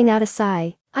before letting out a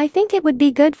sigh. I think it would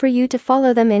be good for you to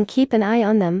follow them and keep an eye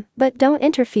on them, but don't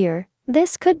interfere.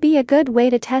 This could be a good way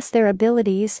to test their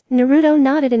abilities. Naruto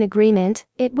nodded in agreement.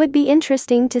 It would be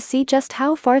interesting to see just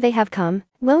how far they have come.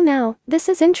 Well now, this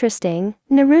is interesting.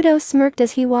 Naruto smirked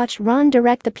as he watched Ron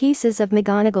direct the pieces of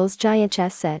McGonagall's giant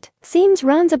chess set. Seems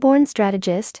Ron's a born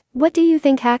strategist. What do you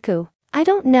think, Haku? I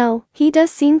don't know, he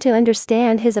does seem to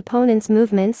understand his opponent's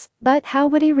movements, but how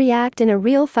would he react in a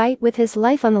real fight with his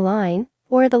life on the line?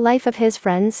 Or the life of his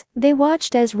friends? They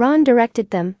watched as Ron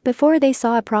directed them before they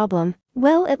saw a problem.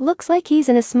 Well, it looks like he's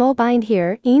in a small bind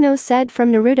here, Ino said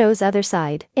from Naruto's other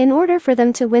side. In order for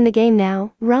them to win the game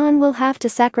now, Ron will have to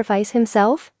sacrifice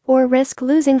himself, or risk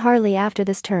losing Harley after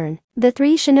this turn. The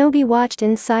 3 shinobi watched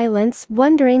in silence,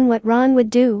 wondering what Ron would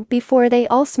do before they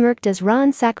all smirked as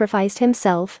Ron sacrificed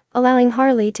himself, allowing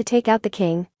Harley to take out the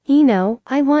king. Ino,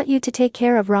 I want you to take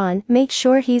care of Ron, make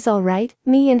sure he's alright,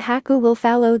 me and Haku will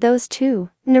follow those 2.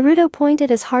 Naruto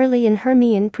pointed as Harley and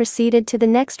Hermione proceeded to the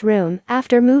next room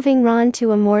after moving Ron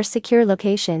to a more secure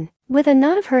location. With a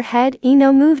nod of her head,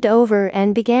 Ino moved over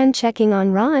and began checking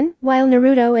on Ron, while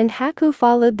Naruto and Haku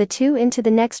followed the 2 into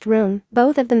the next room,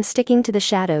 both of them sticking to the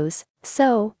shadows.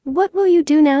 So, what will you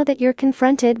do now that you're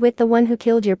confronted with the one who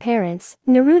killed your parents?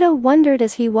 Naruto wondered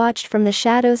as he watched from the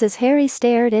shadows as Harry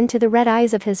stared into the red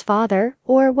eyes of his father,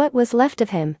 or what was left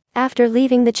of him. After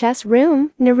leaving the chess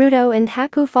room, Naruto and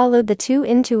Haku followed the 2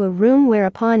 into a room where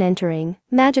upon entering,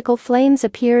 magical flames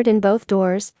appeared in both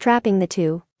doors, trapping the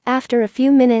 2. After a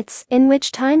few minutes, in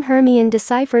which time Hermione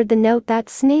deciphered the note that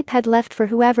Snape had left for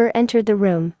whoever entered the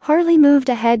room, Harley moved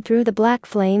ahead through the black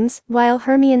flames, while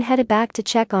Hermione headed back to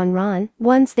check on Ron.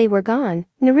 Once they were gone,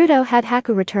 Naruto had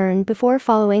Haku return before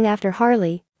following after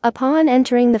Harley. Upon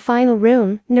entering the final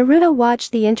room, Naruto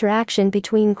watched the interaction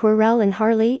between Quirrell and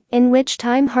Harley, in which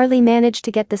time Harley managed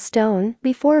to get the stone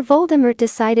before Voldemort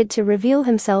decided to reveal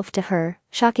himself to her,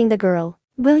 shocking the girl.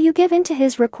 Will you give in to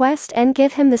his request and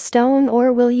give him the stone,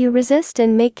 or will you resist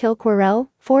and make kill Quirrell,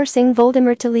 forcing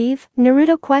Voldemort to leave?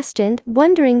 Naruto questioned,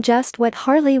 wondering just what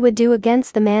Harley would do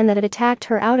against the man that had attacked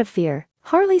her out of fear.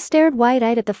 Harley stared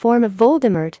wide-eyed at the form of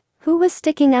Voldemort, who was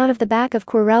sticking out of the back of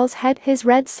Quirrell's head, his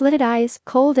red slitted eyes,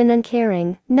 cold and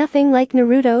uncaring, nothing like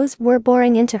Naruto's, were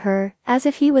boring into her, as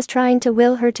if he was trying to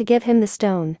will her to give him the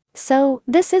stone. So,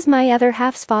 this is my other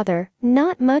half's father,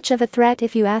 not much of a threat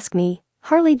if you ask me.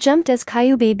 Harley jumped as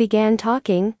Kyuubi began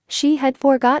talking. She had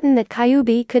forgotten that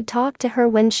Kyuubi could talk to her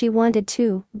when she wanted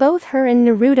to. Both her and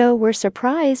Naruto were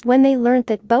surprised when they learnt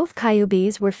that both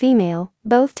Kyuubis were female,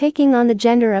 both taking on the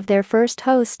gender of their first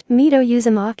host, Mito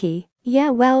Uzumaki.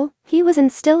 Yeah, well, he was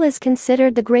and still is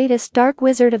considered the greatest dark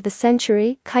wizard of the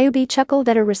century. Kyuubi chuckled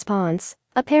at her response,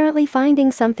 apparently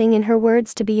finding something in her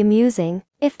words to be amusing.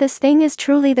 If this thing is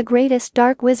truly the greatest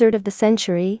dark wizard of the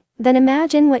century, then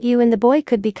imagine what you and the boy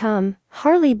could become.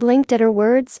 Harley blinked at her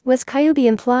words. Was Kyuubi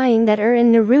implying that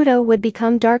and Naruto would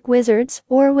become dark wizards,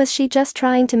 or was she just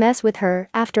trying to mess with her?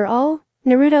 After all,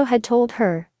 Naruto had told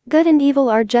her, good and evil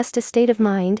are just a state of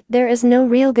mind, there is no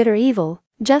real good or evil,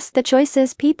 just the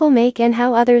choices people make and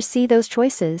how others see those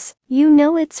choices. You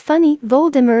know, it's funny.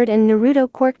 Voldemort and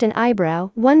Naruto quirked an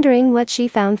eyebrow, wondering what she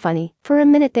found funny. For a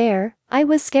minute there, I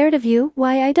was scared of you.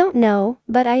 Why, I don't know,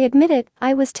 but I admit it,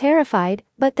 I was terrified.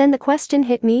 But then the question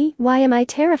hit me, why am I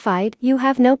terrified? You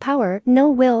have no power, no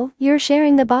will, you're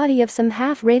sharing the body of some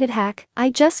half-rated hack. I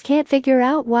just can't figure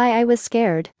out why I was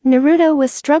scared. Naruto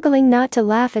was struggling not to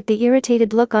laugh at the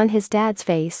irritated look on his dad's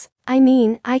face. I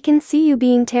mean, I can see you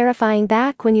being terrifying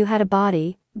back when you had a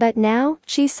body. But now,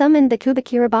 she summoned the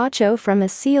Kubikirabacho from a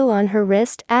seal on her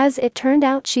wrist. As it turned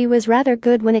out, she was rather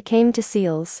good when it came to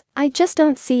seals. I just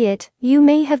don't see it. You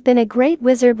may have been a great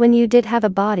wizard when you did have a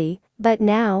body, but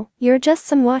now, you're just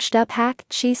some washed up hack.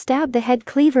 She stabbed the head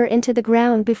cleaver into the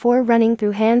ground before running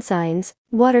through hand signs,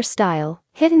 water style,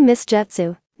 hidden mist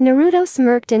jutsu. Naruto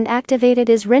smirked and activated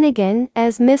his Rinnegan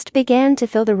as mist began to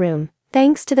fill the room.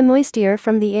 Thanks to the moisture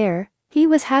from the air, he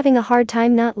was having a hard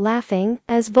time not laughing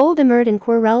as Voldemort and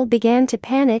Quirrell began to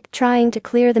panic, trying to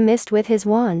clear the mist with his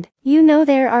wand. You know,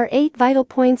 there are 8 vital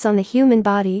points on the human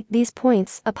body. These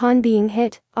points, upon being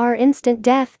hit, are instant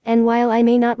death, and while I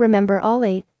may not remember all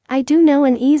 8, I do know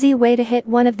an easy way to hit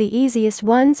one of the easiest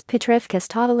ones. Petrificus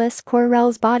totalis.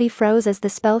 Quirrell's body froze as the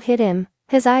spell hit him,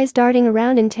 his eyes darting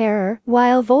around in terror,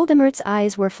 while Voldemort's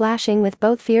eyes were flashing with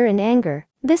both fear and anger.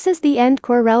 This is the end.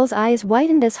 Quirrell's eyes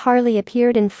widened as Harley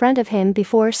appeared in front of him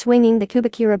before swinging the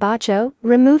Kubikirabacho,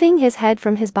 removing his head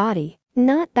from his body.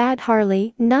 Not bad,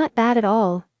 Harley, not bad at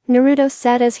all, Naruto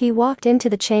said as he walked into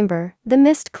the chamber, the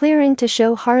mist clearing to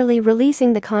show Harley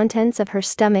releasing the contents of her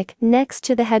stomach next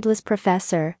to the headless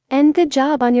professor. And good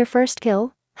job on your first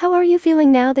kill. How are you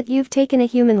feeling now that you've taken a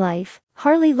human life?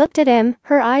 Harley looked at him,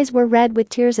 her eyes were red with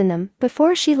tears in them,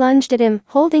 before she lunged at him,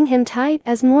 holding him tight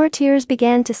as more tears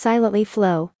began to silently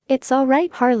flow. It's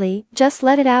alright, Harley, just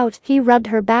let it out. He rubbed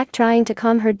her back, trying to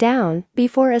calm her down,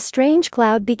 before a strange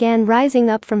cloud began rising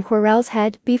up from Quirrell's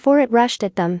head before it rushed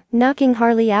at them, knocking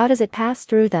Harley out as it passed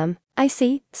through them. I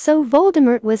see, so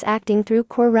Voldemort was acting through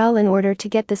Quirrell in order to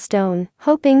get the stone,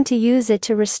 hoping to use it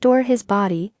to restore his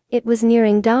body. It was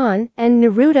nearing dawn, and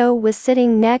Naruto was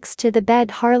sitting next to the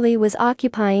bed Harley was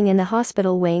occupying in the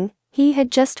hospital wing. He had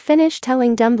just finished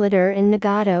telling Dumbledore and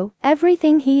Nagato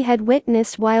everything he had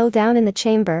witnessed while down in the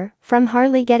chamber, from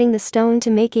Harley getting the stone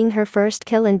to making her first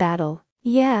kill in battle.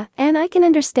 Yeah, and I can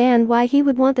understand why he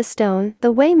would want the stone.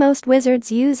 The way most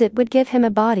wizards use it would give him a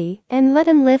body, and let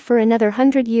him live for another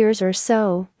 100 years or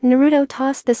so. Naruto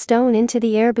tossed the stone into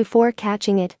the air before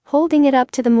catching it, holding it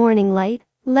up to the morning light,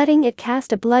 letting it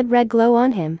cast a blood-red glow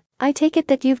on him. I take it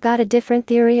that you've got a different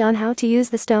theory on how to use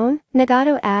the stone?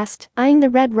 Nagato asked, eyeing the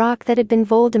red rock that had been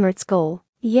Voldemort's goal.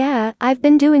 Yeah, I've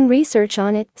been doing research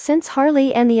on it since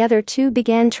Harley and the other two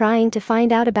began trying to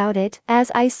find out about it.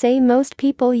 As I say, most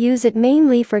people use it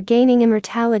mainly for gaining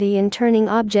immortality and turning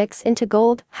objects into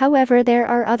gold. However, there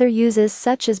are other uses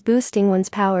such as boosting one's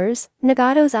powers.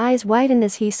 Nagato's eyes widened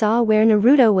as he saw where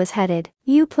Naruto was headed.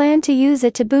 You plan to use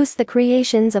it to boost the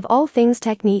creations of all things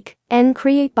technique, and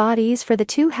create bodies for the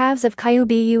two halves of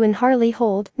Kyuubi you and Harley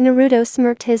hold. Naruto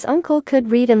smirked. His uncle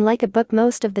could read him like a book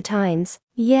most of the times.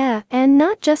 Yeah, and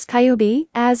not just Kyuubi.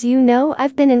 As you know,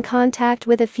 I've been in contact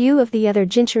with a few of the other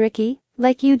Jinchuriki,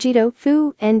 like Yujiro,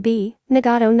 Fu, and B.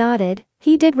 Nagato nodded.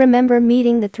 He did remember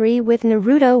meeting the three with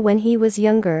Naruto when he was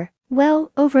younger.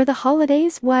 Well, over the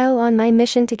holidays while on my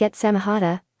mission to get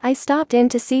Samahata, I stopped in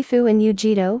to see Fu and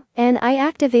Yujiro, and I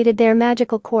activated their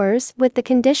magical cores with the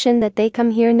condition that they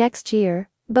come here next year.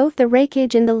 Both the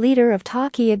Raikage and the leader of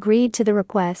Taki agreed to the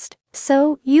request.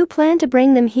 So, you plan to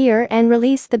bring them here and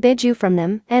release the Biju from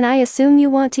them, and I assume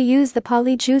you want to use the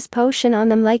Polyjuice potion on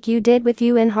them like you did with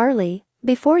you and Harley,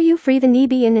 before you free the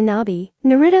Nibi and Nanabi.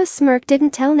 Naruto's smirk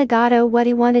didn't tell Nagato what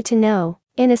he wanted to know.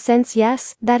 In a sense,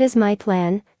 yes, that is my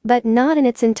plan. but not in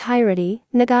its entirety.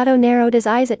 Nagato narrowed his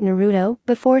eyes at Naruto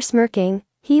before smirking.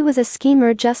 He was a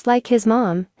schemer just like his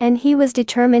mom, and he was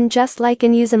determined just like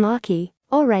Uzumaki.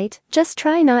 Alright, just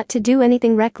try not to do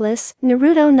anything reckless.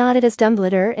 Naruto nodded as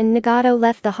Dumbledore and Nagato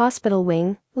left the hospital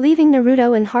wing, leaving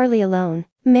Naruto and Harley alone.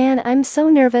 Man, I'm so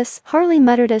nervous, Harley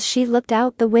muttered as she looked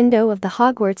out the window of the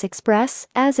Hogwarts Express.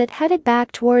 As it headed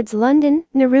back towards London,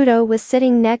 Naruto was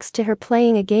sitting next to her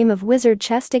playing a game of wizard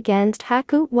chess against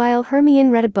Haku while Hermione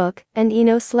read a book, and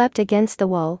Ino slept against the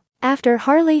wall. After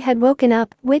Harley had woken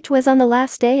up, which was on the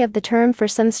last day of the term for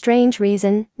some strange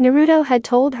reason, Naruto had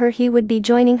told her he would be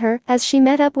joining her as she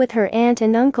met up with her aunt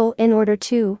and uncle in order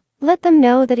to let them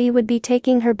know that he would be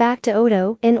taking her back to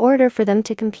Odo in order for them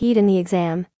to compete in the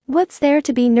exam. What's there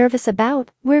to be nervous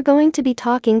about? We're going to be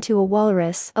talking to a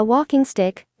walrus, a walking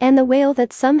stick, and the whale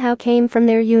that somehow came from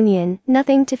their union.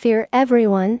 Nothing to fear.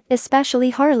 Everyone, especially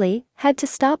Harley, had to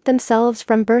stop themselves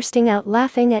from bursting out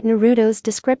laughing at Naruto's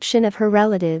description of her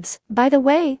relatives. By the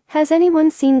way, has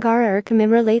anyone seen Gaara or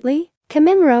Kimimura lately?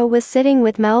 Kimimura was sitting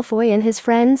with Malfoy and his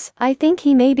friends. I think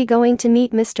he may be going to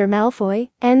meet Mr. Malfoy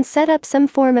and set up some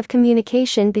form of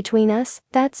communication between us.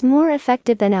 That's more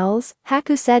effective than owls,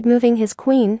 Haku said, moving his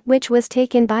queen, which was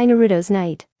taken by Naruto's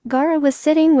knight. Gaara was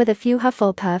sitting with a few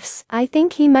Hufflepuffs. I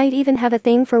think he might even have a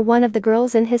thing for one of the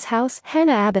girls in his house.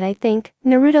 Hannah Abbott, I think.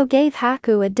 Naruto gave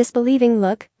Haku a disbelieving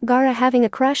look. Gaara having a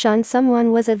crush on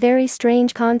someone was a very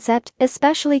strange concept,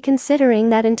 especially considering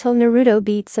that until Naruto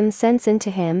beat some sense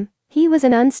into him, he was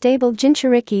an unstable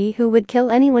Jinchuriki who would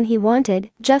kill anyone he wanted,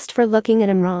 just for looking at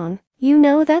him wrong. You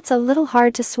know, that's a little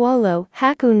hard to swallow.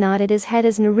 Haku nodded his head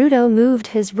as Naruto moved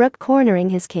his rook cornering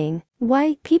his king.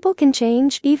 Why, people can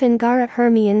change, even Gaara,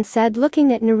 Hermione said,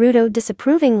 looking at Naruto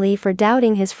disapprovingly for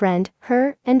doubting his friend.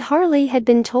 Her and Harley had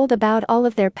been told about all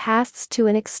of their pasts to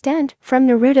an extent, from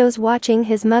Naruto's watching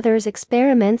his mother's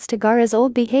experiments to Gaara's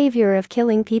old behavior of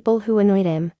killing people who annoyed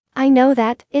him. I know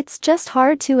that, it's just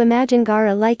hard to imagine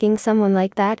Gaara liking someone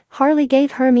like that. Harley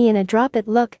gave Hermione a drop-it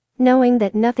look, knowing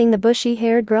that nothing the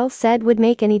bushy-haired girl said would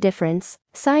make any difference.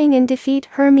 Sighing in defeat,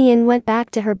 Hermione went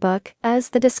back to her book, as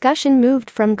the discussion moved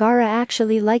from Gaara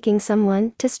actually liking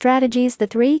someone to strategies the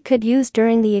three could use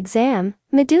during the exam,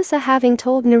 Medusa having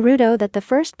told Naruto that the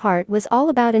first part was all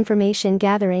about information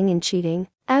gathering and cheating.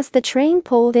 As the train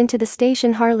pulled into the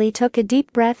station, Harley took a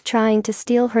deep breath, trying to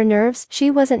steel her nerves.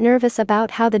 She wasn't nervous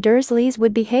about how the Dursleys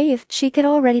would behave, she could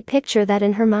already picture that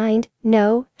in her mind.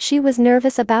 No, she was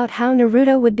nervous about how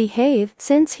Naruto would behave,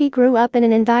 since he grew up in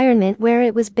an environment where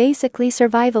it was basically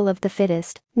survival of the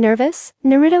fittest. Nervous?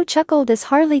 Naruto chuckled as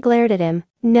Harley glared at him.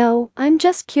 No, I'm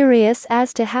just curious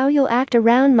as to how you'll act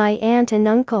around my aunt and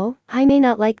uncle. I may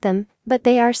not like them, but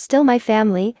they are still my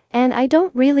family, and I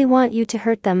don't really want you to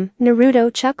hurt them.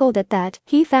 Naruto chuckled at that.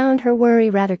 He found her worry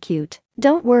rather cute.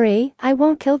 Don't worry, I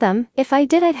won't kill them. If I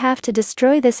did, I'd have to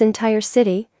destroy this entire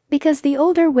city, because the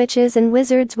older witches and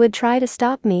wizards would try to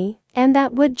stop me, and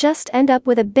that would just end up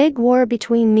with a big war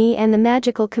between me and the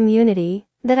magical community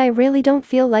that I really don't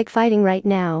feel like fighting right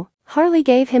now. Harley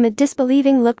gave him a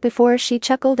disbelieving look before she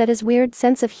chuckled at his weird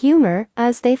sense of humor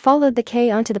as they followed the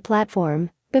K onto the platform,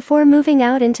 before moving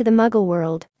out into the Muggle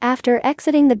world. After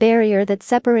exiting the barrier that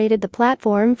separated the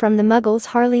platform from the Muggles,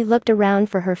 Harley looked around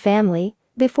for her family,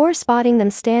 before spotting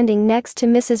them standing next to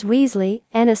Mrs. Weasley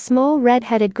and a small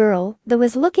red-headed girl that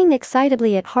was looking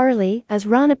excitedly at Harley as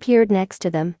Ron appeared next to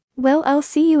them. Well, I'll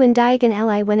see you in Diagon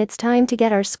Alley when it's time to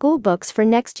get our school books for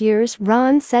next year's,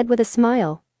 Ron said with a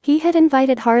smile. He had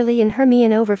invited Harley and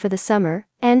Hermione over for the summer,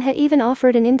 and had even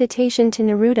offered an invitation to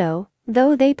Naruto,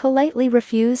 though they politely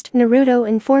refused, Naruto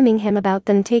informing him about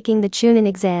them taking the Chunin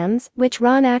exams, which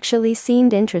Ron actually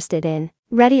seemed interested in.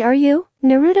 Ready are you?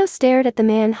 Naruto stared at the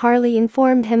man Harley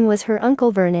informed him was her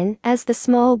Uncle Vernon as the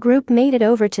small group made it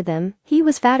over to them. He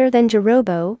was fatter than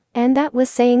Jirobo, and that was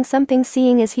saying something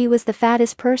seeing as he was the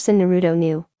fattest person Naruto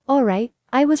knew. Alright.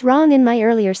 I was wrong in my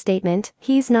earlier statement,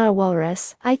 he's not a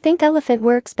walrus. I think elephant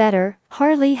works better.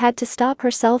 Harley had to stop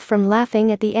herself from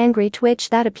laughing at the angry twitch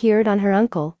that appeared on her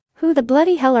uncle. Who the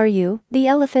bloody hell are you? The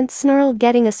elephant snarled,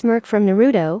 getting a smirk from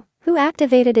Naruto, who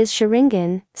activated his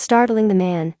Sharingan, startling the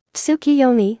man.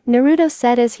 Tsukiyomi, Naruto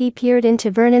said as he peered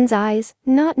into Vernon's eyes,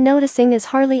 not noticing as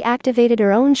Harley activated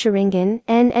her own Sharingan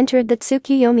and entered the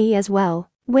Tsukiyomi as well.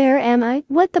 Where am I?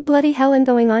 What the bloody hell is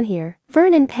going on here?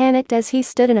 Vernon panicked as he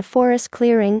stood in a forest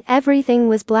clearing. Everything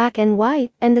was black and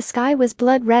white, and the sky was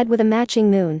blood red with a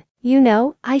matching moon. You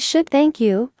know, I should thank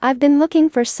you. I've been looking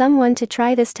for someone to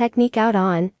try this technique out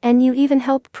on, and you even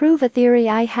helped prove a theory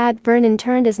I had. Vernon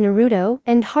turned as Naruto,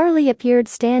 and Harley appeared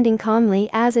standing calmly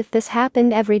as if this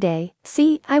happened every day.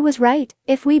 See, I was right.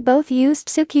 If we both used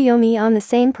Tsukiyomi on the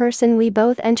same person, we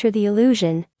both enter the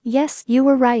illusion. Yes, you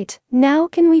were right. Now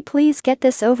can we please get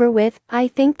this over with? I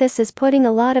think this is putting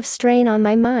a lot of strain on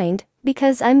my mind,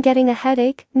 because I'm getting a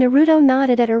headache. Naruto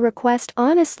nodded at her request.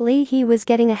 Honestly, he was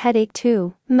getting a headache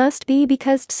too. Must be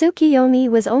because Tsukiyomi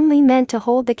was only meant to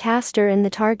hold the caster and the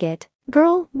target.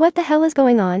 Girl, what the hell is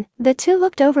going on? The two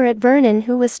looked over at Vernon,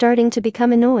 who was starting to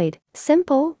become annoyed.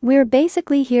 Simple, we're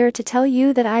basically here to tell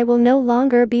you that I will no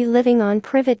longer be living on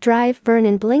Privet Drive.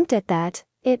 Vernon blinked at that.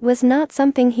 It was not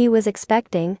something he was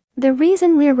expecting. The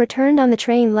reason we're returned on the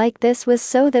train like this was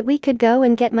so that we could go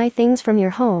and get my things from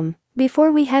your home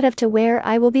before we head up to where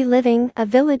I will be living, a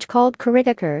village called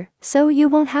Kurigakure, so you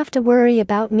won't have to worry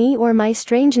about me or my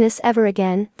strangeness ever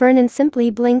again. Vernon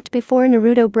simply blinked before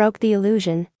Naruto broke the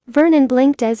illusion. Vernon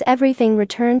blinked as everything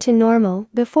returned to normal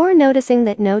before noticing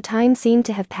that no time seemed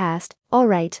to have passed.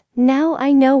 Alright, now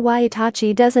I know why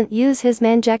Itachi doesn't use his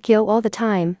Mangekyo all the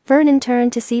time. Vernon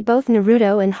turned to see both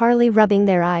Naruto and Harley rubbing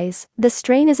their eyes. The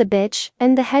strain is a bitch,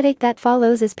 and the headache that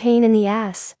follows is pain in the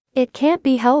ass. It can't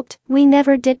be helped, we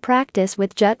never did practice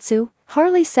with jutsu,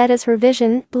 Harley said as her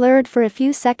vision blurred for a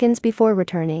few seconds before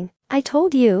returning. I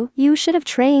told you, you should have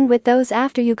trained with those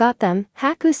after you got them,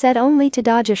 Haku said, only to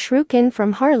dodge a shuriken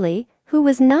from Harley, who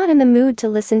was not in the mood to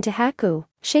listen to Haku.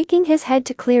 Shaking his head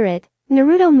to clear it,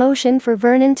 Naruto motioned for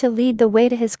Vernon to lead the way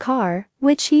to his car,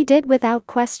 which he did without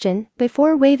question,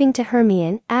 before waving to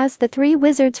Hermione. As the three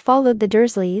wizards followed the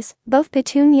Dursleys, both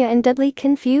Petunia and Dudley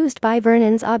confused by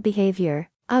Vernon's odd behavior.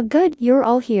 Ah, good, you're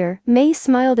all here. May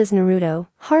smiled as Naruto,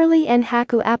 Harley and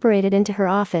Haku apparated into her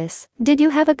office. Did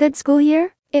you have a good school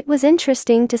year? It was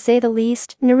interesting to say the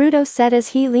least, Naruto said as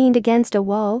he leaned against a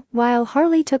wall, while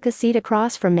Harley took a seat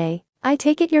across from May. I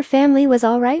take it your family was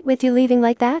alright with you leaving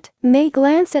like that? May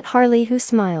glanced at Harley, who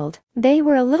smiled. They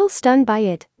were a little stunned by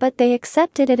it, but they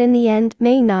accepted it in the end.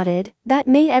 May nodded. That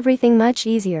made everything much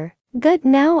easier. Good,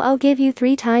 now I'll give you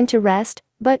 3 time to rest,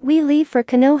 but we leave for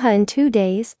Konoha in 2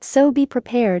 days, so be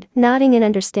prepared. Nodding in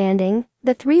understanding,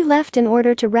 the 3 left in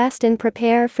order to rest and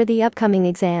prepare for the upcoming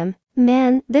exam.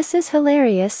 Man, this is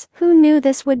hilarious. Who knew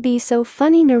this would be so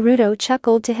funny? Naruto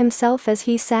chuckled to himself as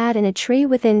he sat in a tree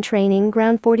within Training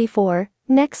Ground 44.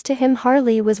 Next to him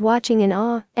Harley was watching in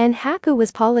awe, and Haku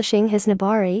was polishing his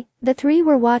Nabari. The 3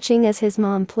 were watching as his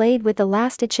mom played with the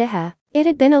last Uchiha. It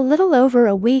had been a little over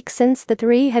a week since the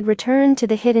 3 had returned to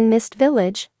the Hidden Mist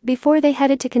Village, before they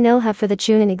headed to Konoha for the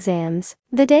Chunin exams.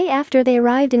 The day after they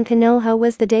arrived in Konoha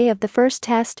was the day of the first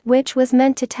test, which was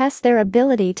meant to test their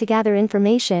ability to gather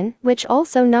information, which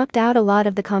also knocked out a lot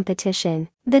of the competition.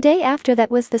 The day after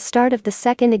that was the start of the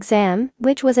second exam,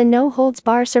 which was a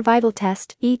no-holds-bar survival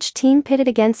test. Each team pitted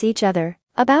against each other.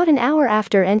 About an hour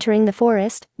after entering the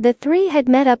forest, the 3 had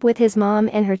met up with his mom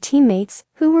and her teammates,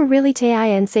 who were really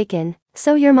Taiya and Seiken.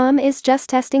 So your mom is just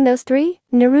testing those 3?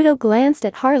 Naruto glanced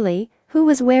at Harley, who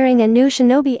was wearing a new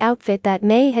shinobi outfit that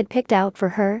May had picked out for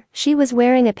her. She was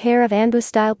wearing a pair of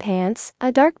Anbu-style pants,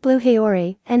 a dark blue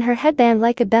haori, and her headband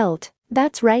like a belt.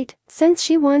 That's right, since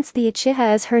she wants the Uchiha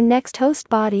as her next host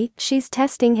body, she's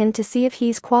testing him to see if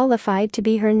he's qualified to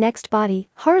be her next body.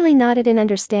 Harley nodded in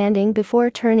understanding before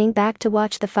turning back to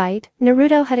watch the fight.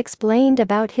 Naruto had explained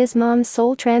about his mom's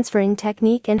soul transferring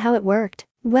technique and how it worked.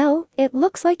 Well, it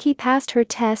looks like he passed her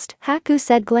test, Haku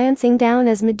said, glancing down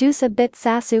as Medusa bit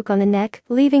Sasuke on the neck,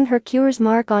 leaving her cure's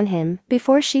mark on him,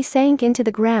 before she sank into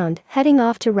the ground, heading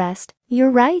off to rest. You're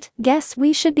right, guess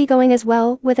we should be going as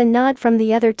well. With a nod from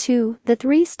the other 2, the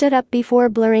 3 stood up before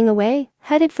blurring away,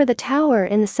 headed for the tower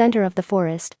in the center of the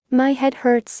forest. My head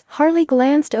hurts. Harley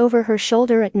glanced over her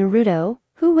shoulder at Naruto,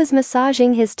 who was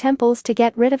massaging his temples to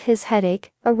get rid of his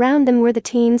headache. Around them were the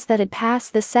teams that had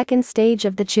passed the second stage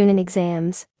of the Chunin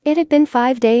exams. It had been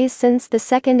 5 days since the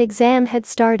second exam had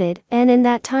started, and in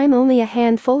that time only a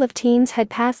handful of teams had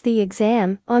passed the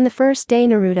exam. On the first day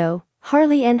Naruto,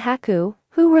 Harley and Haku,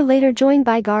 who were later joined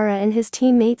by Gaara and his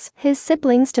teammates, his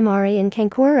siblings Temari and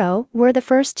Kankuro, were the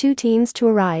first 2 teams to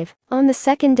arrive. On the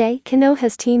second day,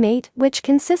 Konoha's teammate, which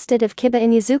consisted of Kiba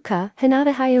Inuzuka,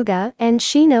 Hinata Hyuga, and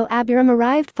Shino Abiram,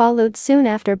 arrived, followed soon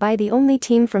after by the only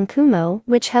team from Kumo,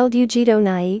 which held Yujido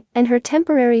Nai, and her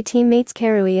temporary teammates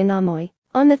Karui and Amoy.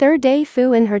 On the third day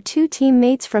Fu and her 2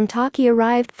 teammates from Taki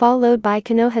arrived, followed by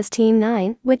Konoha's Team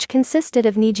 9, which consisted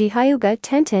of Niji Hyuga,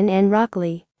 Tenten and Rock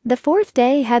Lee. The fourth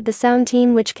day had the Sound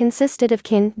team, which consisted of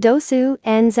Kin, Dosu,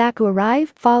 and Zaku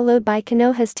arrive, followed by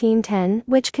Konoha's Team 10,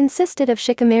 which consisted of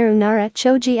Shikamaru Nara,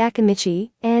 Choji Akamichi,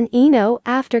 and Ino.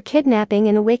 After kidnapping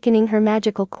and awakening her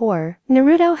magical core,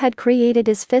 Naruto had created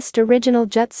his fifth original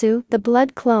jutsu, the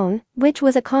Blood Clone, which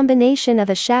was a combination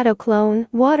of a Shadow Clone,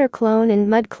 Water Clone and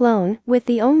Mud Clone, with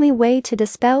the only way to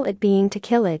dispel it being to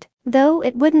kill it. though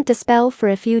it wouldn't dispel for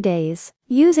a few days.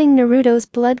 Using Naruto's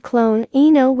blood clone,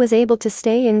 Ino was able to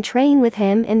stay and train with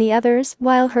him and the others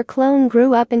while her clone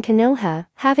grew up in Konoha,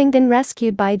 having been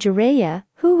rescued by Jiraiya,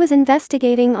 who was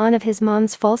investigating one of his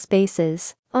mom's false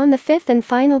bases. On the fifth and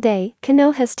final day,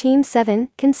 Konoha's Team 7,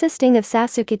 consisting of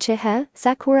Sasuke Uchiha,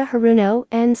 Sakura Haruno,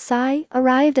 and Sai,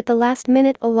 arrived at the last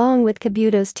minute along with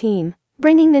Kabuto's team,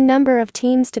 bringing the number of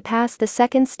teams to pass the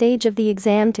second stage of the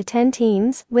exam to 10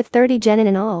 teams, with 30 genin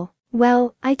in all.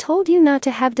 Well, I told you not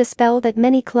to have dispel that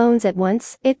many clones at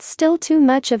once, it's still too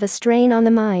much of a strain on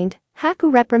the mind.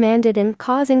 Haku reprimanded him,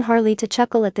 causing Harley to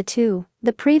chuckle at the two.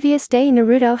 The previous day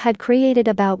Naruto had created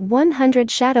about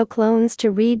 100 shadow clones to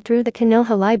read through the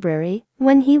Konoha library.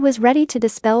 When he was ready to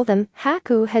dispel them,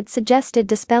 Haku had suggested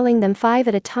dispelling them 5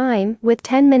 at a time with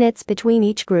 10 minutes between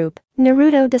each group.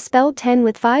 Naruto dispelled 10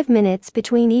 with 5 minutes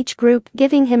between each group,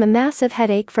 giving him a massive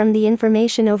headache from the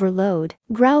information overload.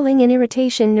 Growling in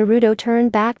irritation, Naruto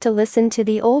turned back to listen to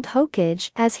the old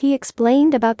Hokage as he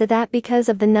explained about that because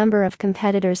of the number of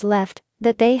competitors left,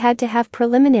 that they had to have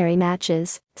preliminary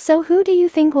matches. So who do you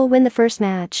think will win the first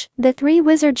match? The 3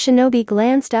 wizard shinobi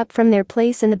glanced up from their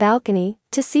place in the balcony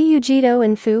to see Yujiro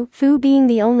and Fu being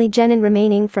the only genin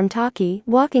remaining from Taki,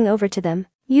 walking over to them.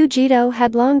 Yujiro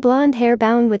had long blonde hair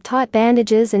bound with taut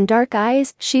bandages and dark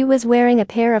eyes. She was wearing a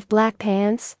pair of black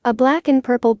pants, a black and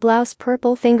purple blouse,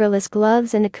 purple fingerless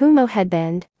gloves and a Kumo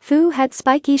headband. Fu had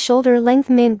spiky shoulder-length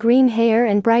mint green hair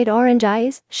and bright orange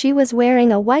eyes. She was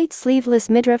wearing a white sleeveless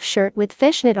midriff shirt with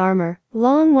fishnet armor,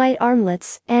 long white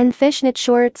armlets, and fishnet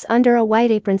shorts under a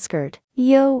white apron skirt.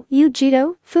 Yo,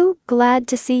 Yujiro, Fu, glad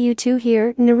to see you two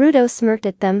here. Naruto smirked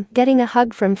at them, getting a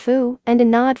hug from Fu and a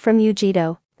nod from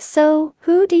Yujiro. So,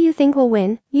 who do you think will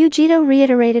win? Yujiro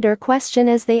reiterated her question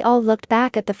as they all looked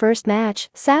back at the first match,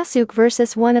 Sasuke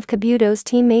versus one of Kabuto's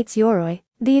teammates Yoroi.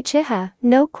 The Uchiha,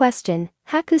 no question,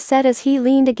 Haku said as he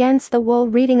leaned against the wall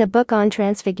reading a book on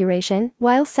transfiguration,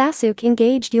 while Sasuke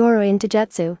engaged Yoroi in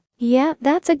Taijutsu. Yeah,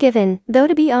 that's a given, though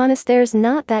to be honest there's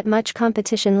not that much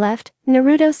competition left,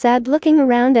 Naruto said looking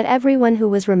around at everyone who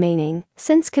was remaining.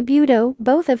 Since Kabuto,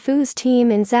 both of Fu's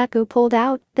team and Zaku pulled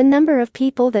out, the number of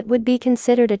people that would be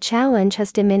considered a challenge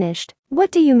has diminished. What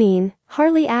do you mean?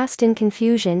 Harley asked in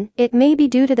confusion. It may be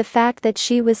due to the fact that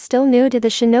she was still new to the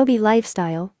shinobi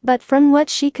lifestyle, but from what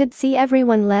she could see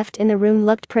everyone left in the room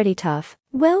looked pretty tough.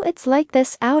 Well, it's like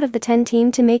this, out of the 10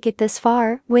 team to make it this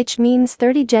far, which means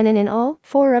 30 genin in all,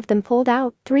 4 of them pulled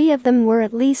out, 3 of them were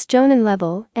at least jonin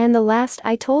level, and the last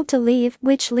I told to leave,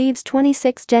 which leaves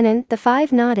 26 genin. The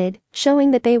 5 nodded,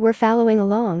 showing that they were following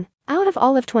along. Out of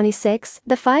all of 26,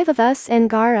 the 5 of us and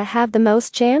Gaara have the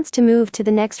most chance to move to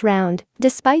the next round,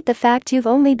 despite the fact you've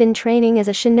only been training as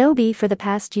a shinobi for the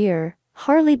past year.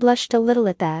 Harley blushed a little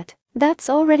at that. That's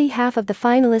already half of the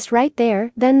finalists right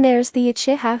there. Then there's the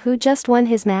Uchiha who just won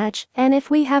his match, and if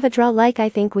we have a draw like I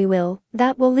think we will,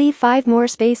 that will leave 5 more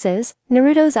spaces.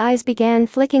 Naruto's eyes began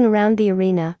flicking around the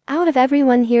arena. Out of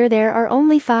everyone here there are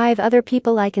only 5 other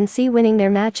people I can see winning their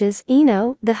matches: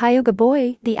 Ino, the Hyuga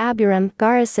boy, the Aburam,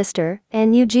 Gaara's sister,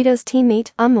 and Yujito's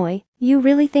teammate, Amoy. You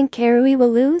really think Karui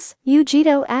will lose?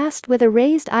 Yujito asked with a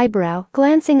raised eyebrow,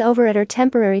 glancing over at her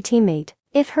temporary teammate.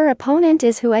 If her opponent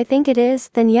is who I think it is,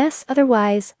 then yes,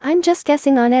 otherwise, I'm just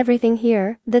guessing on everything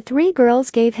here. The 3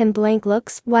 girls gave him blank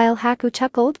looks, while Haku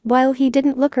chuckled, while he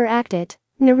didn't look or act it.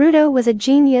 Naruto was a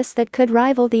genius that could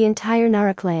rival the entire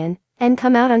Nara clan, and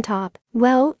come out on top.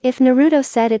 Well, if Naruto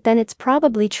said it then it's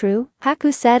probably true,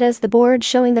 Haku said as the board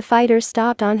showing the fighters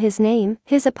stopped on his name.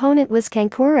 His opponent was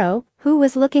Kankuro, who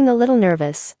was looking a little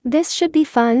nervous. This should be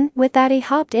fun. With that he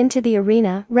hopped into the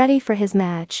arena, ready for his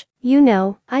match. You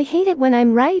know, I hate it when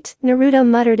I'm right, Naruto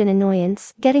muttered in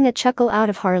annoyance, getting a chuckle out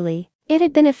of Harley. It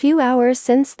had been a few hours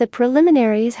since the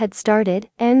preliminaries had started,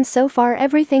 and so far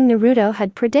everything Naruto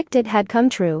had predicted had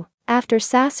come true. After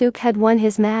Sasuke had won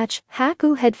his match,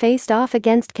 Haku had faced off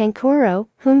against Kankuro,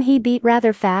 whom he beat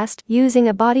rather fast, using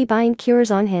a body bind cures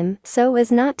on him so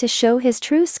as not to show his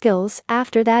true skills.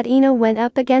 After that Ino went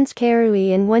up against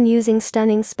Karui and won using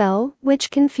stunning spell,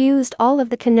 which confused all of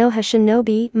the Konoha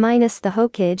shinobi minus the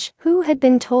Hokage, who had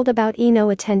been told about Ino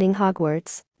attending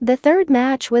Hogwarts. The third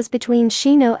match was between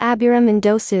Shino, Aburam and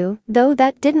Dosu, though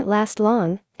that didn't last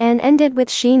long, and ended with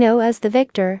Shino as the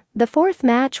victor. The fourth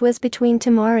match was between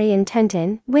Temari and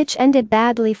Tenten, which ended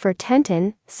badly for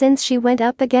Tenten, since she went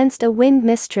up against a wind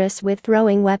mistress with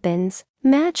throwing weapons.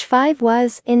 Match 5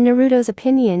 was, in Naruto's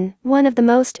opinion, one of the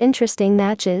most interesting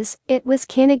matches. It was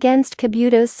Kin against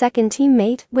Kabuto's second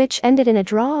teammate, which ended in a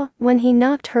draw when he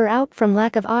knocked her out from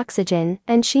lack of oxygen,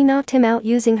 and she knocked him out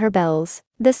using her bells.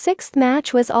 The sixth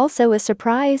match was also a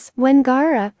surprise when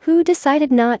Gaara, who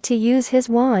decided not to use his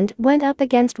wand, went up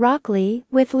against Rock Lee,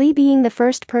 with Lee being the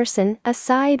first person,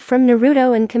 aside from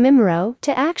Naruto and Kimimaro,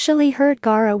 to actually hurt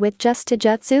Gaara with just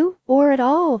Taijutsu, or at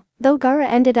all, though Gaara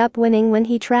ended up winning when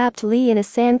he trapped Lee in a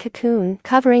sand cocoon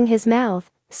covering his mouth,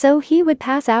 so he would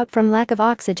pass out from lack of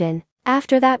oxygen.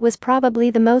 After that was probably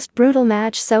the most brutal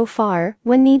match so far,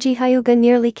 when Niji Hyuga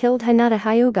nearly killed Hinata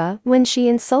Hyuga when she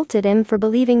insulted him for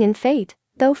believing in fate,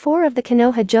 though 4 of the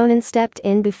Konoha Jonin stepped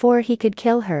in before he could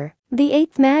kill her. The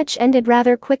 8th match ended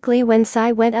rather quickly when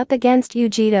Sai went up against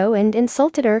Yujito and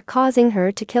insulted her, causing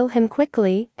her to kill him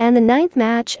quickly, and the 9th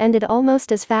match ended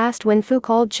almost as fast when Fu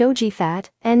called Choji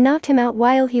fat and knocked him out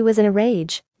while he was in a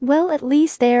rage. Well, at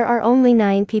least there are only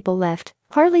 9 people left,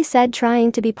 Harley said,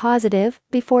 trying to be positive,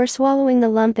 before swallowing the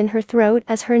lump in her throat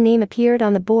as her name appeared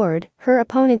on the board, her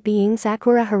opponent being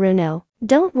Sakura Haruno.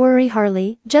 Don't worry,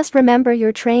 Harley, just remember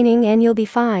your training and you'll be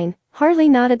fine. Harley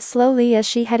nodded slowly as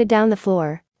she headed down the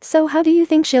floor. So how do you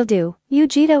think she'll do?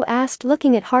 Yujito asked,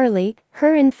 looking at Harley.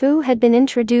 Her and Fu had been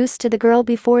introduced to the girl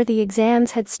before the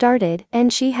exams had started,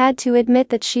 and she had to admit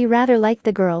that she rather liked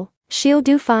the girl. She'll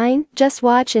do fine, just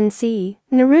watch and see.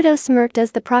 Naruto smirked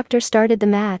as the proctor started the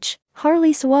match.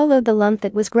 Harley swallowed the lump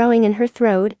that was growing in her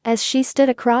throat as she stood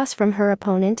across from her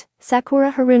opponent,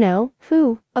 Sakura Haruno,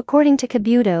 who, according to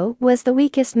Kabuto, was the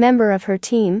weakest member of her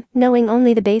team, knowing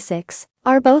only the basics.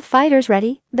 Are both fighters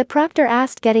ready? The proctor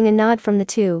asked, getting a nod from the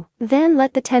two. Then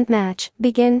let the 10th match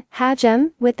begin,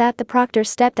 Hajime. With that, the proctor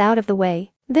stepped out of the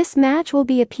way. This match will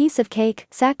be a piece of cake,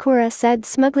 Sakura said,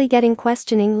 smugly getting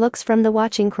questioning looks from the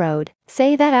watching crowd.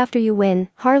 Say that after you win.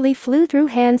 Harley flew through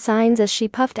hand signs as she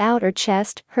puffed out her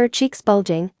chest, her cheeks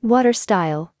bulging, water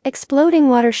style. Exploding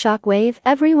water shockwave.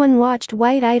 Everyone watched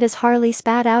wide-eyed as Harley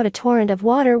spat out a torrent of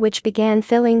water which began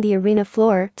filling the arena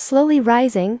floor, slowly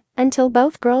rising, until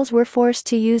both girls were forced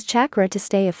to use chakra to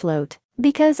stay afloat.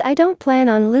 Because I don't plan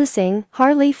on losing,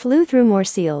 Harley flew through more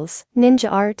seals.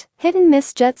 Ninja art, hit and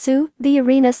miss jutsu. The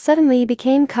arena suddenly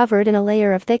became covered in a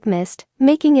layer of thick mist,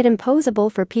 making it impossible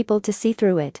for people to see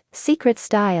through it. Secret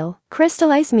style,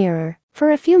 crystal ice mirror. For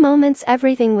a few moments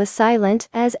everything was silent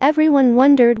as everyone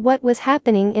wondered what was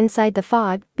happening inside the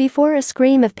fog, before a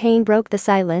scream of pain broke the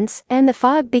silence and the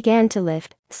fog began to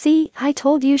lift. See, I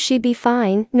told you she'd be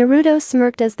fine. Naruto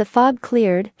smirked as the fog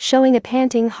cleared, showing a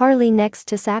panting Harley next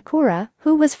to Sakura,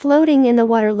 who was floating in the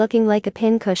water looking like a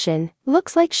pincushion.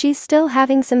 Looks like she's still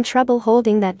having some trouble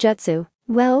holding that jutsu.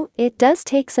 Well, it does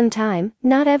take some time.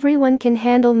 Not everyone can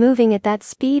handle moving at that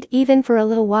speed even for a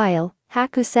little while,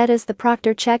 Haku said as the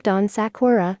proctor checked on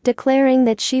Sakura, declaring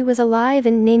that she was alive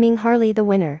and naming Harley the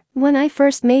winner. When I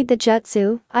first made the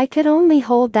jutsu, I could only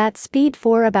hold that speed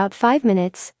for about 5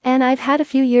 minutes, and I've had a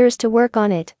few years to work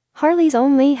on it. Harley's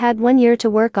only had 1 year to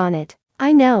work on it.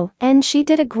 I know, and she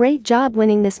did a great job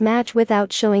winning this match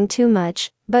without showing too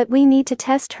much, but we need to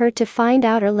test her to find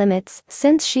out her limits,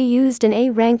 since she used an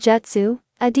A-rank jutsu,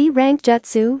 a D-rank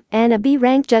jutsu, and a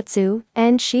B-rank jutsu,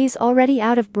 and she's already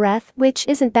out of breath, which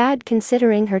isn't bad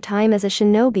considering her time as a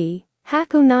shinobi.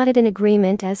 Haku nodded in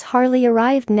agreement as Harley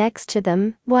arrived next to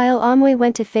them, while Amui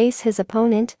went to face his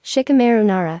opponent, Shikamaru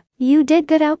Nara. You did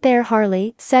good out there,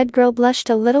 Harley, said girl, blushed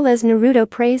a little as Naruto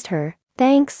praised her.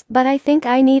 Thanks, but I think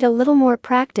I need a little more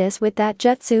practice with that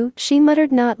jutsu, she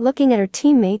muttered, not looking at her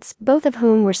teammates, both of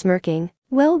whom were smirking.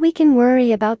 Well, we can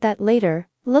worry about that later.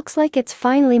 Looks like it's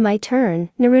finally my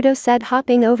turn, Naruto said,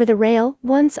 hopping over the rail.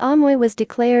 Once Amui was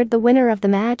declared the winner of the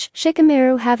match,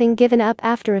 Shikamaru having given up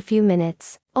after a few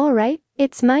minutes. Alright,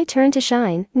 it's my turn to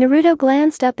shine. Naruto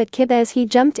glanced up at Kiba as he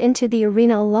jumped into the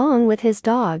arena along with his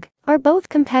dog. Are both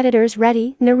competitors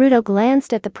ready? Naruto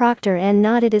glanced at the proctor and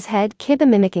nodded his head, Kiba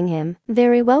mimicking him.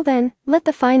 Very well then, let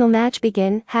the final match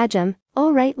begin, Hajime.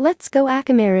 Alright, let's go.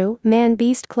 Akamaru,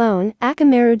 man-beast clone.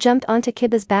 Akamaru jumped onto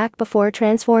Kiba's back before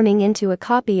transforming into a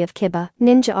copy of Kiba.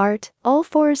 Ninja art, all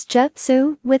fours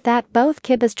jutsu. With that, both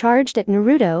Kibas charged at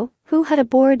Naruto, who had a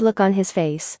bored look on his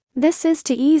face. This is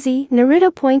too easy.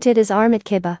 Naruto pointed his arm at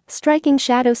Kiba, striking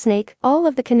Shadow Snake. All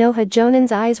of the Konoha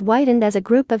Jonin's eyes widened as a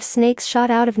group of snakes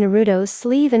shot out of Naruto's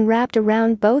sleeve and wrapped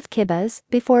around both Kibas,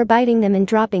 before biting them and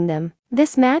dropping them.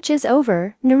 This match is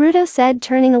over, Naruto said,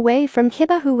 turning away from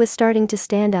Kiba, who was starting to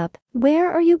stand up.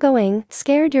 Where are you going?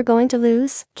 Scared you're going to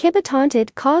lose? Kiba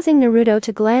taunted, causing Naruto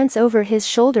to glance over his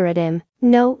shoulder at him.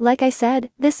 No, like I said,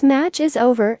 this match is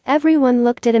over. Everyone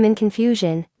looked at him in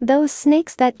confusion. Those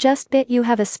snakes that just bit you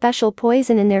have a special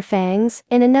poison in their fangs.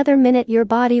 In another minute your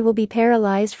body will be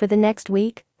paralyzed for the next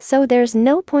week. So there's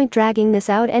no point dragging this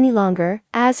out any longer.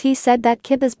 As he said that,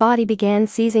 Kiba's body began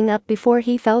seizing up before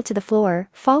he fell to the floor,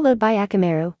 followed by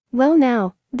Akamaru. Well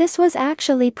now, this was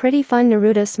actually pretty fun,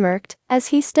 Naruto smirked, as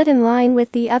he stood in line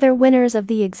with the other winners of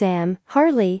the exam: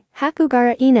 Harley,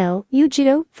 Hakugara Ino,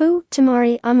 Yujiro, Fu,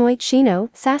 Tamari, Amoy,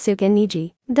 Shino, Sasuke and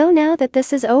Niji. Though now that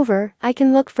this is over, I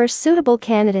can look for suitable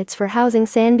candidates for housing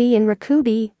Sanbi and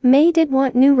Rakubi. May did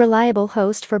want new reliable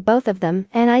host for both of them,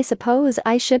 and I suppose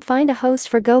I should find a host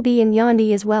for Gobi and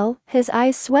Yandi as well. His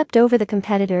eyes swept over the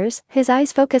competitors, his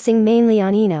eyes focusing mainly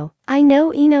on Ino. I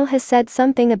know Ino has said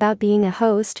something about being a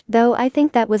host, though I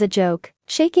think that was a joke.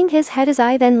 Shaking his head, his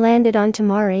eye then landed on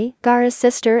Tamari, Gaara's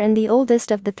sister and the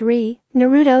oldest of the three.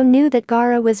 Naruto knew that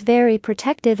Gaara was very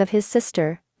protective of his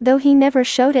sister. Though he never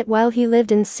showed it while he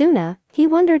lived in Suna, he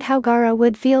wondered how Gaara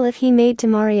would feel if he made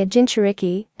Tamari a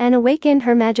Jinchuriki and awakened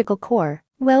her magical core.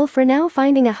 Well, for now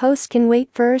finding a host can wait.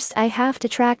 First I have to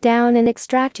track down and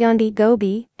extract Yandi,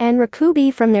 Gobi, and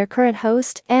Rakubi from their current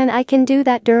host, and I can do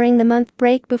that during the month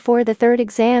break before the third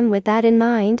exam. With that in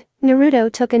mind,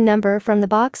 Naruto took a number from the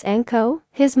box Anko,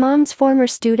 his mom's former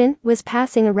student, was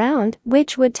passing around,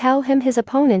 which would tell him his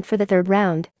opponent for the third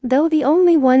round. Though the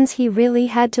only ones he really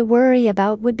had to worry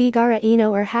about would be Gaara,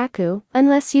 Ino or Haku,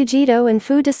 unless Yujiro and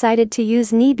Fu decided to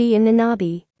use Nibi and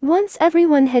Nanabi. Once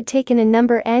everyone had taken a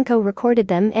number, Anko recorded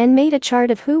them and made a chart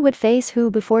of who would face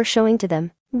who before showing to them.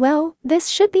 Well, this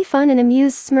should be fun. An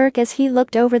amused smirk as he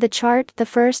looked over the chart. The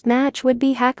first match would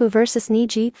be Haku versus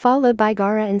Niji, followed by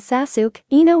Gaara and Sasuke.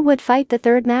 Ino would fight the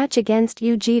third match against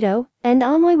Yujiro, and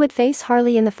Amoy would face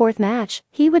Harley in the fourth match.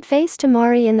 He would face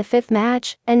Tamari in the fifth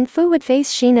match, and Fu would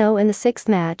face Shino in the sixth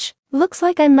match. Looks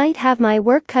like I might have my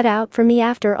work cut out for me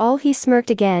after all. He smirked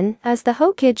again as the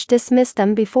Hokage dismissed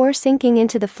them before sinking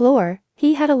into the floor.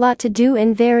 He had a lot to do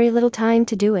and very little time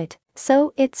to do it.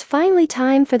 So, it's finally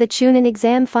time for the Chunin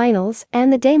exam finals,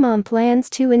 and the Daemon plans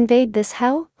to invade this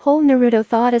hell hole, Naruto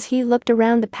thought as he looked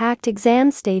around the packed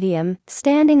exam stadium.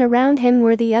 Standing around him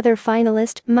were the other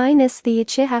finalists, minus the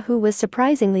Uchiha who was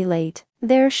surprisingly late.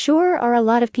 There sure are a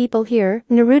lot of people here.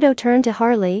 Naruto turned to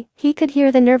Harley. He could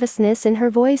hear the nervousness in her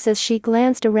voice as she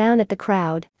glanced around at the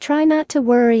crowd. Try not to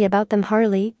worry about them,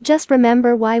 Harley, just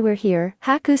remember why we're here,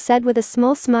 Haku said with a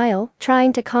small smile,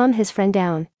 trying to calm his friend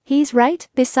down. He's right.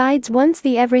 Besides, once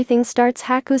the everything starts,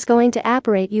 Haku's going to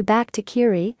apparate you back to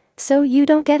Kiri, so you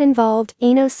don't get involved,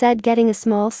 Ino said, getting a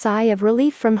small sigh of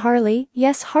relief from Harley.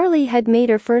 Yes, Harley had made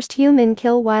her first human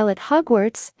kill while at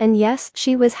Hogwarts, and yes,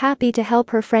 she was happy to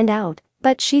help her friend out,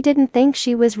 but she didn't think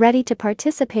she was ready to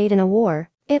participate in a war.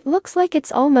 It looks like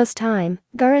it's almost time,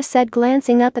 Gaara said,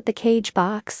 glancing up at the cage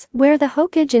box, where the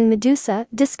Hokage and Medusa,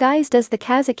 disguised as the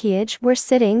Kazekage, were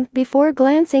sitting, before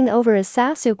glancing over as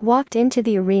Sasuke walked into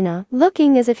the arena,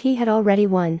 looking as if he had already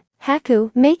won. Haku,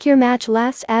 make your match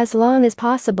last as long as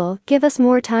possible, give us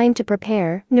more time to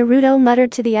prepare, Naruto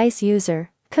muttered to the ice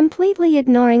user, completely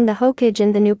ignoring the Hokage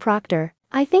and the new proctor.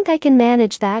 I think I can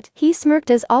manage that, he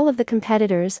smirked as all of the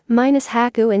competitors, minus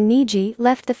Haku and Niji,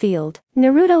 left the field.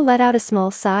 Naruto let out a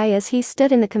small sigh as he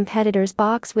stood in the competitors'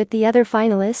 box with the other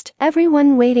finalists,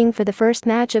 everyone waiting for the first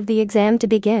match of the exam to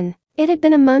begin. It had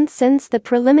been a month since the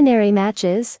preliminary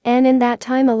matches, and in that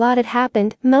time a lot had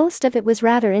happened. Most of it was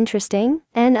rather interesting,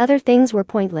 and other things were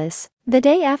pointless. The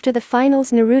day after the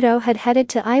finals, Naruto had headed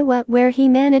to Iwa, where he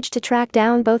managed to track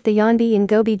down both the Yonbi and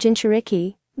Gobi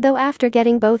Jinchuriki. Though after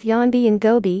getting both Yonbi and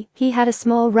Gobi, he had a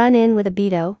small run-in with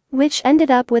Obito, which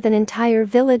ended up with an entire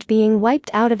village being wiped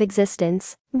out of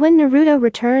existence. When Naruto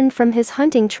returned from his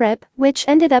hunting trip, which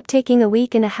ended up taking a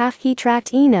week and a half, he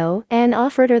tracked Ino and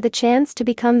offered her the chance to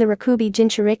become the Rakubi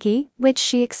Jinchuriki, which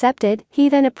she accepted. He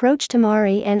then approached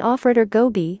Tamari and offered her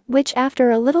Gobi, which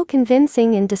after a little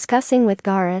convincing and discussing with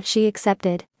Gaara, she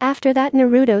accepted. After that,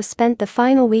 Naruto spent the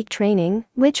final week training,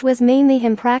 which was mainly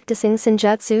him practicing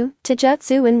Senjutsu,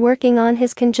 Taijutsu and working on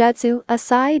his Kenjutsu.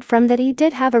 Aside from that, he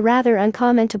did have a rather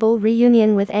uncommentable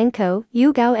reunion with Enko,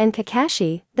 Yugao and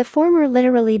Kakashi, the former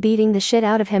literally beating the shit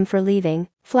out of him for leaving.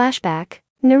 Flashback.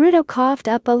 Naruto coughed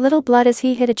up a little blood as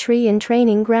he hit a tree in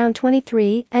training ground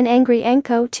 23, an angry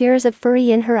Enko, tears of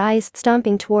fury in her eyes,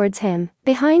 stomping towards him.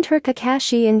 Behind her,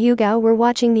 Kakashi and Yugao were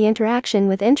watching the interaction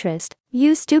with interest.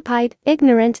 You stupid,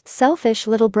 ignorant, selfish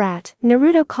little brat.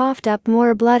 Naruto coughed up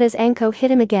more blood as Enko hit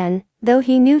him again, though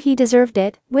he knew he deserved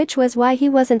it, which was why he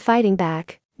wasn't fighting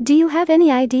back. Do you have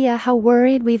any idea how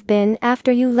worried we've been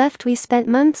after you left? We spent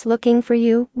months looking for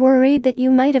you, worried that you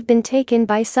might have been taken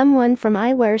by someone from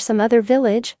Iwa or some other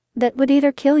village that would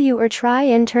either kill you or try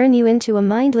and turn you into a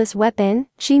mindless weapon.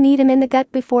 She kneed him in the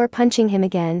gut before punching him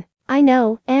again. I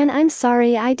know, and I'm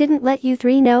sorry I didn't let you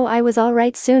three know I was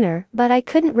alright sooner, but I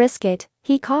couldn't risk it.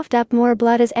 He coughed up more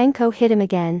blood as Enko hit him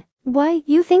again. Why,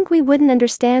 you think we wouldn't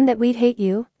understand that we'd hate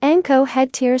you? Enko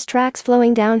had tears tracks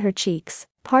flowing down her cheeks.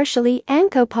 Partially,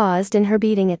 Anko paused in her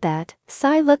beating at that.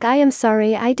 Sigh, look, I am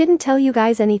sorry I didn't tell you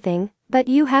guys anything, but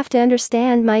you have to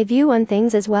understand my view on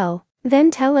things as well.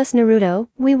 Then tell us, Naruto,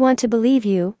 we want to believe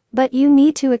you, but you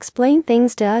need to explain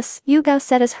things to us. Yugao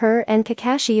said as her and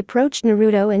Kakashi approached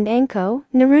Naruto and Anko.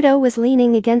 Naruto was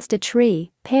leaning against a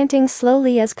tree, panting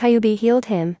slowly as Kyuubi healed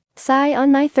him. Sigh,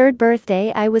 on my 3rd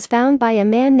birthday I was found by a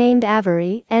man named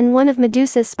Avery and one of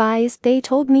Medusa's spies. They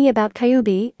told me about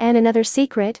Kyuubi and another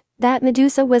secret, that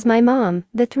Medusa was my mom.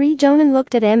 The 3 Jonin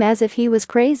looked at him as if he was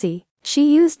crazy.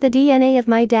 She used the DNA of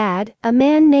my dad, a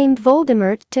man named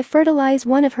Voldemort, to fertilize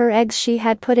one of her eggs she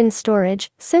had put in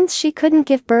storage. Since she couldn't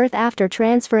give birth after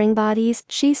transferring bodies,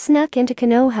 she snuck into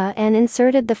Konoha and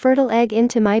inserted the fertile egg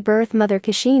into my birth mother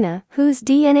Kushina, whose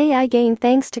DNA I gained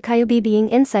thanks to Kyuubi being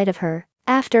inside of her.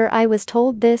 After I was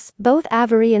told this, both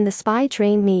Avery and the spy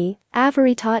trained me.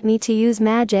 Avery taught me to use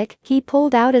magic. He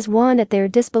pulled out his wand at their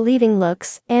disbelieving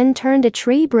looks and turned a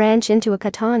tree branch into a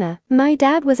katana. My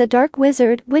dad was a dark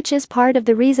wizard, which is part of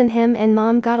the reason him and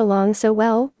mom got along so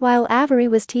well. While Avery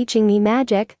was teaching me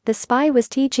magic, the spy was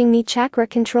teaching me chakra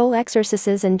control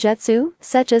exercises and jutsu,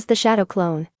 such as the shadow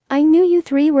clone. I knew you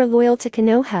 3 were loyal to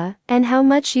Konoha, and how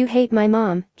much you hate my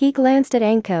mom. He glanced at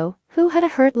Anko, who had a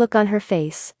hurt look on her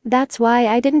face. That's why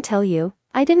I didn't tell you.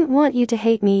 I didn't want you to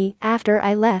hate me. After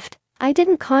I left, I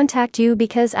didn't contact you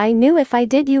because I knew if I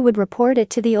did you would report it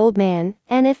to the old man,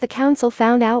 and if the council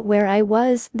found out where I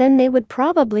was, then they would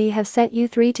probably have sent you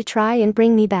 3 to try and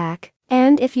bring me back.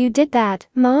 And if you did that,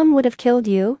 mom would have killed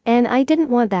you, and I didn't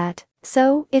want that.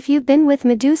 So, if you've been with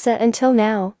Medusa until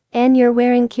now, and you're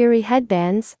wearing Kiri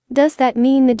headbands, does that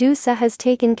mean Medusa has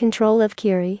taken control of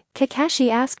Kiri? Kakashi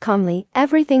asked calmly.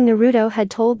 Everything Naruto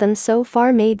had told them so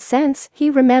far made sense. He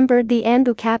remembered the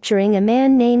Anbu capturing a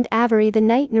man named Avery the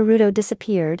night Naruto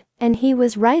disappeared, and he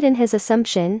was right in his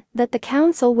assumption that the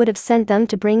council would have sent them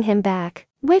to bring him back,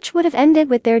 which would have ended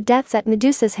with their deaths at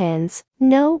Medusa's hands.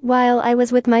 No, while I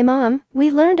was with my mom, we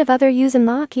learned of other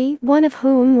Uzumaki, one of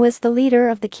whom was the leader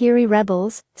of the Kiri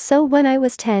rebels. So when I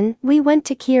was 10, we went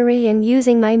to Kiri and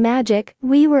using my magic,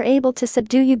 we were able to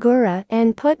subdue Yugura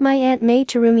and put my Aunt Mei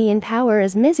Terumi in power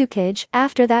as Mizukage.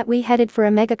 After that we headed for a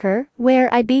Megacure,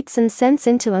 where I beat some sense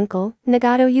into Uncle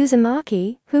Nagato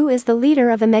Uzumaki, who is the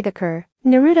leader of a Megacure.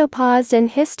 Naruto paused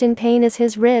and hissed in pain as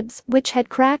his ribs, which had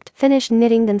cracked, finished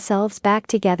knitting themselves back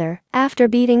together. After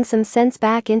beating some sense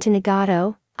back into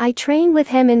Nagato, I trained with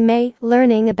him in May,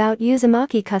 learning about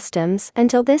Uzumaki customs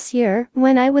until this year,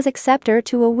 when I was accepted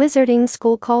to a wizarding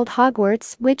school called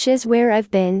Hogwarts, which is where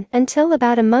I've been until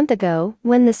about a month ago,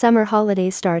 when the summer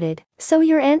holidays started. So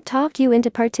your aunt talked you into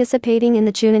participating in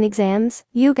the Chunin exams?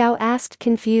 Yugao asked,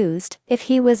 confused. If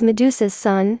he was Medusa's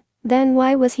son, then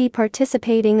why was he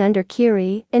participating under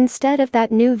Kiri, instead of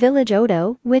that new village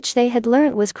Odo, which they had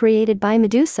learnt was created by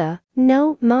Medusa?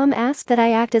 No, Mom asked that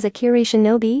I act as a Kiri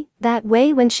shinobi, that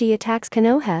way when she attacks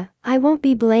Konoha, I won't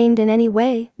be blamed in any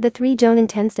way. The 3 Jonin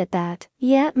tensed at that.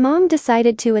 Yeah, Mom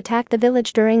decided to attack the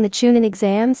village during the Chunin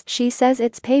exams. She says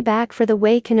it's payback for the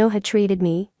way Konoha treated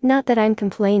me, not that I'm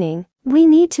complaining. We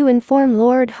need to inform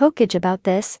Lord Hokage about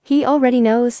this. He already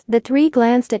knows. The 3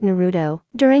 glanced at Naruto.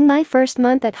 During my first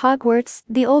month at Hogwarts,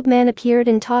 the old man appeared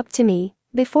and talked to me.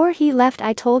 Before he left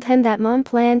I told him that Mom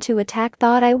planned to attack.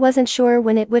 Thought I wasn't sure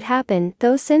when it would happen,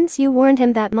 though since you warned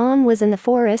him that Mom was in the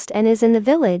forest and is in the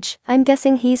village, I'm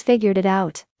guessing he's figured it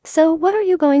out. So what are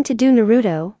you going to do,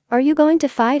 Naruto? Are you going to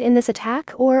fight in this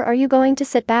attack or are you going to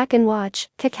sit back and watch?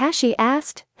 Kakashi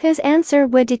asked. His answer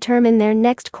would determine their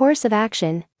next course of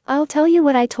action. I'll tell you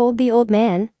what I told the old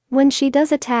man. When she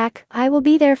does attack, I will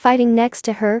be there fighting next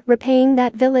to her, repaying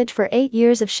that village for 8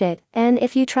 years of shit, and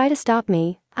if you try to stop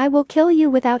me, I will kill you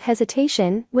without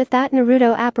hesitation. With that,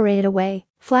 Naruto apparated away.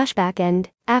 Flashback end.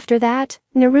 After that,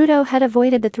 Naruto had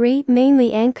avoided the 3,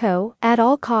 mainly Anko, at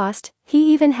all cost.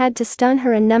 He even had to stun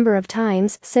her a number of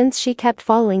times since she kept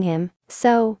following him.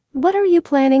 So, what are you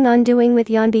planning on doing with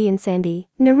Yanbi and Sandy?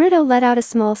 Naruto let out a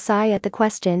small sigh at the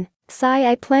question.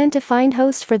 Sigh, I plan to find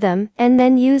host for them, and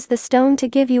then use the stone to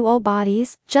give you all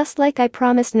bodies, just like I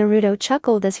promised. Naruto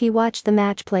chuckled as he watched the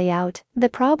match play out. The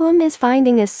problem is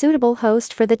finding a suitable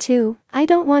host for the 2. I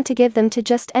don't want to give them to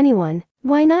just anyone.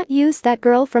 Why not use that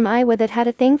girl from Iowa that had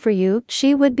a thing for you?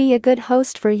 She would be a good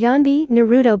host for Yanbi.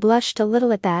 Naruto blushed a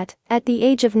little at that. At the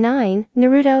age of 9,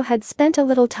 Naruto had spent a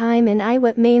little time in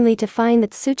Iowa mainly to find the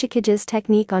Tsuchikage's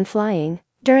technique on flying.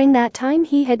 During that time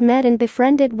he had met and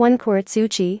befriended one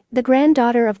Koretsuchi, the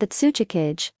granddaughter of the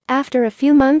Tsuchikage. After a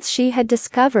few months she had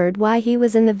discovered why he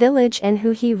was in the village and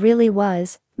who he really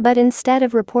was, but instead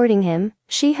of reporting him,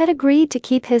 she had agreed to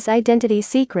keep his identity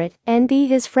secret and be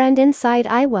his friend inside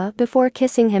Iowa before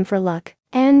kissing him for luck.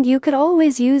 And you could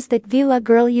always use that Vila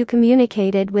girl you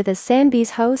communicated with as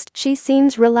Sanbi's host. She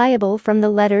seems reliable from the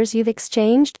letters you've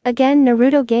exchanged. Again,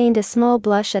 Naruto gained a small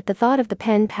blush at the thought of the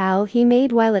pen pal he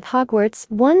made while at Hogwarts.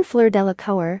 One Fleur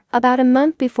Delacour, about a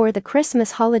month before the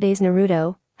Christmas holidays.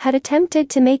 Naruto had attempted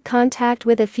to make contact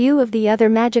with a few of the other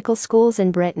magical schools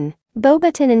in Britain.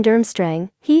 Beauxbaton and Durmstrang,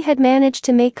 he had managed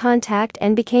to make contact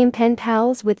and became pen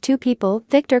pals with two people,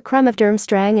 Victor Crumb of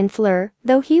Durmstrang and Fleur.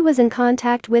 Though he was in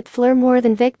contact with Fleur more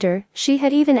than Victor, she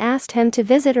had even asked him to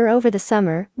visit her over the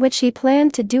summer, which he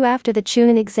planned to do after the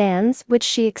Chunin exams, which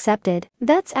she accepted.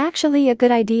 That's actually a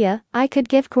good idea. I could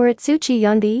give Kuretsuchi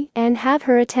Yonbi and have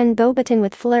her attend Beauxbaton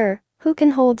with Fleur, who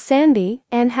can hold Sanbi,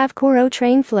 and have Koro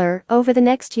train Fleur over the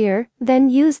next year, then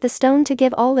use the stone to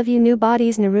give all of you new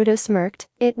bodies. Naruto smirked.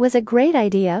 It was a great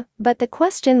idea, but the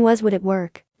question was, would it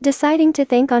work? Deciding to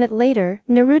think on it later,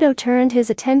 Naruto turned his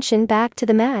attention back to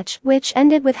the match, which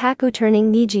ended with Haku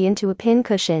turning Niji into a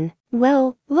pincushion.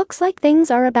 Well, looks like things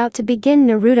are about to begin.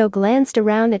 Naruto glanced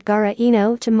around at Gaara,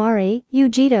 Ino, Temari,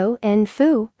 Yujito, and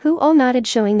Fu, who all nodded,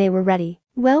 showing they were ready.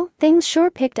 Well, things sure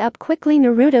picked up quickly.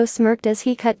 Naruto smirked as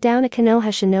he cut down a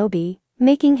Konoha shinobi,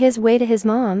 making his way to his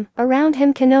mom. Around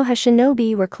him, Konoha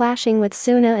shinobi were clashing with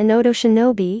Suna and Odo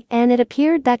shinobi, and it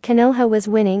appeared that Konoha was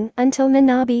winning until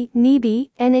Nanabi, Nibi,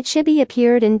 and Ichibi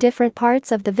appeared in different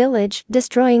parts of the village,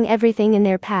 destroying everything in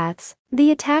their paths. The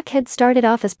attack had started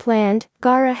off as planned.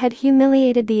 Gaara had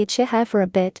humiliated the Uchiha for a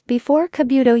bit before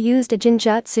Kabuto used a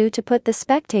Jinjutsu to put the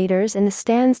spectators in the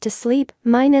stands to sleep,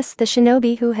 minus the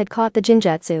shinobi who had caught the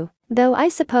Jinjutsu. Though I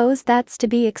suppose that's to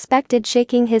be expected.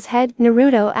 Shaking his head,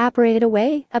 Naruto apparated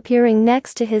away, appearing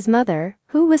next to his mother,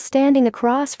 who was standing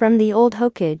across from the old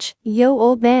Hokage. Yo,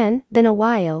 old man, been a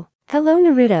while. Hello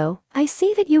Naruto, I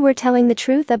see that you were telling the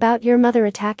truth about your mother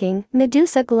attacking.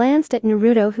 Medusa glanced at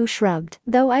Naruto, who shrugged.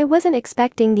 Though I wasn't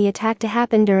expecting the attack to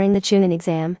happen during the Chunin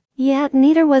exam. Yeah,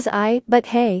 neither was I, but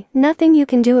hey, nothing you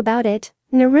can do about it.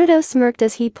 Naruto smirked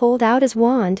as he pulled out his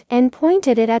wand and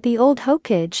pointed it at the old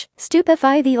Hokage.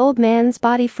 Stupefied, the old man's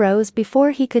body froze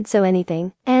before he could say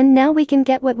anything. And now we can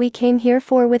get what we came here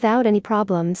for without any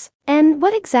problems. And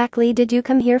what exactly did you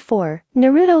come here for?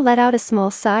 Naruto let out a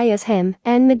small sigh as him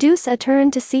and Medusa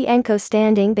turned to see Enko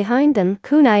standing behind them,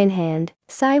 kunai in hand.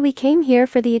 Sigh, we came here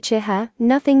for the Uchiha,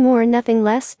 nothing more, nothing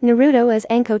less. Naruto as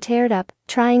Enko teared up,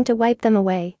 trying to wipe them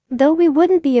away. Though we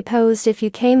wouldn't be opposed if you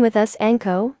came with us,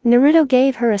 Enko. Naruto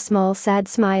gave her a small sad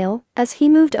smile as he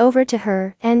moved over to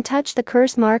her and touched the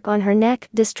curse mark on her neck,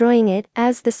 destroying it.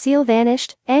 As the seal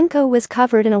vanished, Enko was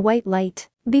covered in a white light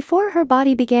before her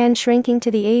body began shrinking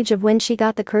to the age of when she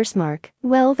got the curse mark.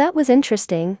 Well, that was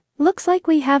interesting. Looks like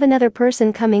we have another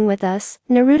person coming with us.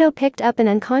 Naruto picked up an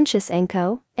unconscious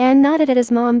Enko and nodded at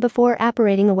his mom before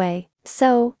apparating away.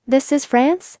 So, this is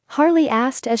France? Harley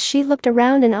asked as she looked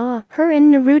around in awe. Her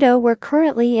and Naruto were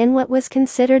currently in what was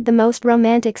considered the most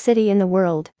romantic city in the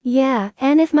world. Yeah,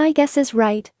 and if my guess is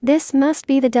right, this must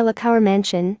be the Delacour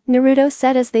mansion, Naruto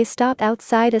said as they stopped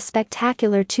outside a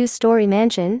spectacular two-story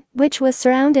mansion, which was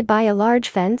surrounded by a large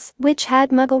fence, which had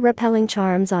Muggle-repelling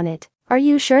charms on it. Are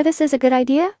you sure this is a good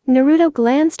idea? Naruto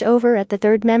glanced over at the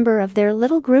third member of their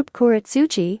little group,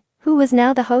 Kuretsuchi, who was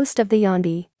now the host of the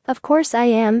Yonbi. Of course I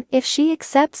am. If she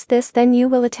accepts this, then you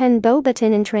will attend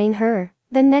Beauxbaton and train her.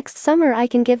 Then next summer I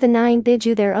can give the 9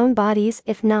 Biju their own bodies.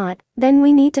 If not, then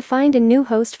we need to find a new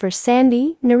host for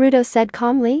Sanbi, Naruto said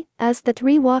calmly, as the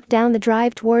three walked down the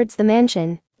drive towards the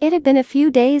mansion. It had been a few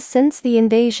days since the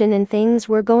invasion and things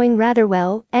were going rather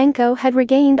well. Enko had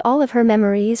regained all of her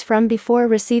memories from before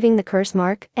receiving the curse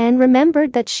mark, and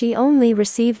remembered that she only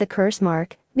received the curse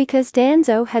mark because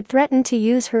Danzo had threatened to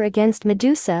use her against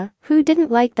Medusa, who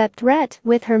didn't like that threat.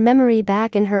 With her memory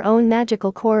back and her own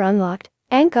magical core unlocked,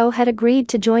 Enko had agreed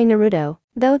to join Naruto,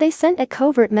 though they sent a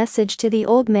covert message to the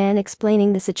old man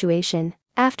explaining the situation.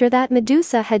 After that,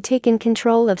 Medusa had taken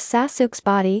control of Sasuke's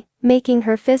body, making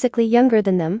her physically younger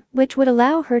than them, which would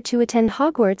allow her to attend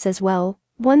Hogwarts as well.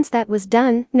 Once that was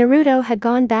done, Naruto had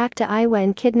gone back to Iwa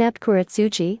and kidnapped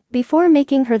Kuretsuchi, before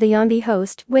making her the Yonbi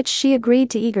host, which she agreed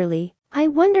to eagerly. I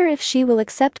wonder if she will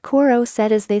accept, Koro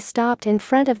said as they stopped in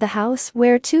front of the house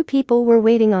where two people were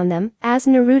waiting on them. As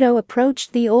Naruto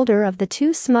approached, the older of the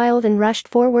two smiled and rushed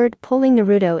forward, pulling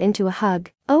Naruto into a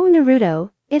hug. Oh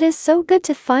Naruto, it is so good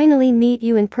to finally meet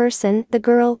you in person, the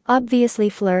girl, obviously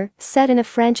Fleur, said in a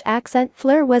French accent.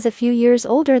 Fleur was a few years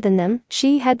older than them.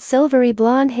 She had silvery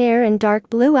blonde hair and dark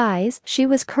blue eyes. She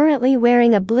was currently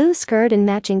wearing a blue skirt and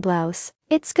matching blouse.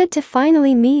 It's good to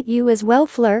finally meet you as well,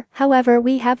 Fleur. However,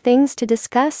 we have things to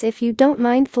discuss if you don't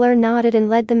mind. Fleur nodded and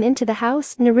led them into the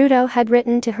house. Naruto had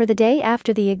written to her the day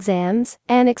after the exams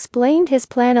and explained his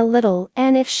plan a little,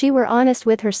 and if she were honest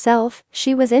with herself,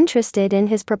 she was interested in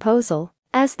his proposal.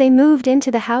 As they moved into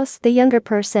the house, the younger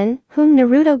person, whom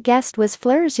Naruto guessed was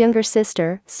Fleur's younger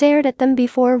sister, stared at them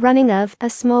before running off, a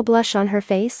small blush on her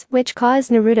face, which caused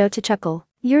Naruto to chuckle.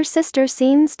 Your sister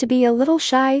seems to be a little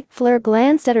shy. Fleur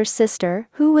glanced at her sister,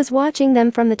 who was watching them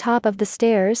from the top of the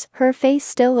stairs, her face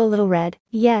still a little red.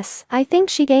 Yes, I think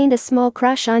she gained a small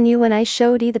crush on you when I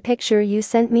showed you the picture you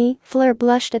sent me. Fleur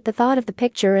blushed at the thought of the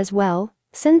picture as well,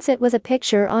 since it was a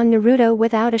picture on Naruto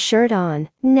without a shirt on.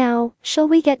 Now, shall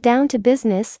we get down to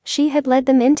business? She had led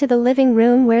them into the living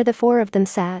room where the four of them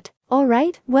sat.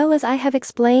 Alright, well, as I have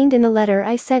explained in the letter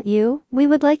I sent you, we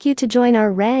would like you to join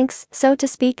our ranks, so to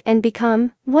speak, and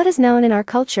become, what is known in our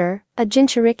culture, a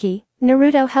Jinchuriki.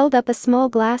 Naruto held up a small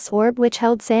glass orb which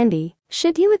held Sandy.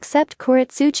 Should you accept,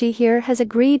 Kuretsuchi here has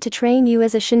agreed to train you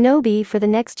as a shinobi for the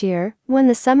next year. When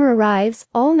the summer arrives,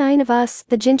 all 9 of us,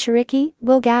 the Jinchuriki,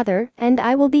 will gather, and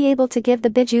I will be able to give the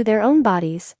Biju their own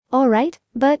bodies. Alright,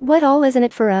 but what all is in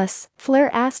it for us? Fleur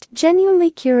asked,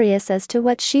 genuinely curious as to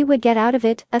what she would get out of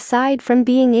it, aside from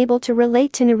being able to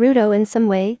relate to Naruto in some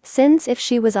way, since if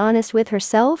she was honest with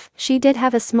herself, she did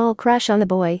have a small crush on the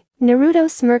boy. Naruto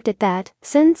smirked at that,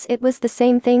 since it was the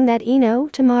same thing that Ino,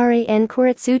 Tamari and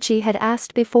Kuretsuchi had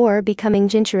asked before becoming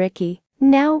Jinchuriki.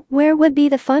 Now, where would be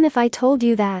the fun if I told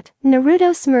you that?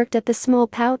 Naruto smirked at the small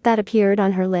pout that appeared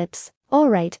on her lips.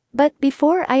 Alright, but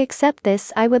before I accept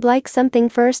this I would like something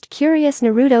first. Curious,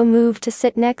 Naruto moved to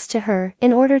sit next to her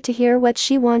in order to hear what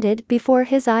she wanted before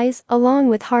his eyes, along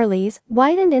with Harley's,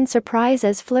 widened in surprise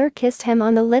as Fleur kissed him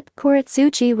on the lip.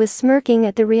 Kuretsuchi was smirking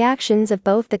at the reactions of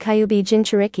both the Kyuubi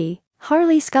Jinchuriki.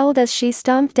 Harley scowled as she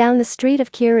stomped down the street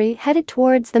of Kiri headed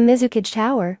towards the Mizukage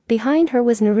Tower. Behind her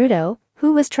was Naruto,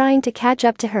 who was trying to catch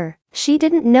up to her. She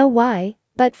didn't know why,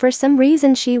 but for some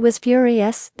reason she was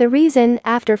furious. The reason,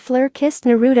 after Fleur kissed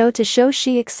Naruto to show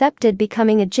she accepted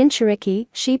becoming a Jinchuriki,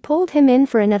 she pulled him in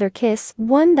for another kiss,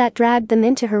 one that dragged them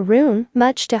into her room,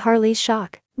 much to Harley's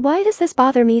shock. Why does this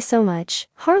bother me so much?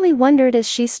 Harley wondered as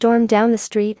she stormed down the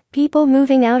street, people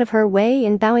moving out of her way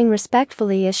and bowing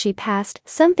respectfully as she passed,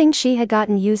 something she had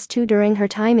gotten used to during her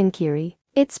time in Kiri.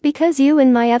 It's because you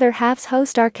and my other half's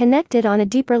host are connected on a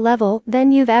deeper level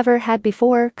than you've ever had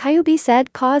before, Kyuubi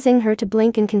said, causing her to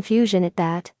blink in confusion at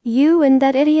that. You and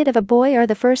that idiot of a boy are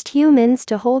the first humans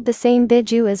to hold the same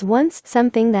Biju as once,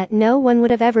 something that no one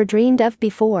would have ever dreamed of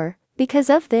before. Because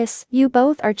of this, you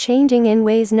both are changing in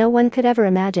ways no one could ever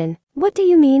imagine. What do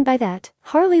you mean by that?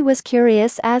 Harley was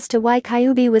curious as to why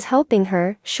Kyuubi was helping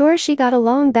her. Sure, she got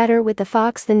along better with the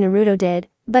fox than Naruto did,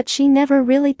 but she never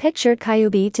really pictured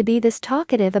Kyuubi to be this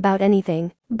talkative about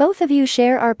anything. Both of you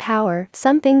share our power,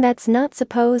 something that's not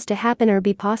supposed to happen or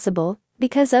be possible.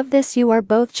 Because of this you are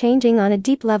both changing on a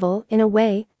deep level, in a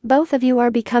way, both of you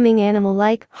are becoming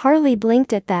animal-like. Harley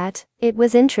blinked at that. It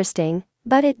was interesting,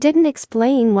 but it didn't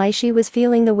explain why she was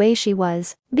feeling the way she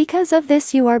was. Because of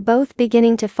this you are both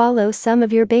beginning to follow some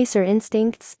of your baser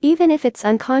instincts, even if it's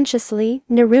unconsciously.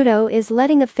 Naruto is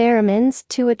letting off pheromones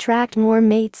to attract more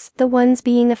mates. The ones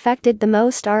being affected the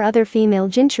most are other female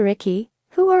Jinchuriki,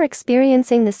 who are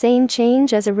experiencing the same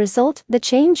change as a result. The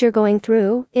change you're going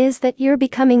through is that you're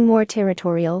becoming more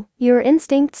territorial. Your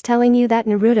instincts telling you that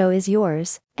Naruto is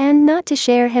yours, and not to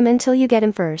share him until you get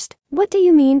him first. What do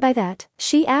you mean by that?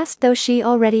 She asked, though she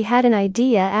already had an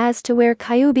idea as to where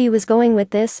Kyuubi was going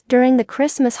with this. During the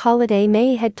Christmas holiday,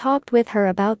 May had talked with her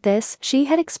about this. She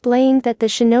had explained that the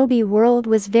shinobi world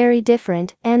was very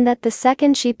different, and that the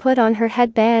second she put on her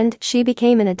headband, she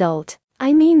became an adult.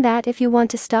 I mean that if you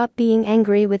want to stop being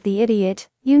angry with the idiot,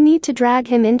 you need to drag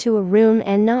him into a room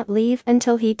and not leave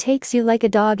until he takes you like a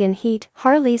dog in heat.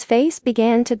 Harley's face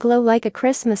began to glow like a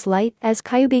Christmas light as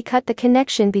Kyuubi cut the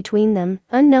connection between them.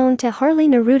 Unknown to Harley,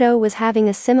 Naruto was having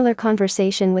a similar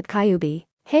conversation with Kyuubi.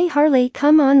 Hey Harley,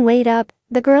 come on, wait up.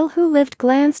 The girl who lived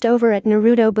glanced over at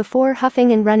Naruto before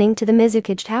huffing and running to the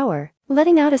Mizukage Tower,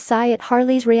 letting out a sigh at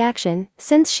Harley's reaction.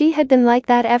 Since she had been like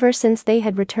that ever since they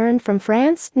had returned from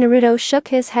France, Naruto shook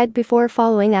his head before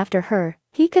following after her.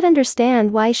 He could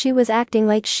understand why she was acting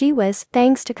like she was,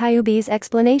 thanks to Kyuubi's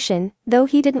explanation, though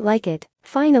he didn't like it.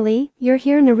 Finally, you're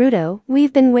here, Naruto.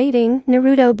 We've been waiting.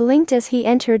 Naruto blinked as he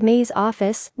entered Mei's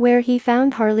office, where he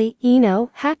found Harley,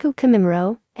 Ino, Haku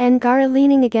Kimimaro, and Gaara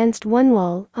leaning against one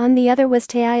wall. On the other was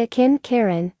Taiakin,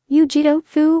 Karen, Yujiro,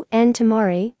 Fu, and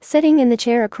Tamari. Sitting in the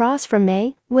chair across from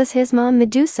Mei was his mom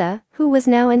Medusa, who was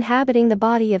now inhabiting the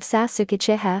body of Sasuke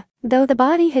Uchiha. though the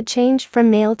body had changed from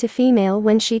male to female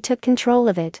when she took control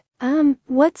of it.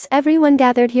 What's everyone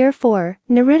gathered here for?"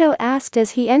 Naruto asked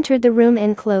as he entered the room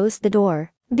and closed the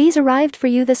door. "These arrived for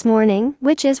you this morning,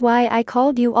 which is why I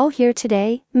called you all here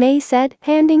today," May said,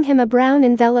 handing him a brown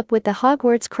envelope with the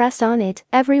Hogwarts crest on it.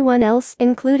 Everyone else,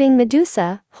 including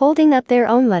Medusa, holding up their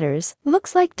own letters.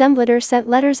 "Looks like Dumbledore sent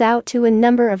letters out to a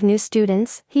number of new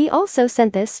students. He also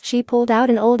sent this." She pulled out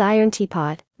an old iron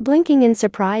teapot. Blinking in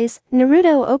surprise,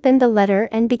 Naruto opened the letter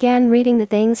and began reading the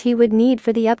things he would need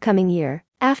for the upcoming year.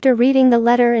 After reading the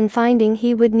letter and finding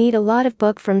he would need a lot of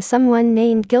book from someone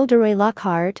named Gilderoy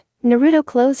Lockhart, Naruto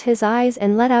closed his eyes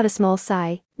and let out a small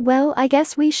sigh. "Well, I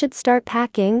guess we should start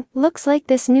packing. Looks like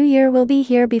this new year will be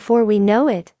here before we know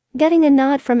it." Getting a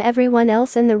nod from everyone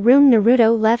else in the room,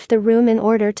 Naruto left the room in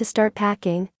order to start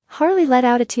packing. Harley let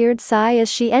out a teared sigh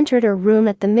as she entered her room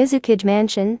at the Mizukage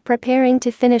mansion, preparing to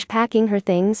finish packing her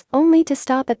things, only to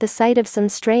stop at the sight of some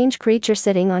strange creature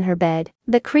sitting on her bed.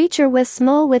 The creature was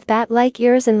small with bat-like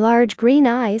ears and large green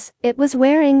eyes. It was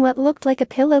wearing what looked like a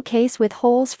pillowcase with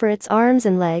holes for its arms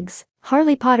and legs.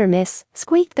 "Harley Potter, miss,"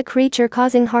 squeaked the creature,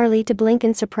 causing Harley to blink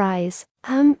in surprise.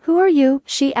 Who are you?"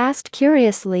 she asked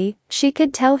curiously. She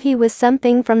could tell he was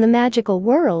something from the magical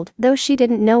world, though she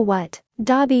didn't know what.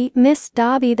 "Dobby, Miss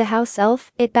Dobby the house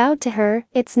elf." It bowed to her,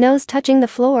 its nose touching the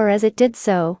floor as it did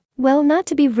so. "Well, not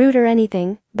to be rude or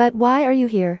anything, but why are you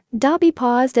here?" Dobby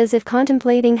paused as if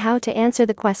contemplating how to answer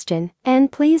the question.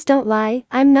 "And please don't lie,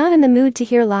 I'm not in the mood to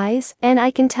hear lies, and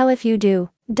I can tell if you do.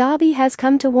 Dobby has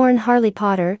come to warn Harley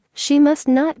Potter, she must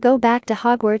not go back to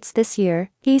Hogwarts this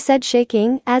year," he said,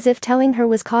 shaking, as if telling her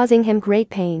was causing him great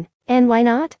pain. "And why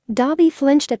not?" Dobby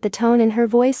flinched at the tone in her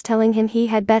voice, telling him he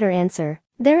had better answer.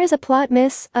 "There is a plot,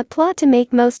 miss, a plot to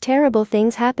make most terrible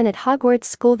things happen at Hogwarts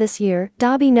school this year."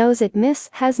 "Dobby knows it, miss,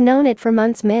 has known it for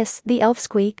months, miss," the elf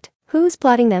squeaked. "Who's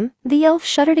plotting them?" The elf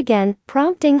shuddered again,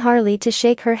 prompting Harley to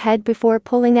shake her head before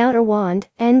pulling out her wand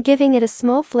and giving it a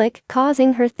small flick,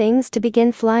 causing her things to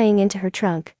begin flying into her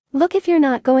trunk. "Look, if you're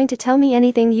not going to tell me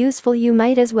anything useful, you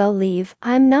might as well leave.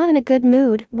 I'm not in a good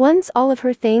mood." Once all of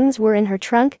her things were in her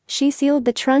trunk, she sealed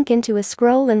the trunk into a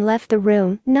scroll and left the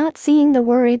room, not seeing the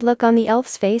worried look on the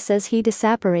elf's face as he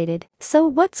disapparated. "So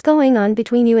what's going on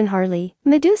between you and Harley?"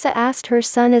 Medusa asked her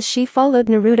son as she followed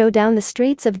Naruto down the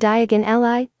streets of Diagon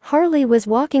Alley. Harley was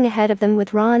walking ahead of them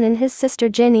with Ron and his sister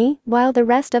Ginny, while the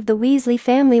rest of the Weasley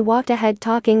family walked ahead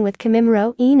talking with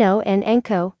Kimimaro, Ino and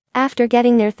Enko. After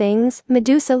getting their things,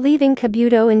 Medusa leaving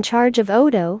Kabuto in charge of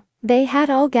Odo, they had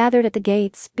all gathered at the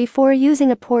gates before using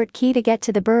a port key to get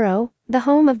to the burrow, the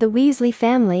home of the Weasley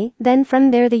family. Then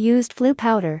from there they used flu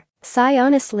powder. "Sigh,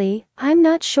 honestly, I'm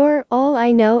not sure. All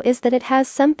I know is that it has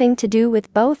something to do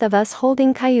with both of us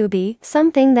holding Kyuubi,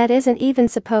 something that isn't even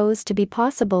supposed to be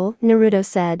possible," Naruto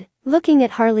said, looking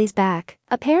at Harley's back.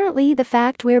 "Apparently the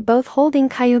fact we're both holding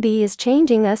Kyuubi is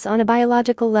changing us on a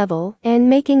biological level and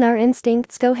making our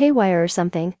instincts go haywire or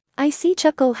something." "I see."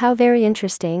 Chuckle, how very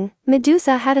interesting.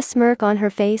 Medusa had a smirk on her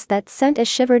face that sent a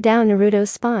shiver down Naruto's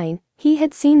spine. He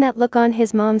had seen that look on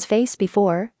his mom's face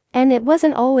before, and it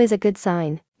wasn't always a good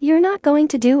sign. "You're not going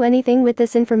to do anything with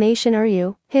this information, are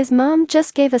you?" His mom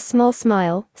just gave a small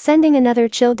smile, sending another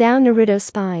chill down Naruto's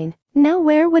spine. "Now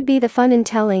where would be the fun in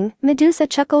telling?" Medusa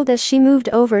chuckled as she moved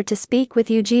over to speak with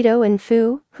Yujito and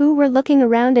Fu, who were looking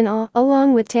around in awe,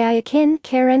 along with Taiakin,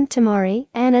 Karen, Tamari,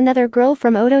 and another girl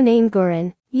from Odo named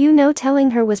Guren. "You know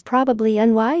telling her was probably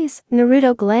unwise?"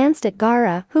 Naruto glanced at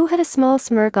Gaara, who had a small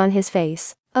smirk on his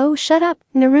face. "Oh, shut up,"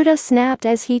 Naruto snapped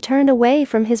as he turned away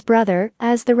from his brother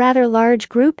as the rather large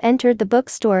group entered the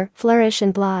bookstore, Flourish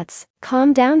and Blots.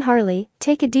 "Calm down, Harley,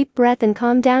 take a deep breath and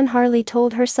calm down," Harley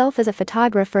told herself as a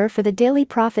photographer for the Daily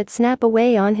Prophet snapped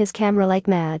away on his camera like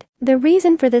mad. The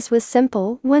reason for this was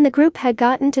simple. When the group had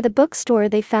gotten to the bookstore,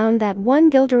 they found that one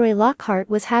Gilderoy Lockhart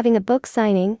was having a book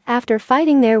signing. After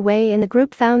fighting their way in, the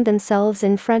group found themselves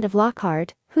in front of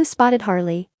Lockhart, who spotted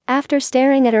Harley. After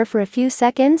staring at her for a few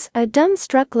seconds, a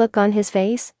dumbstruck look on his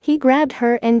face, he grabbed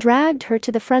her and dragged her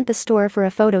to the front of the store for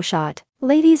a photo shot.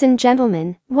 "Ladies and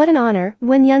gentlemen, what an honor."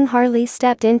 When young Harley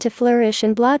stepped into Flourish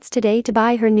and Blots today to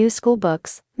buy her new school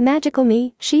books, Magical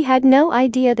Me, she had no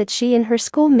idea that she and her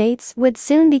schoolmates would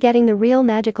soon be getting the real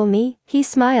Magical Me. He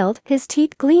smiled, his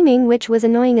teeth gleaming, which was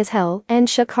annoying as hell, and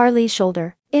shook Harley's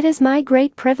shoulder. "It is my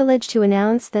great privilege to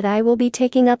announce that I will be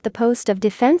taking up the post of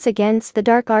Defense Against the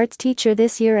Dark Arts teacher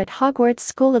this year at Hogwarts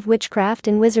School of Witchcraft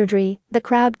and Wizardry." The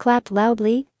crowd clapped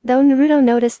loudly, though Naruto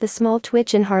noticed the small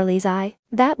twitch in Harley's eye.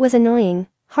 That was annoying.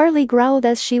 Harley growled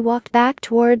as she walked back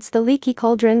towards the leaky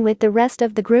cauldron with the rest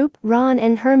of the group, Ron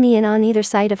and Hermione on either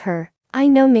side of her. "I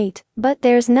know, mate, but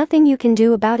there's nothing you can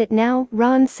do about it now,"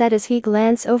 Ron said as he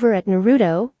glanced over at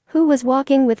Naruto, who was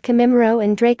walking with Kimimaro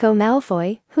and Draco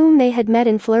Malfoy, whom they had met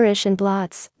in Flourish and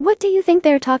Blots. What do you think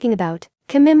they're talking about?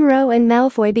 Kimimaro and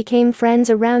Malfoy became friends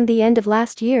around the end of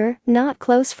last year, not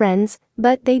close friends,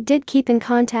 but they did keep in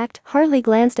contact. Harley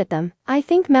glanced at them. I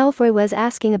think Malfoy was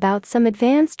asking about some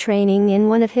advanced training in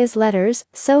one of his letters,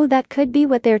 so that could be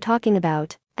what they're talking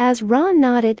about. As Ron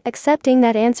nodded, accepting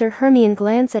that answer, Hermione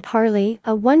glanced at Harley,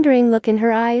 a wondering look in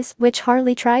her eyes, which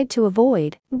Harley tried to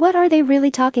avoid. What are they really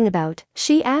talking about?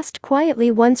 She asked quietly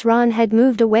once Ron had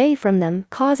moved away from them,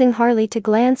 causing Harley to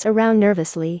glance around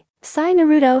nervously.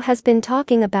 Naruto has been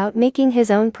talking about making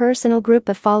his own personal group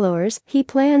of followers. He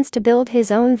plans to build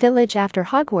his own village after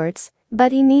Hogwarts,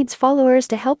 but he needs followers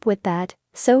to help with that.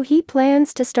 So he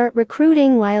plans to start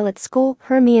recruiting while at school.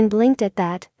 Hermione blinked at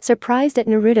that, surprised at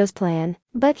Naruto's plan.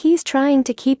 But he's trying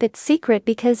to keep it secret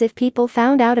because if people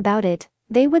found out about it,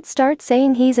 they would start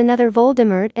saying he's another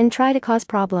Voldemort and try to cause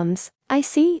problems. I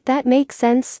see, that makes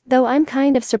sense, though I'm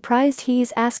kind of surprised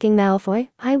he's asking Malfoy.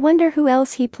 I wonder who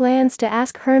else he plans to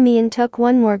ask. Hermione took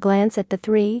one more glance at the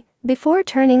three, before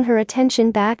turning her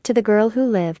attention back to the girl who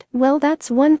lived. Well,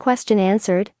 that's one question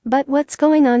answered, but what's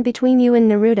going on between you and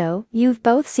Naruto? You've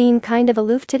both seemed kind of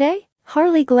aloof today?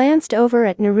 Harley glanced over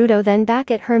at Naruto then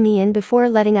back at Hermione before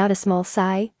letting out a small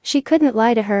sigh. She couldn't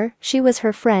lie to her, she was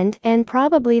her friend and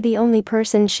probably the only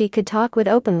person she could talk with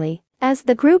openly. As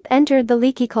the group entered the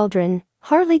leaky cauldron,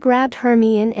 Harley grabbed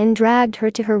Hermione and dragged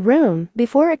her to her room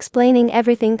before explaining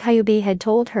everything Kyuubi had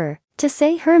told her. To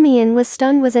say Hermione was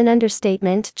stunned was an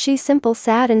understatement. She simply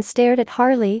sat and stared at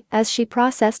Harley as she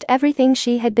processed everything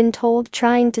she had been told,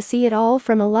 trying to see it all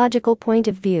from a logical point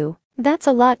of view. That's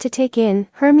a lot to take in,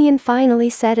 Hermione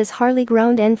finally said as Harley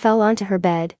groaned and fell onto her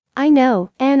bed. I know,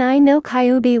 and I know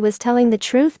Kyuubi was telling the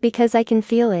truth because I can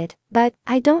feel it, but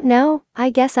I don't know,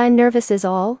 I guess I'm nervous is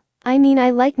all. I mean, I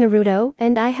like Naruto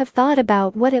and I have thought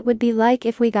about what it would be like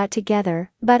if we got together,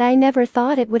 but I never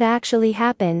thought it would actually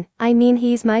happen. I mean,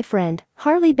 he's my friend.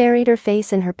 Harley buried her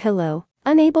face in her pillow.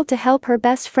 Unable to help her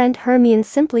best friend, Hermione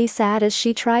simply sat as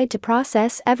she tried to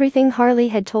process everything Harley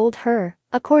had told her.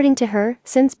 According to her,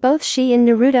 since both she and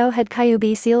Naruto had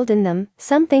Kyuubi sealed in them,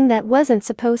 something that wasn't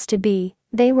supposed to be,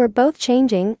 they were both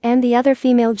changing and the other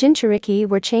female Jinchuriki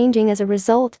were changing as a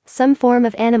result, some form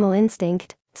of animal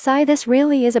instinct. This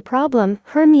really is a problem,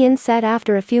 Hermione said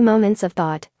after a few moments of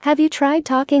thought. Have you tried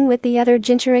talking with the other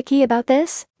Jinchuriki about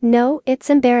this? No, it's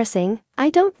embarrassing. I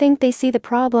don't think they see the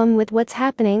problem with what's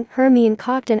happening. Hermione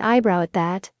cocked an eyebrow at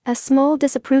that, a small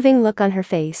disapproving look on her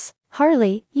face.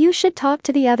 Harley, you should talk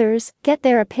to the others, get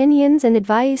their opinions and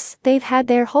advice. They've had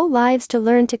their whole lives to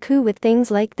learn to cope with things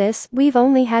like this. We've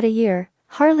only had a year.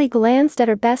 Harley glanced at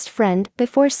her best friend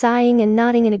before sighing and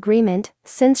nodding in agreement,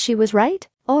 since she was right.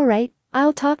 All right.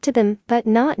 I'll talk to them, but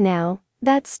not now.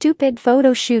 That stupid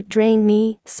photo shoot drained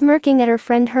me. Smirking at her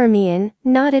friend, Hermione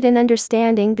nodded in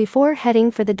understanding before heading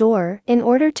for the door in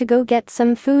order to go get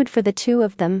some food for the two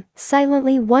of them,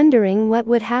 silently wondering what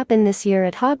would happen this year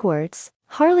at Hogwarts.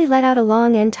 Harley let out a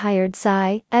long and tired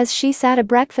sigh as she sat at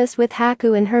breakfast with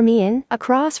Haku and Hermione.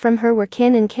 Across from her were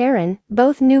Kin and Karen,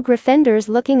 both new Gryffindors,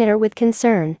 looking at her with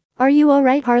concern. Are you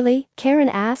alright, Harley? Karen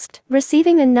asked,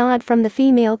 receiving a nod from the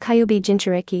female Kyuubi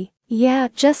Jinchuriki. Yeah,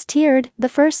 just tired. The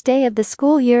first day of the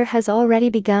school year has already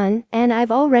begun, and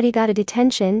I've already got a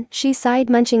detention, she sighed,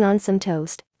 munching on some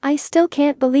toast. I still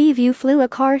can't believe you flew a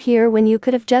car here when you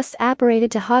could have just apparated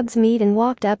to Hogsmeade and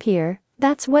walked up here.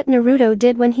 That's what Naruto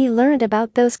did when he learned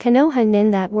about those Konoha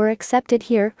nin that were accepted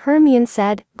here, Hermione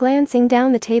said, glancing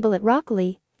down the table at Rock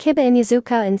Lee, Kiba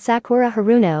Inuzuka and Sakura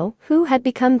Haruno, who had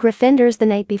become Gryffindors the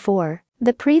night before.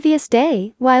 The previous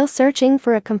day, while searching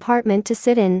for a compartment to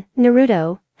sit in,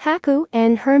 Naruto, Haku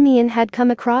and Hermione had come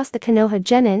across the Konoha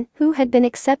genin who had been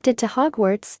accepted to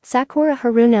Hogwarts. Sakura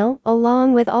Haruno,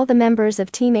 along with all the members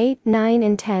of Team 8, 9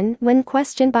 and 10, when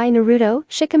questioned by Naruto,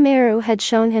 Shikamaru had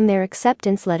shown him their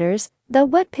acceptance letters, though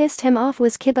what pissed him off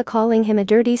was Kiba calling him a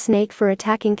dirty snake for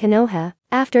attacking Konoha.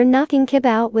 After knocking Kiba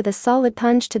out with a solid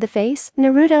punch to the face,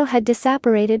 Naruto had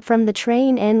disapparated from the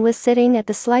train and was sitting at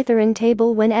the Slytherin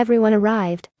table when everyone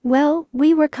arrived. Well,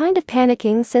 we were kind of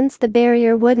panicking since the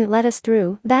barrier wouldn't let us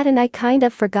through that, and I kind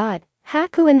of forgot.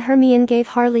 Haku and Hermione gave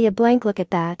Harley a blank look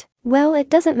at that. Well, it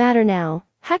doesn't matter now,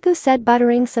 Haku said,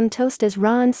 buttering some toast as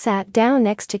Ron sat down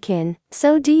next to Kin.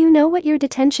 So do you know what your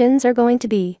detentions are going to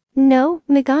be? No,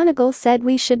 McGonagall said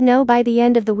we should know by the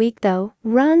end of the week though,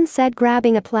 Ron said,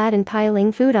 grabbing a plate and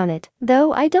piling food on it.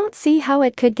 Though I don't see how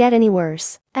it could get any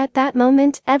worse. At that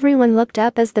moment, everyone looked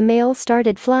up as the mail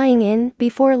started flying in,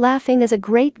 before laughing as a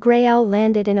great grey owl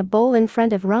landed in a bowl in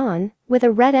front of Ron, with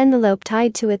a red envelope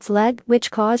tied to its leg, which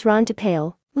caused Ron to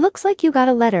pale. Looks like you got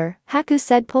a letter, Haku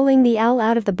said, pulling the owl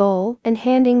out of the bowl and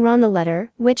handing Ron the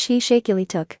letter, which he shakily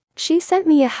took. She sent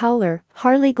me a howler.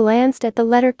 Harley glanced at the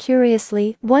letter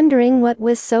curiously, wondering what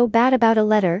was so bad about a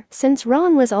letter, since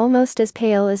Ron was almost as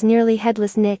pale as nearly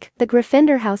headless Nick, the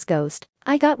Gryffindor house ghost.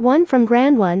 I got one from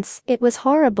Gran once, it was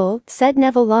horrible, said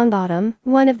Neville Longbottom,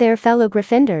 one of their fellow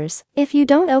Gryffindors. If you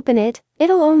don't open it,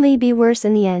 it'll only be worse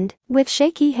in the end. With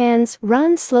shaky hands,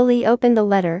 Ron slowly opened the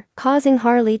letter, causing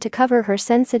Harley to cover her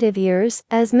sensitive ears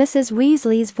as Mrs.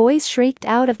 Weasley's voice shrieked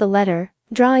out of the letter,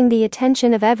 drawing the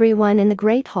attention of everyone in the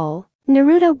Great Hall.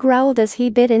 Naruto growled as he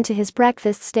bit into his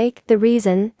breakfast steak. The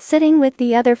reason, sitting with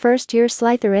the other first-year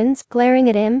Slytherins glaring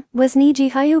at him, was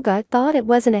Niji Hyuga thought it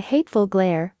wasn't a hateful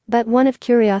glare, but one of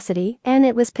curiosity, and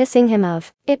it was pissing him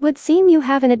off. It would seem you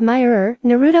have an admirer.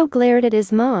 Naruto glared at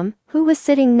his mom, who was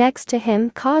sitting next to him,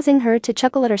 causing her to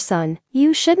chuckle at her son.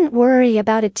 You shouldn't worry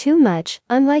about it too much.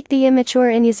 Unlike the immature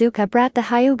Inuzuka brat, the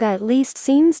Hyuga at least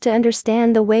seems to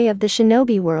understand the way of the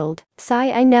shinobi world.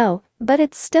 Sigh, I know, but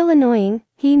it's still annoying.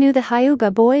 He knew the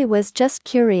Hyuga boy was just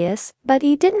curious, but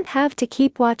he didn't have to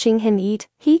keep watching him eat.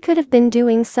 He could have been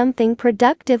doing something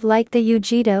productive like the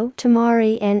Yujido,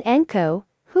 Tamari and Enko,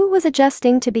 who was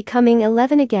adjusting to becoming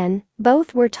 11 again.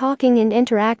 Both were talking and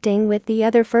interacting with the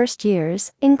other first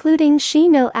years, including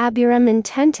Shino, Abiram and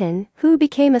Tenten, who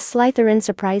became a Slytherin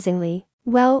surprisingly.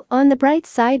 Well, on the bright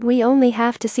side, we only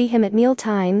have to see him at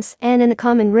mealtimes and in the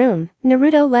common room.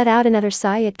 Naruto let out another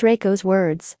sigh at Draco's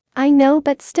words. I know,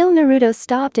 but still. Naruto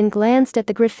stopped and glanced at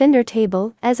the Gryffindor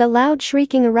table as a loud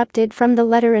shrieking erupted from the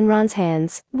letter in Ron's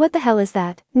hands. What the hell is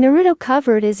that? Naruto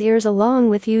covered his ears along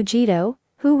with Yujido,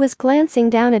 who was glancing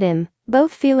down at him,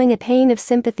 both feeling a pain of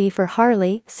sympathy for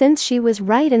Harley since she was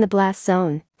right in the blast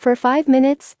zone. For 5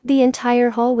 minutes, the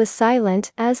entire hall was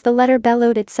silent as the letter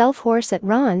bellowed itself hoarse at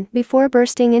Ron before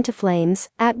bursting into flames,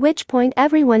 at which point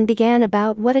everyone began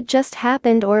about what had just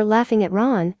happened or laughing at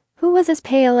Ron, who was as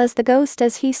pale as the ghost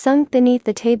as he sunk beneath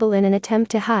the table in an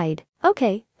attempt to hide.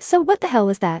 Okay, so what the hell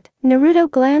was that? Naruto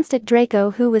glanced at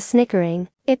Draco, who was snickering.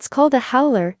 It's called a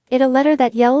howler, a letter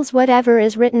that yells whatever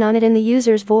is written on it in the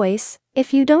user's voice.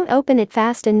 If you don't open it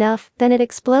fast enough, then it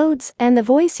explodes, and the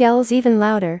voice yells even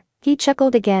louder. He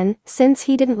chuckled again, since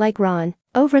he didn't like Ron.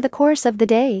 Over the course of the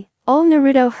day, all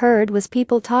Naruto heard was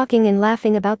people talking and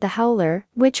laughing about the howler,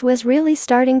 which was really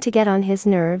starting to get on his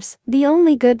nerves. The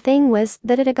only good thing was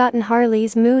that it had gotten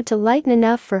Harley's mood to lighten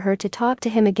enough for her to talk to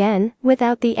him again,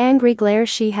 without the angry glare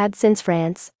she had since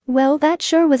France. Well, that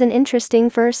sure was an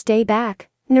interesting first day back,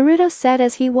 Naruto said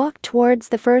as he walked towards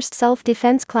the first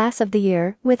self-defense class of the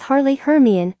year, with Harley,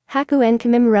 Hermione, Haku and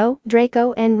Kimimaro,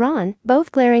 Draco and Ron,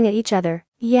 both glaring at each other.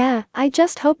 Yeah, I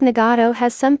just hope Nagato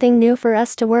has something new for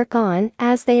us to work on.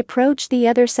 As they approached the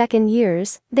other second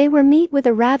years, they were met with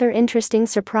a rather interesting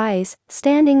surprise.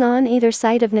 Standing on either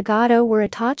side of Nagato were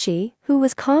Itachi, who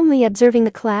was calmly observing the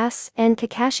class, and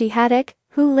Kakashi Haddock,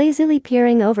 who lazily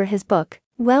peering over his book.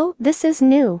 Well, this is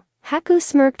new. Haku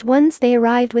smirked once they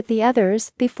arrived with the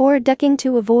others, before ducking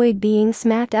to avoid being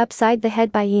smacked upside the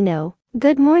head by Ino.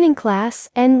 Good morning, class,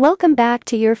 and welcome back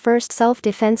to your first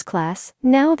self-defense class.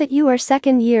 Now that you are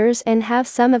second years and have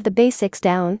some of the basics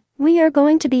down, we are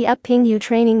going to be upping you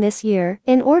training this year.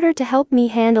 In order to help me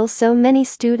handle so many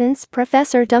students,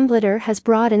 Professor Dumbledore has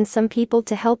brought in some people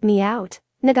to help me out,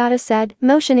 Nagato said,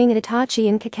 motioning at Itachi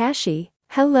and Kakashi.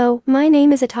 Hello, my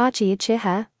name is Itachi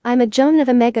Uchiha. I'm a Jonin of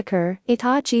Omegakure,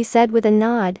 Itachi said with a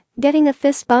nod, getting a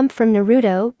fist bump from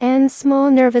Naruto and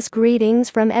small nervous greetings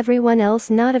from everyone else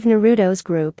not of Naruto's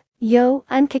group. Yo,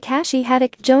 I'm Kakashi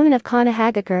Haddock, Jonin of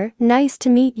Konohagakure. Nice to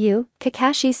meet you,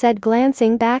 Kakashi said,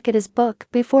 glancing back at his book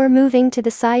before moving to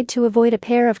the side to avoid a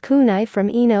pair of kunai from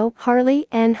Ino, Harley,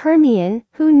 and Hermione,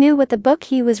 who knew what the book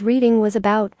he was reading was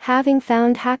about, having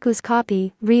found Haku's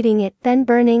copy, reading it, then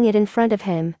burning it in front of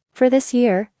him. For this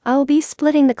year, I'll be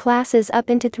splitting the classes up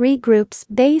into 3 groups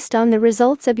based on the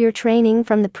results of your training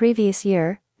from the previous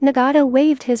year. Nagato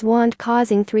waved his wand,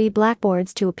 causing 3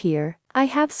 blackboards to appear. I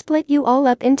have split you all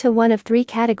up into one of 3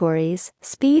 categories: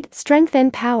 speed, strength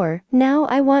and power. Now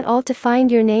I want all to find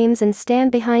your names and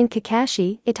stand behind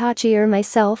Kakashi, Itachi or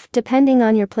myself, depending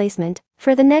on your placement.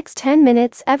 For the next 10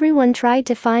 minutes everyone tried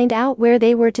to find out where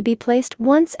they were to be placed.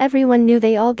 Once everyone knew,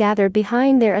 they all gathered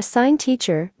behind their assigned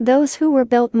teacher. Those who were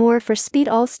built more for speed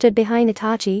all stood behind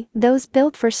Itachi, those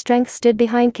built for strength stood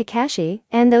behind Kakashi,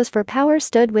 and those for power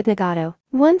stood with Nagato.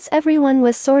 Once everyone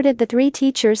was sorted, the 3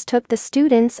 teachers took the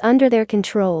students under their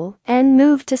control and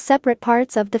moved to separate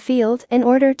parts of the field in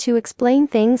order to explain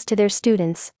things to their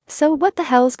students. So what the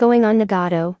hell's going on,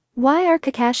 Nagato? Why are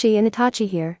Kakashi and Itachi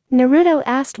here? Naruto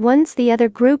asked once the other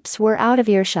groups were out of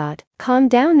earshot. Calm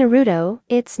down, Naruto,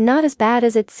 it's not as bad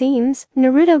as it seems.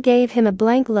 Naruto gave him a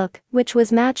blank look, which was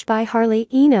matched by Harley,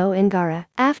 Ino and Gaara.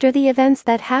 After the events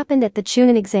that happened at the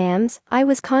Chunin exams, I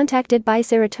was contacted by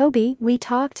Sarutobi, we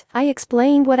talked, I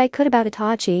explained what I could about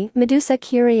Itachi, Medusa,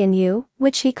 Kiri and you,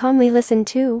 which he calmly listened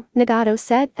to, Nagato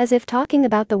said, as if talking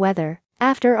about the weather.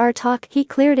 After our talk, he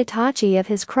cleared Itachi of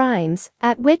his crimes,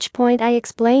 at which point I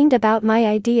explained about my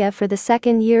idea for the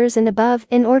second years and above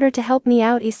in order to help me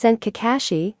out. He sent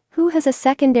Kakashi, who has a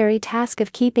secondary task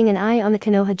of keeping an eye on the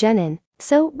Konoha Genin.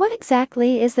 So what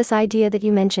exactly is this idea that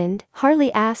you mentioned?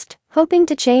 Harley asked, hoping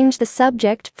to change the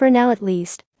subject, for now at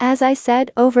least. As I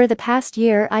said, over the past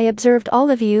year I observed all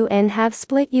of you and have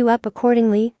split you up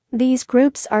accordingly. These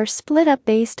groups are split up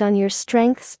based on your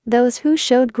strengths. Those who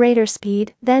showed greater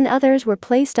speed than others were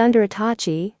placed under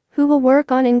Itachi, who will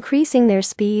work on increasing their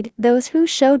speed. Those who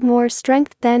showed more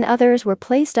strength than others were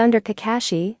placed under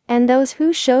Kakashi, and those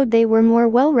who showed they were more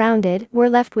well-rounded were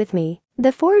left with me.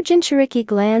 The four Jinchuriki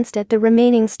glanced at the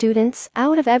remaining students.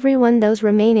 Out of everyone, those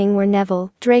remaining were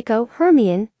Neville, Draco,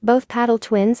 Hermione, both Paddle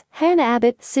twins, Hannah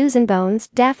Abbott, Susan Bones,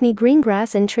 Daphne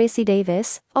Greengrass and Tracy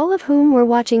Davis, all of whom were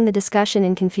watching the discussion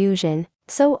in confusion.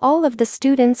 So all of the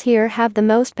students here have the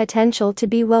most potential to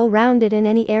be well-rounded in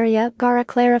any area, Gaara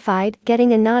clarified,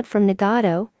 getting a nod from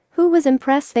Nagato, who was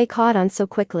impressed they caught on so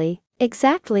quickly.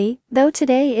 Exactly, though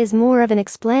today is more of an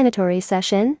explanatory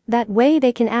session, that way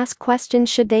they can ask questions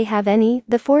should they have any.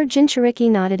 The four Jinchuriki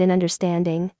nodded in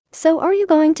understanding. So are you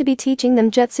going to be teaching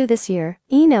them jutsu this year?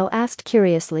 Ino asked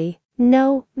curiously.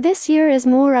 No, this year is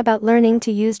more about learning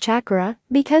to use chakra.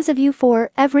 Because of you four,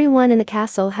 everyone in the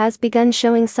castle has begun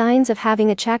showing signs of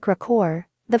having a chakra core.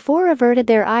 The four averted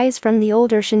their eyes from the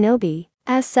older shinobi.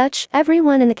 As such,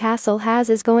 everyone in the castle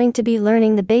is going to be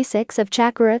learning the basics of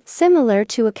chakra, similar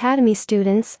to academy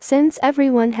students. Since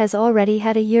everyone has already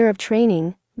had a year of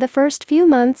training, the first few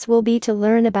months will be to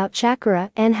learn about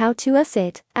chakra and how to use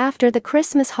it. After the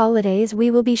Christmas holidays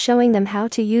we will be showing them how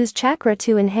to use chakra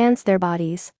to enhance their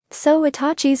bodies. So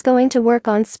Itachi's going to work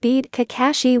on speed,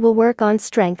 Kakashi will work on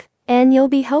strength, and you'll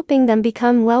be helping them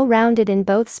become well-rounded in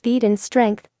both speed and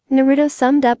strength. Naruto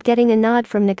summed up, getting a nod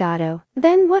from Nagato.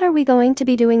 Then what are we going to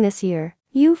be doing this year?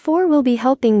 You four will be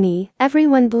helping me.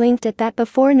 Everyone blinked at that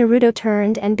before Naruto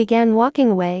turned and began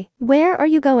walking away. Where are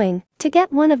you going? To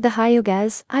get one of the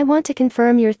Hyugas. I want to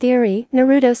confirm your theory,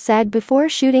 Naruto said before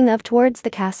shooting up towards the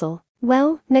castle.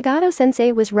 Well,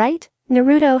 Nagato-sensei was right.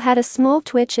 Naruto had a small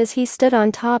twitch as he stood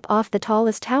on top of the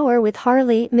tallest tower with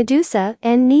Harley, Medusa,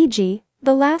 and Neji,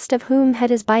 the last of whom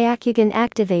had his Byakugan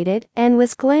activated and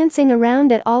was glancing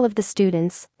around at all of the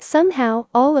students. Somehow,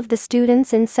 all of the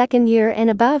students in second year and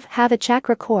above have a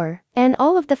chakra core, and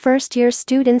all of the first year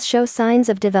students show signs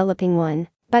of developing one.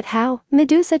 But how?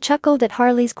 Medusa chuckled at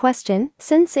Harley's question,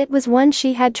 since it was one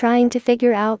she had trying to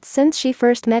figure out since she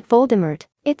first met Voldemort.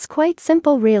 It's quite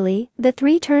simple really. The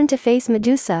three turned to face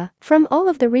Medusa. From all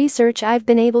of the research I've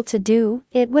been able to do,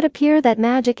 it would appear that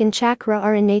magic and chakra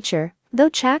are in nature. Though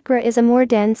chakra is a more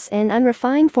dense and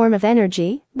unrefined form of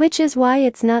energy, which is why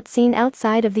it's not seen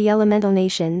outside of the elemental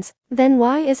nations. Then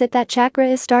why is it that chakra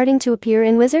is starting to appear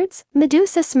in wizards?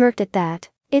 Medusa smirked at that.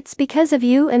 It's because of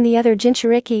you and the other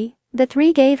Jinchuriki. The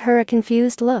three gave her a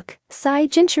confused look.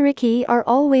 Jinchuriki are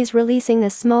always releasing a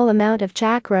small amount of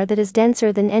chakra that is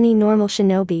denser than any normal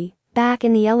shinobi. Back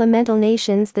in the elemental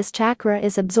nations, this chakra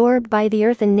is absorbed by the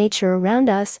earth and nature around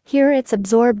us. Here it's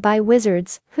absorbed by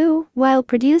wizards, who, while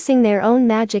producing their own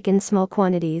magic in small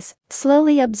quantities,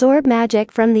 slowly absorb magic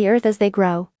from the earth as they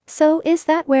grow. So is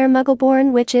that where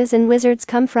Muggle-born witches and wizards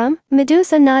come from?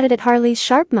 Medusa nodded at Harley's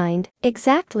sharp mind.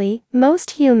 Exactly,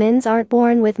 most humans aren't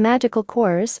born with magical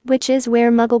cores, which is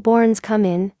where Muggle-borns come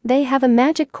in. They have a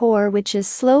magic core which is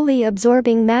slowly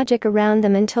absorbing magic around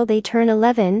them until they turn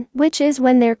 11, which is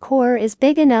when their core is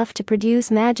big enough to produce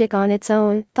magic on its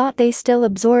own. Thought they still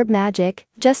absorb magic,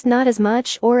 just not as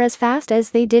much or as fast as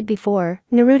they did before.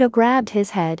 Naruto grabbed his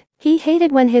head. He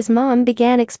hated when his mom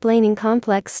began explaining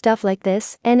complex stuff like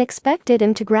this and expected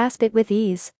him to grasp it with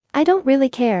ease. I don't really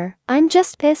care. I'm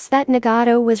just pissed that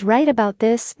Nagato was right about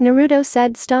this, Naruto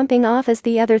said, stomping off as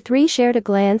the other three shared a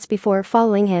glance before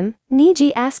following him.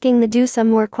 Neji asking Medusa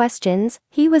more questions.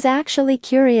 He was actually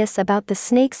curious about the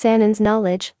Snake Sanin's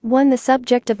knowledge, the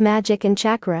subject of magic and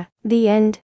chakra. The end.